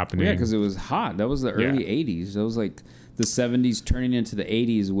that was happening. Yeah, because it was hot. That was the early '80s. That was like the '70s turning into the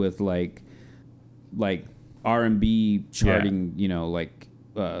 '80s with like R&B charting. Like.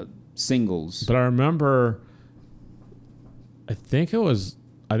 Singles. But I remember I think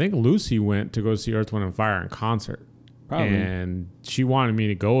Lucy went to go see Earth, Wind and Fire in concert. Probably. And she wanted me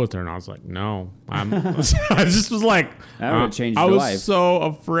to go with her, and I was like, no. I just was like, that would have changed your life. I was so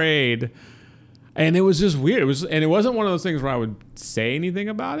afraid. And it was just weird. It wasn't one of those things where I would say anything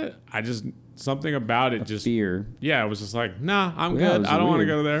about it. Something about it just fear. Yeah, it was just like, nah, I'm good. I don't want to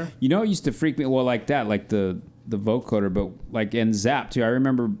go there. It used to freak me like that, like the vocoder, but like and Zap too. I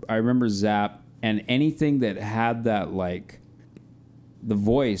remember Zap and anything that had that like the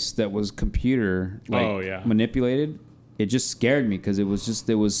voice that was computer manipulated. It just scared me because it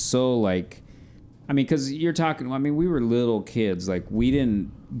was so like, I mean, because you're talking. I mean, we were little kids. Like we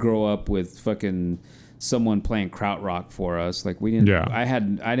didn't grow up with fucking someone playing krautrock for us. Like we didn't. Yeah.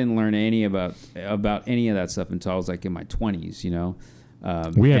 I didn't learn any about any of that stuff until I was like in my 20s.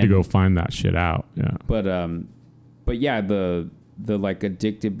 We had to and- go find that shit out. Yeah. But yeah, the like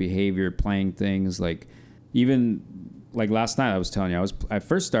addictive behavior, playing things like, even like last night I was telling you, I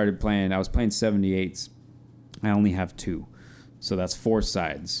first started playing, I was playing 78s. I only have 2, so that's 4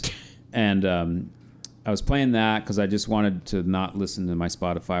 sides, and I was playing that because I just wanted to not listen to my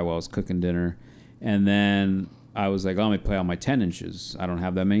Spotify while I was cooking dinner, and then I was like, oh, let me play all my 10 inches. I don't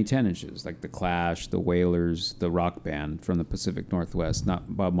have that many 10 inches, like the Clash, the Wailers, the rock band from the Pacific Northwest,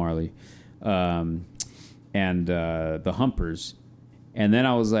 not Bob Marley, and the Humpers. And then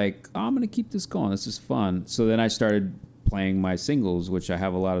I was like, oh, I'm going to keep this going. This is fun. So then I started playing my singles, which I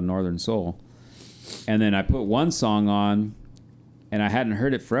have a lot of Northern Soul. And then I put one song on, and I hadn't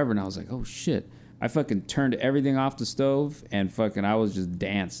heard it forever, and I was like, oh, shit. I fucking turned everything off the stove, and fucking I was just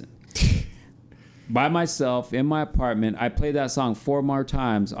dancing. By myself in my apartment. I played that song 4 more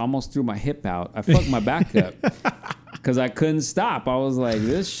times, almost threw my hip out. I fucked my back up because I couldn't stop. I was like,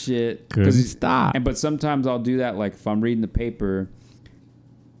 this shit. Couldn't stop. But sometimes I'll do that, like if I'm reading the paper,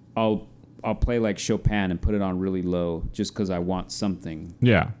 I'll play like Chopin and put it on really low just because I want something.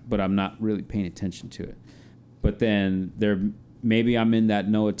 Yeah. But I'm not really paying attention to it. But then maybe I'm in that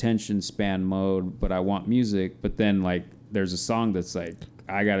no attention span mode, but I want music. But then like there's a song that's like,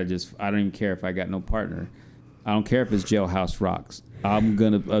 I don't even care if I got no partner. I don't care if it's Jailhouse Rocks. A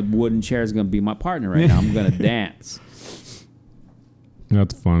wooden chair is gonna be my partner right now. I'm gonna dance.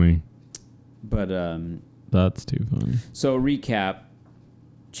 That's funny. But That's too funny. so recap,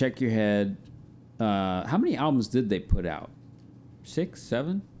 Check Your Head. How many albums did they put out? 6,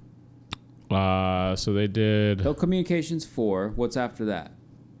 7? So they did. Ill Communications 4. What's after that?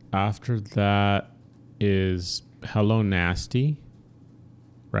 After that is Hello Nasty,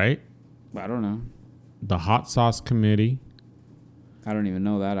 right? I don't know. The Hot Sauce Committee. I don't even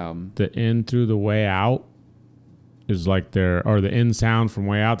know that album. The In Through the Way Out is like the In Sound from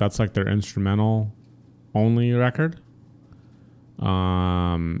Way Out. That's like their instrumental only record.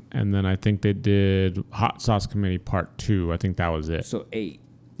 And then I think they did Hot Sauce Committee Part 2. I think that was it. So 8.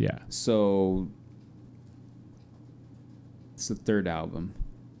 Yeah. So it's the 3rd album.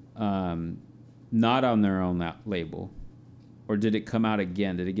 Not on their own label. Or did it come out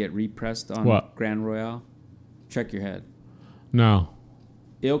again? Did it get repressed on What? Grand Royale? Check Your Head. No.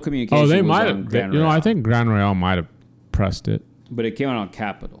 Ill Communication. Oh, they was might on have. Grand I Royale, think Grand Royale might have pressed it. but it came out on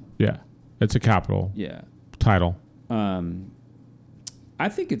Capitol. Yeah. It's a Capitol Yeah. title. I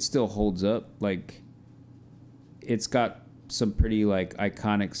think it still holds up. Like, it's got some pretty like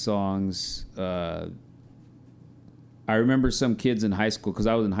iconic songs. I remember some kids in high school, because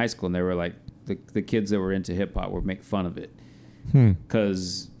I was in high school, and they were like the kids that were into hip hop would make fun of it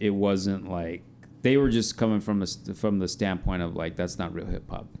because it wasn't like, they were just coming from the standpoint of like, that's not real hip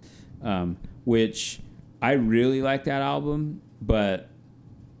hop, which I really like that album, but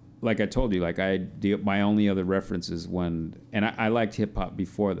like I told you, like my only other reference is I liked hip hop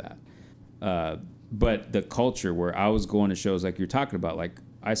before that. But the culture where I was going to shows like you're talking about, like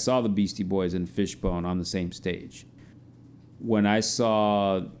I saw the Beastie Boys and Fishbone on the same stage. When I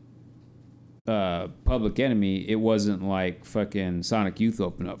saw Public Enemy, it wasn't like fucking Sonic Youth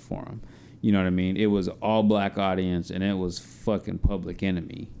open up for them. You know what I mean? It was all black audience, and it was fucking Public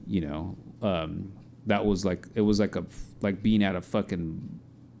Enemy. You know, that was like, it was like like being at a fucking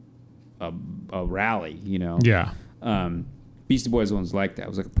a rally. You know? Yeah. Beastie Boys one's like that. It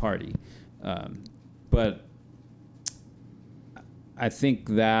was like a party. But I think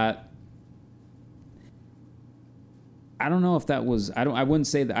that, I don't know if that was, I wouldn't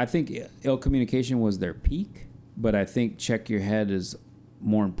say that. I think Ill Communication was their peak, but I think Check Your Head is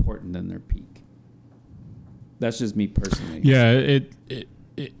more important than their peak. That's just me personally. Yeah,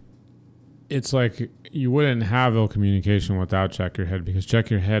 it's like you wouldn't have Ill Communication without Check Your Head, because Check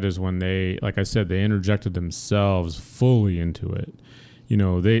Your Head is when they, like I said, they interjected themselves fully into it. You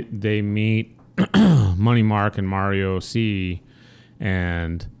know, they meet Money Mark and Mario C,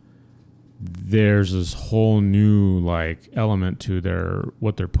 and there's this whole new like element to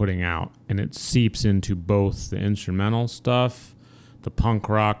what they're putting out, and it seeps into both the instrumental stuff, the punk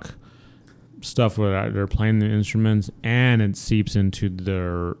rock stuff where they're playing the instruments, and it seeps into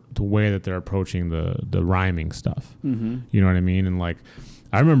the way that they're approaching the rhyming stuff. Mm-hmm. You know what I mean? And like,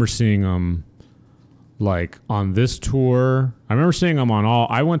 I remember seeing them like on this tour. I remember seeing them on all.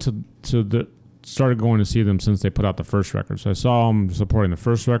 I went started going to see them since they put out the first record. So I saw them supporting the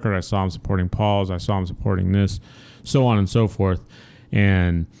first record. I saw them supporting Paul's. I saw them supporting this, so on and so forth.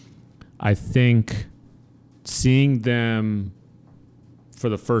 And I think seeing them for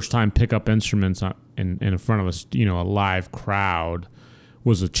the first time pick up instruments in front of a live crowd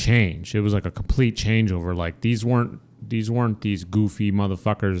was a change. It was like a complete changeover. Like these weren't weren't these goofy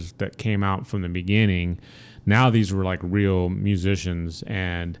motherfuckers that came out from the beginning. Now these were like real musicians,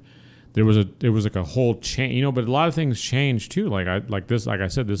 and there was like a whole change, you know. But a lot of things changed too. Like I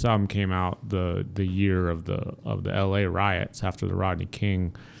said, this album came out the year of the L.A. riots after the Rodney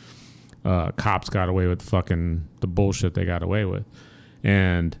King cops got away with the bullshit they got away with,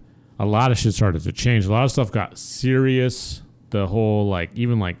 and a lot of shit started to change. A lot of stuff got serious. The whole like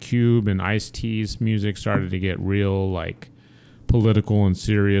even like Cube and Ice-T's music started to get real like political and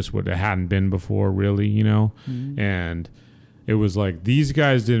serious, what it hadn't been before, really, you know. Mm-hmm. And it was like these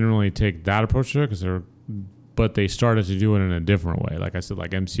guys didn't really take that approach to it but they started to do it in a different way. Like I said,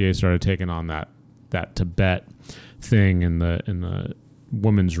 like MCA started taking on that Tibet thing and the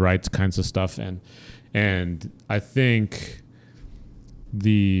women's rights kinds of stuff, and I think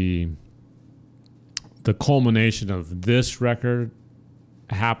the culmination of this record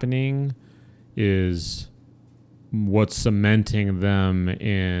happening is what's cementing them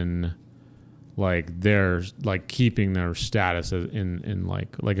in like their like keeping their status in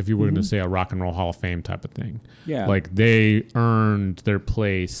like if you were going to say a Rock and Roll Hall of Fame type of thing. Yeah. Like they earned their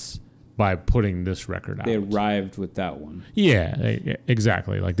place by putting this record out. They arrived with that one. Yeah,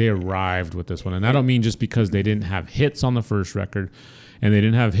 exactly. Like they arrived with this one. And I don't mean just because they didn't have hits on the first record and they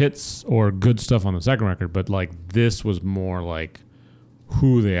didn't have hits or good stuff on the second record, but like this was more like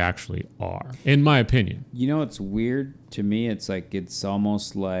who they actually are, in my opinion. You know, it's weird to me. It's like, it's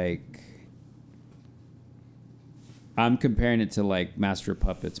almost like I'm comparing it to like Master of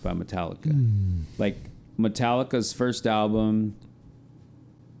Puppets by Metallica. Like Metallica's first album,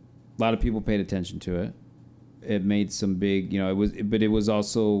 a lot of people paid attention to it. It made some big, you know, but it was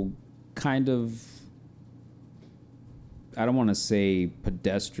also kind of, I don't want to say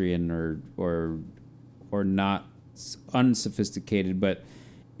pedestrian or not unsophisticated, but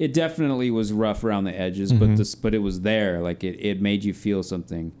it definitely was rough around the edges. Mm-hmm. But it was there. Like it made you feel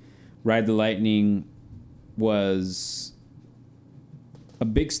something. Ride the Lightning was a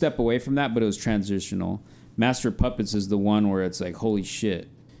big step away from that, but it was transitional. Master of Puppets is the one where it's like, holy shit,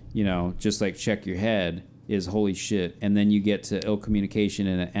 you know, just like Check Your Head is holy shit. And then you get to Ill Communication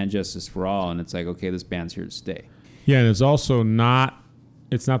and Justice for All, and it's like, okay, this band's here to stay. Yeah, and it's also not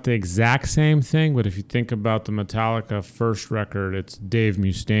the exact same thing, but if you think about the Metallica first record, it's Dave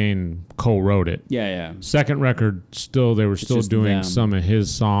Mustaine co-wrote it. Yeah. Second record, they were still doing them. Some of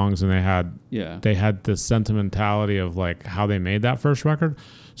his songs, and they had the sentimentality of like how they made that first record.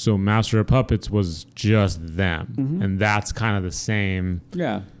 So Master of Puppets was just them, and that's kind of the same.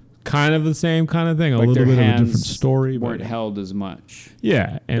 Yeah. Kind of the same kind of thing, like a little bit of a different story. Weren't held as much.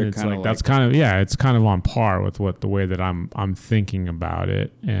 Yeah, and it's like that's kind of it's kind of on par with the way that I'm thinking about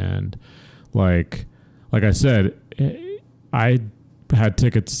it. And like I said, I had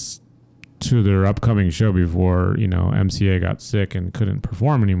tickets to their upcoming show before, you know, MCA got sick and couldn't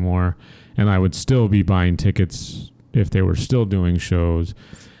perform anymore, and I would still be buying tickets if they were still doing shows,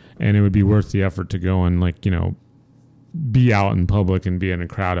 and it would be worth the effort to go and, like, you know, be out in public and be in a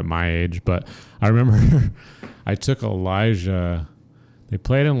crowd at my age. But I remember I took Elijah. They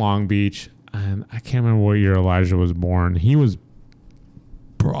played in Long Beach, and I can't remember what year Elijah was born. He was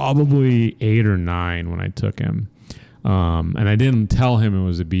probably 8 or 9 when I took him. And I didn't tell him it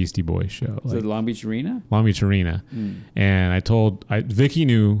was a Beastie Boys show. Was it Long Beach Arena? Long Beach Arena. And Vicky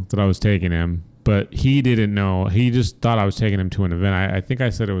knew that I was taking him, but he didn't know. He just thought I was taking him to an event. I think I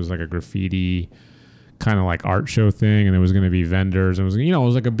said it was like a graffiti kind of like art show thing, and there was going to be vendors. It was, you know, it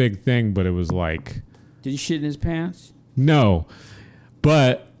was like a big thing, but it was like... Did he shit in his pants? No.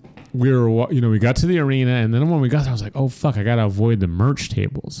 But we got to the arena, and then when we got there, I was like, oh, fuck, I got to avoid the merch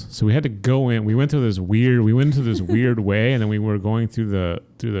tables. So we had to go in. We went into this weird way, and then we were going through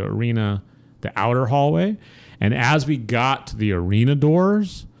the arena, the outer hallway. And as we got to the arena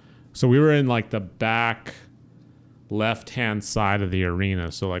doors, so we were in like the back left-hand side of the arena.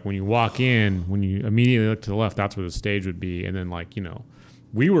 So like when you walk in, when you immediately look to the left, that's where the stage would be. And then, like, you know,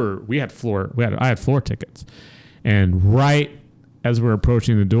 I had floor tickets. And right as we're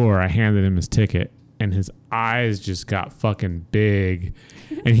approaching the door, I handed him his ticket, and his eyes just got fucking big.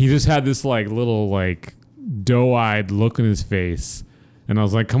 And he just had this like little like doe-eyed look in his face. And I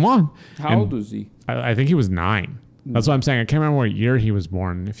was like, come on. How old was he? I think he was 9. That's what I'm saying. I can't remember what year he was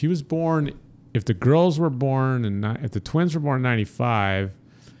born. If the girls were born and if the twins were born in 95,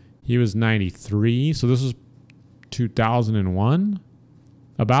 he was 93. So this was 2001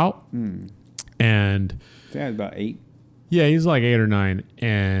 about. And yeah, about 8. Yeah, he's like 8 or 9.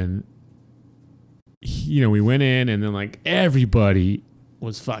 And, you know, we went in, and then like everybody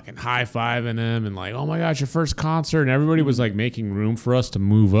was fucking high-fiving him and like, oh my gosh, your first concert. And everybody was like making room for us to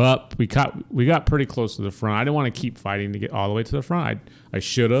move up. We got pretty close to the front. I didn't want to keep fighting to get all the way to the front. I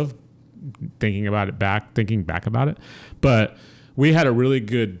should have, thinking back about it. But we had a really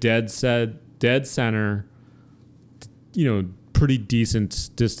good dead center, pretty decent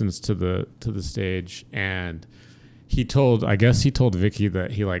distance to the stage. And I guess he told Vicky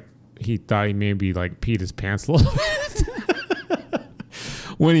that he thought he maybe like peed his pants a little bit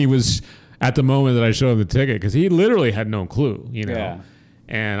when he was at the moment that I showed him the ticket, because he literally had no clue, Yeah.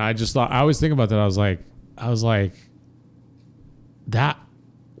 And I just thought, I always think about that. I was like, that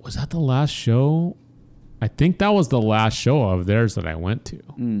was that the last show? I think that was the last show of theirs that I went to.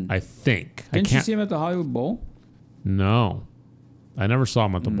 I think. Didn't you see him at the Hollywood Bowl? No, I never saw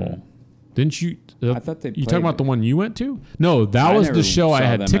him at the bowl. Didn't you? I thought they. You talking about the one you went to? No, that was the show I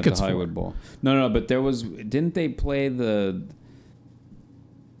had tickets for. Hollywood Bowl. No, but there was. Didn't they play the?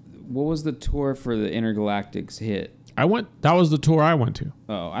 What was the tour for the Intergalactics hit? That was the tour I went to.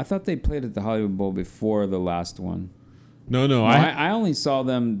 Oh, I thought they played at the Hollywood Bowl before the last one. No, I only saw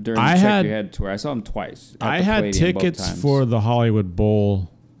them during the Check Your Head tour. I saw them twice. I had tickets for the Hollywood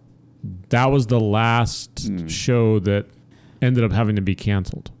Bowl. That was the last show that ended up having to be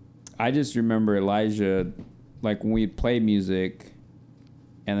canceled. I just remember Elijah, like when we'd play music,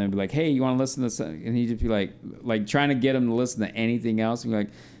 and then be like, "Hey, you want to listen to this?" And he'd just be like trying to get him to listen to anything else. And be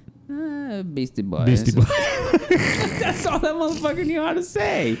like, "Beastie Boys." Beastie Boys. That's all that motherfucker knew how to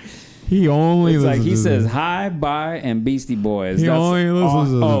say. He only he says hi, bye, and Beastie Boys. He only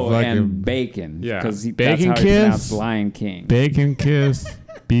listens to and Bacon. Yeah, because Bacon that's how Kiss, he pronounced Lion King. Bacon Kiss,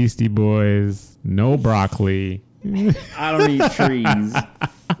 Beastie Boys, no broccoli. I don't eat trees.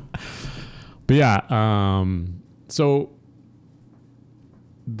 But yeah, so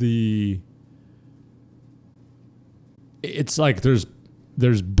it's like there's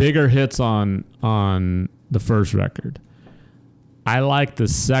bigger hits on the first record. I like the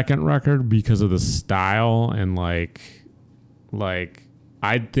second record because of the style and like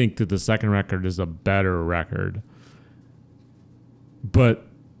I think that the second record is a better record. But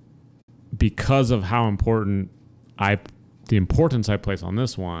because of how important the importance I place on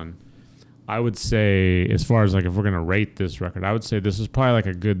this one, I would say, as far as like if we're gonna rate this record, I would say this is probably like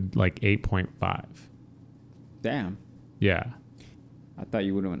a good 8.5. Damn. Yeah. I thought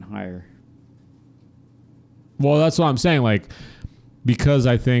you would have went higher. Well, that's what I'm saying. Like, because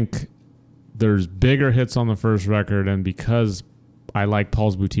I think there's bigger hits on the first record, and because I like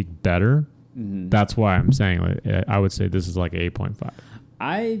Paul's Boutique better, that's why I'm saying I would say this is like 8.5.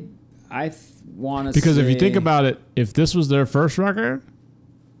 I want to because if you think about it, if this was their first record,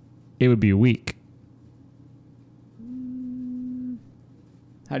 it would be weak.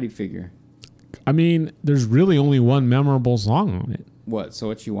 How do you figure? I mean, there's really only one memorable song on it. What? So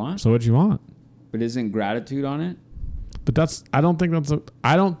What You Want? So What You Want. But isn't Gratitude on it? But I don't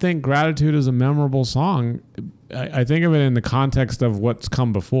think Gratitude is a memorable song. I think of it in the context of what's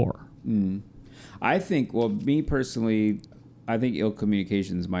come before. I think, well, me personally, I think Ill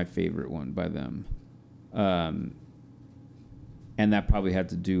Communication is my favorite one by them. And that probably had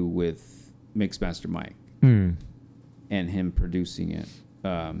to do with Mixmaster Mike and him producing it.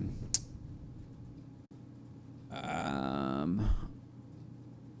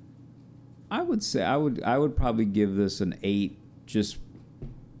 I would say I would probably give this an 8 just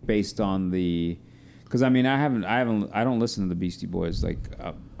based on the, because I mean I don't listen to the Beastie Boys. Like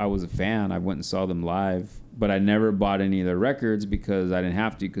I was a fan. I went and saw them live, but I never bought any of their records because I didn't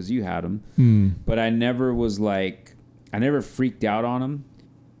have to because you had them. But I never freaked out on them.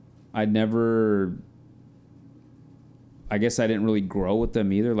 I guess I didn't really grow with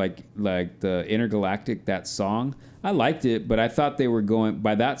them either. Like the Intergalactic, that song, I liked it, but I thought they were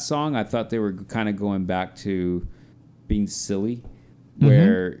by that song, I thought they were kind of going back to being silly,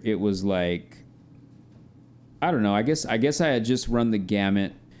 where it was like, I don't know. I guess I had just run the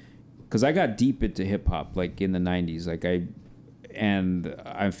gamut because I got deep into hip hop like in the 90s. And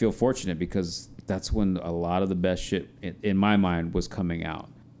I feel fortunate because that's when a lot of the best shit in my mind was coming out.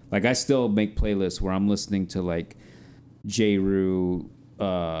 Like I still make playlists where I'm listening to like J. Rue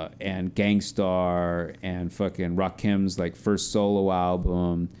and Gangstar and fucking Rakim's like first solo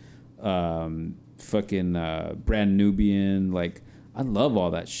album, Brand Nubian. Like I love all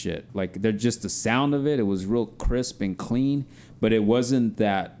that shit. Like they're just the sound of it. It was real crisp and clean, but it wasn't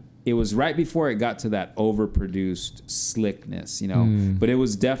that. It was right before it got to that overproduced slickness, But it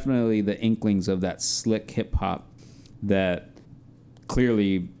was definitely the inklings of that slick hip hop that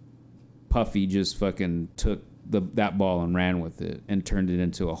clearly Puffy just fucking took that ball and ran with it and turned it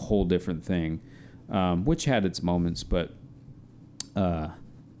into a whole different thing, which had its moments. But I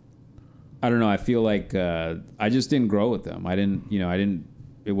don't know. I feel like I just didn't grow with them. I didn't.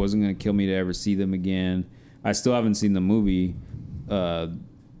 It wasn't gonna kill me to ever see them again. I still haven't seen the movie,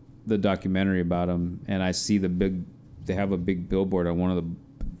 the documentary about them, and I see they have a big billboard on one of the,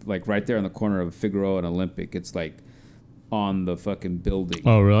 like right there on the corner of Figueroa and Olympic. It's like on the fucking building.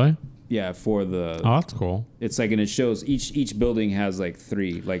 Oh, really? Yeah, for the. Oh, that's cool. It's like, and it shows each building has like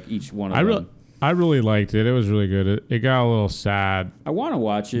 3, like each one of them. I really liked it. It was really good. It got a little sad. I want to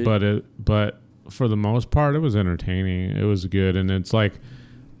watch it, but for the most part, it was entertaining. It was good, and it's like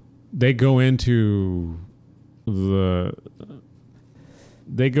they go into that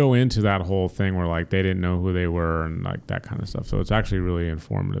whole thing where like they didn't know who they were and like that kind of stuff. So it's actually really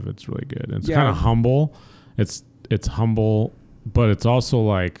informative. It's really good. And it's kind of humble. It's humble, but it's also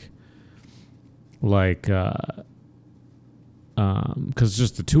like because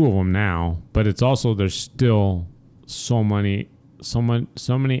just the two of them now, but it's also there's still so many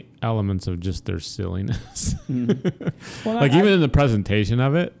elements of just their silliness. Well, like even in the presentation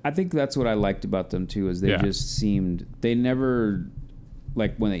of it. I think that's what I liked about them too, is they just seemed, they never,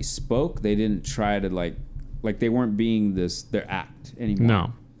 like when they spoke, they didn't try to like they weren't being their act anymore.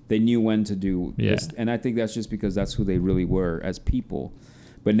 No. They knew when to do this. And I think that's just because that's who they really were as people.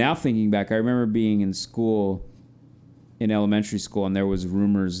 But now thinking back, I remember being in school, in elementary school, and there was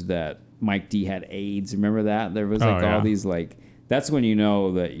rumors that Mike D had AIDS. Remember that? There was like all these like, that's when you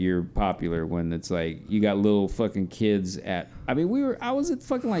know that you're popular, when it's like you got little fucking kids I was at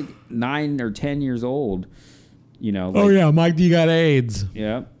fucking like 9 or 10 years old, you know. Like, oh yeah, Mike D got AIDS.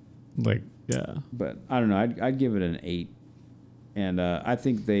 Yeah. Like, yeah. But I don't know, I'd give it an 8. And I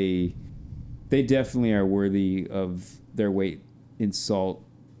think they definitely are worthy of their weight in salt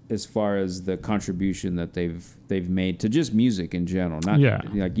as far as the contribution that they've made to just music in general, not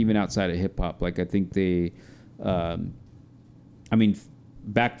like even outside of hip hop. Like I think they, I mean,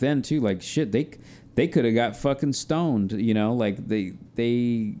 back then too, like shit, they could have got fucking stoned, you know, like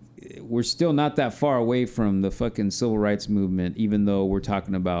they were still not that far away from the fucking civil rights movement, even though we're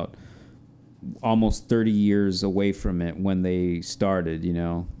talking about almost 30 years away from it when they started, you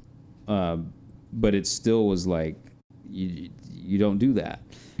know, but it still was like, you don't do that.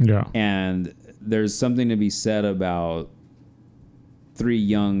 Yeah. And there's something to be said about 3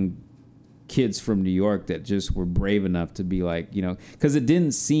 young kids from New York that just were brave enough to be like, you know, because it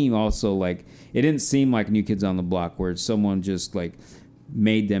didn't seem like New Kids on the Block where someone just like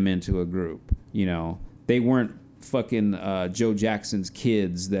made them into a group, you know. They weren't fucking Joe Jackson's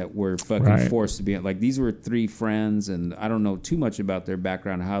kids that were fucking forced to be like, these were 3 friends, and I don't know too much about their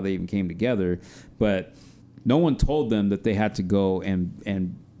background, how they even came together, but no one told them that they had to go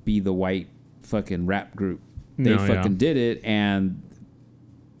and be the white fucking rap group. They did it, and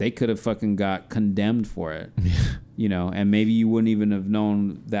they could have fucking got condemned for it, you know, and maybe you wouldn't even have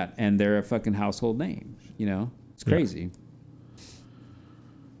known that, and they're a fucking household name, you know. It's crazy.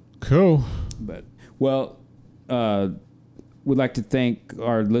 Cool. But, well, we'd like to thank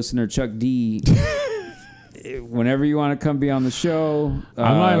our listener, Chuck D. Whenever you want to come be on the show,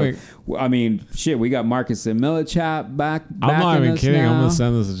 I mean, shit, we got Marcus and Millichap back. I'm not even kidding. Now. I'm gonna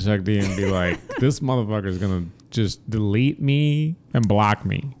send this to Chuck D and be like, this motherfucker is gonna just delete me and block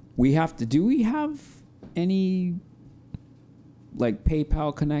me. Do we have any like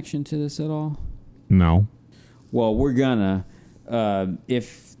PayPal connection to this at all? No. Well, we're gonna.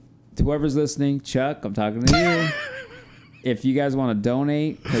 If whoever's listening, Chuck, I'm talking to you. If you guys want to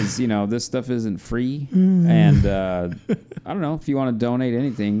donate, because, you know, this stuff isn't free. And I don't know, if you want to donate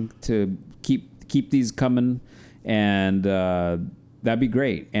anything to keep these coming, and that'd be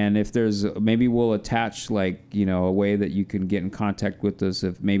great. And if maybe we'll attach, like, you know, a way that you can get in contact with us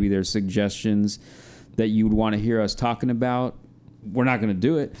if maybe there's suggestions that you would want to hear us talking about. We're not going to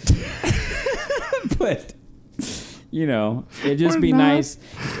do it. But, you know, it'd just be nice.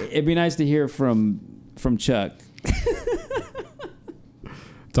 It'd be nice to hear from Chuck.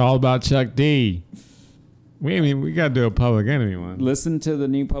 It's all about Chuck D. We got to do a Public Enemy one. Listen to the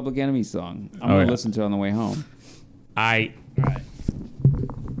new Public Enemy song. I'm going to listen to it on the way home. All right.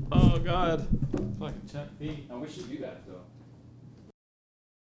 Oh, God. Fucking Chuck D. Oh, we should do that, though.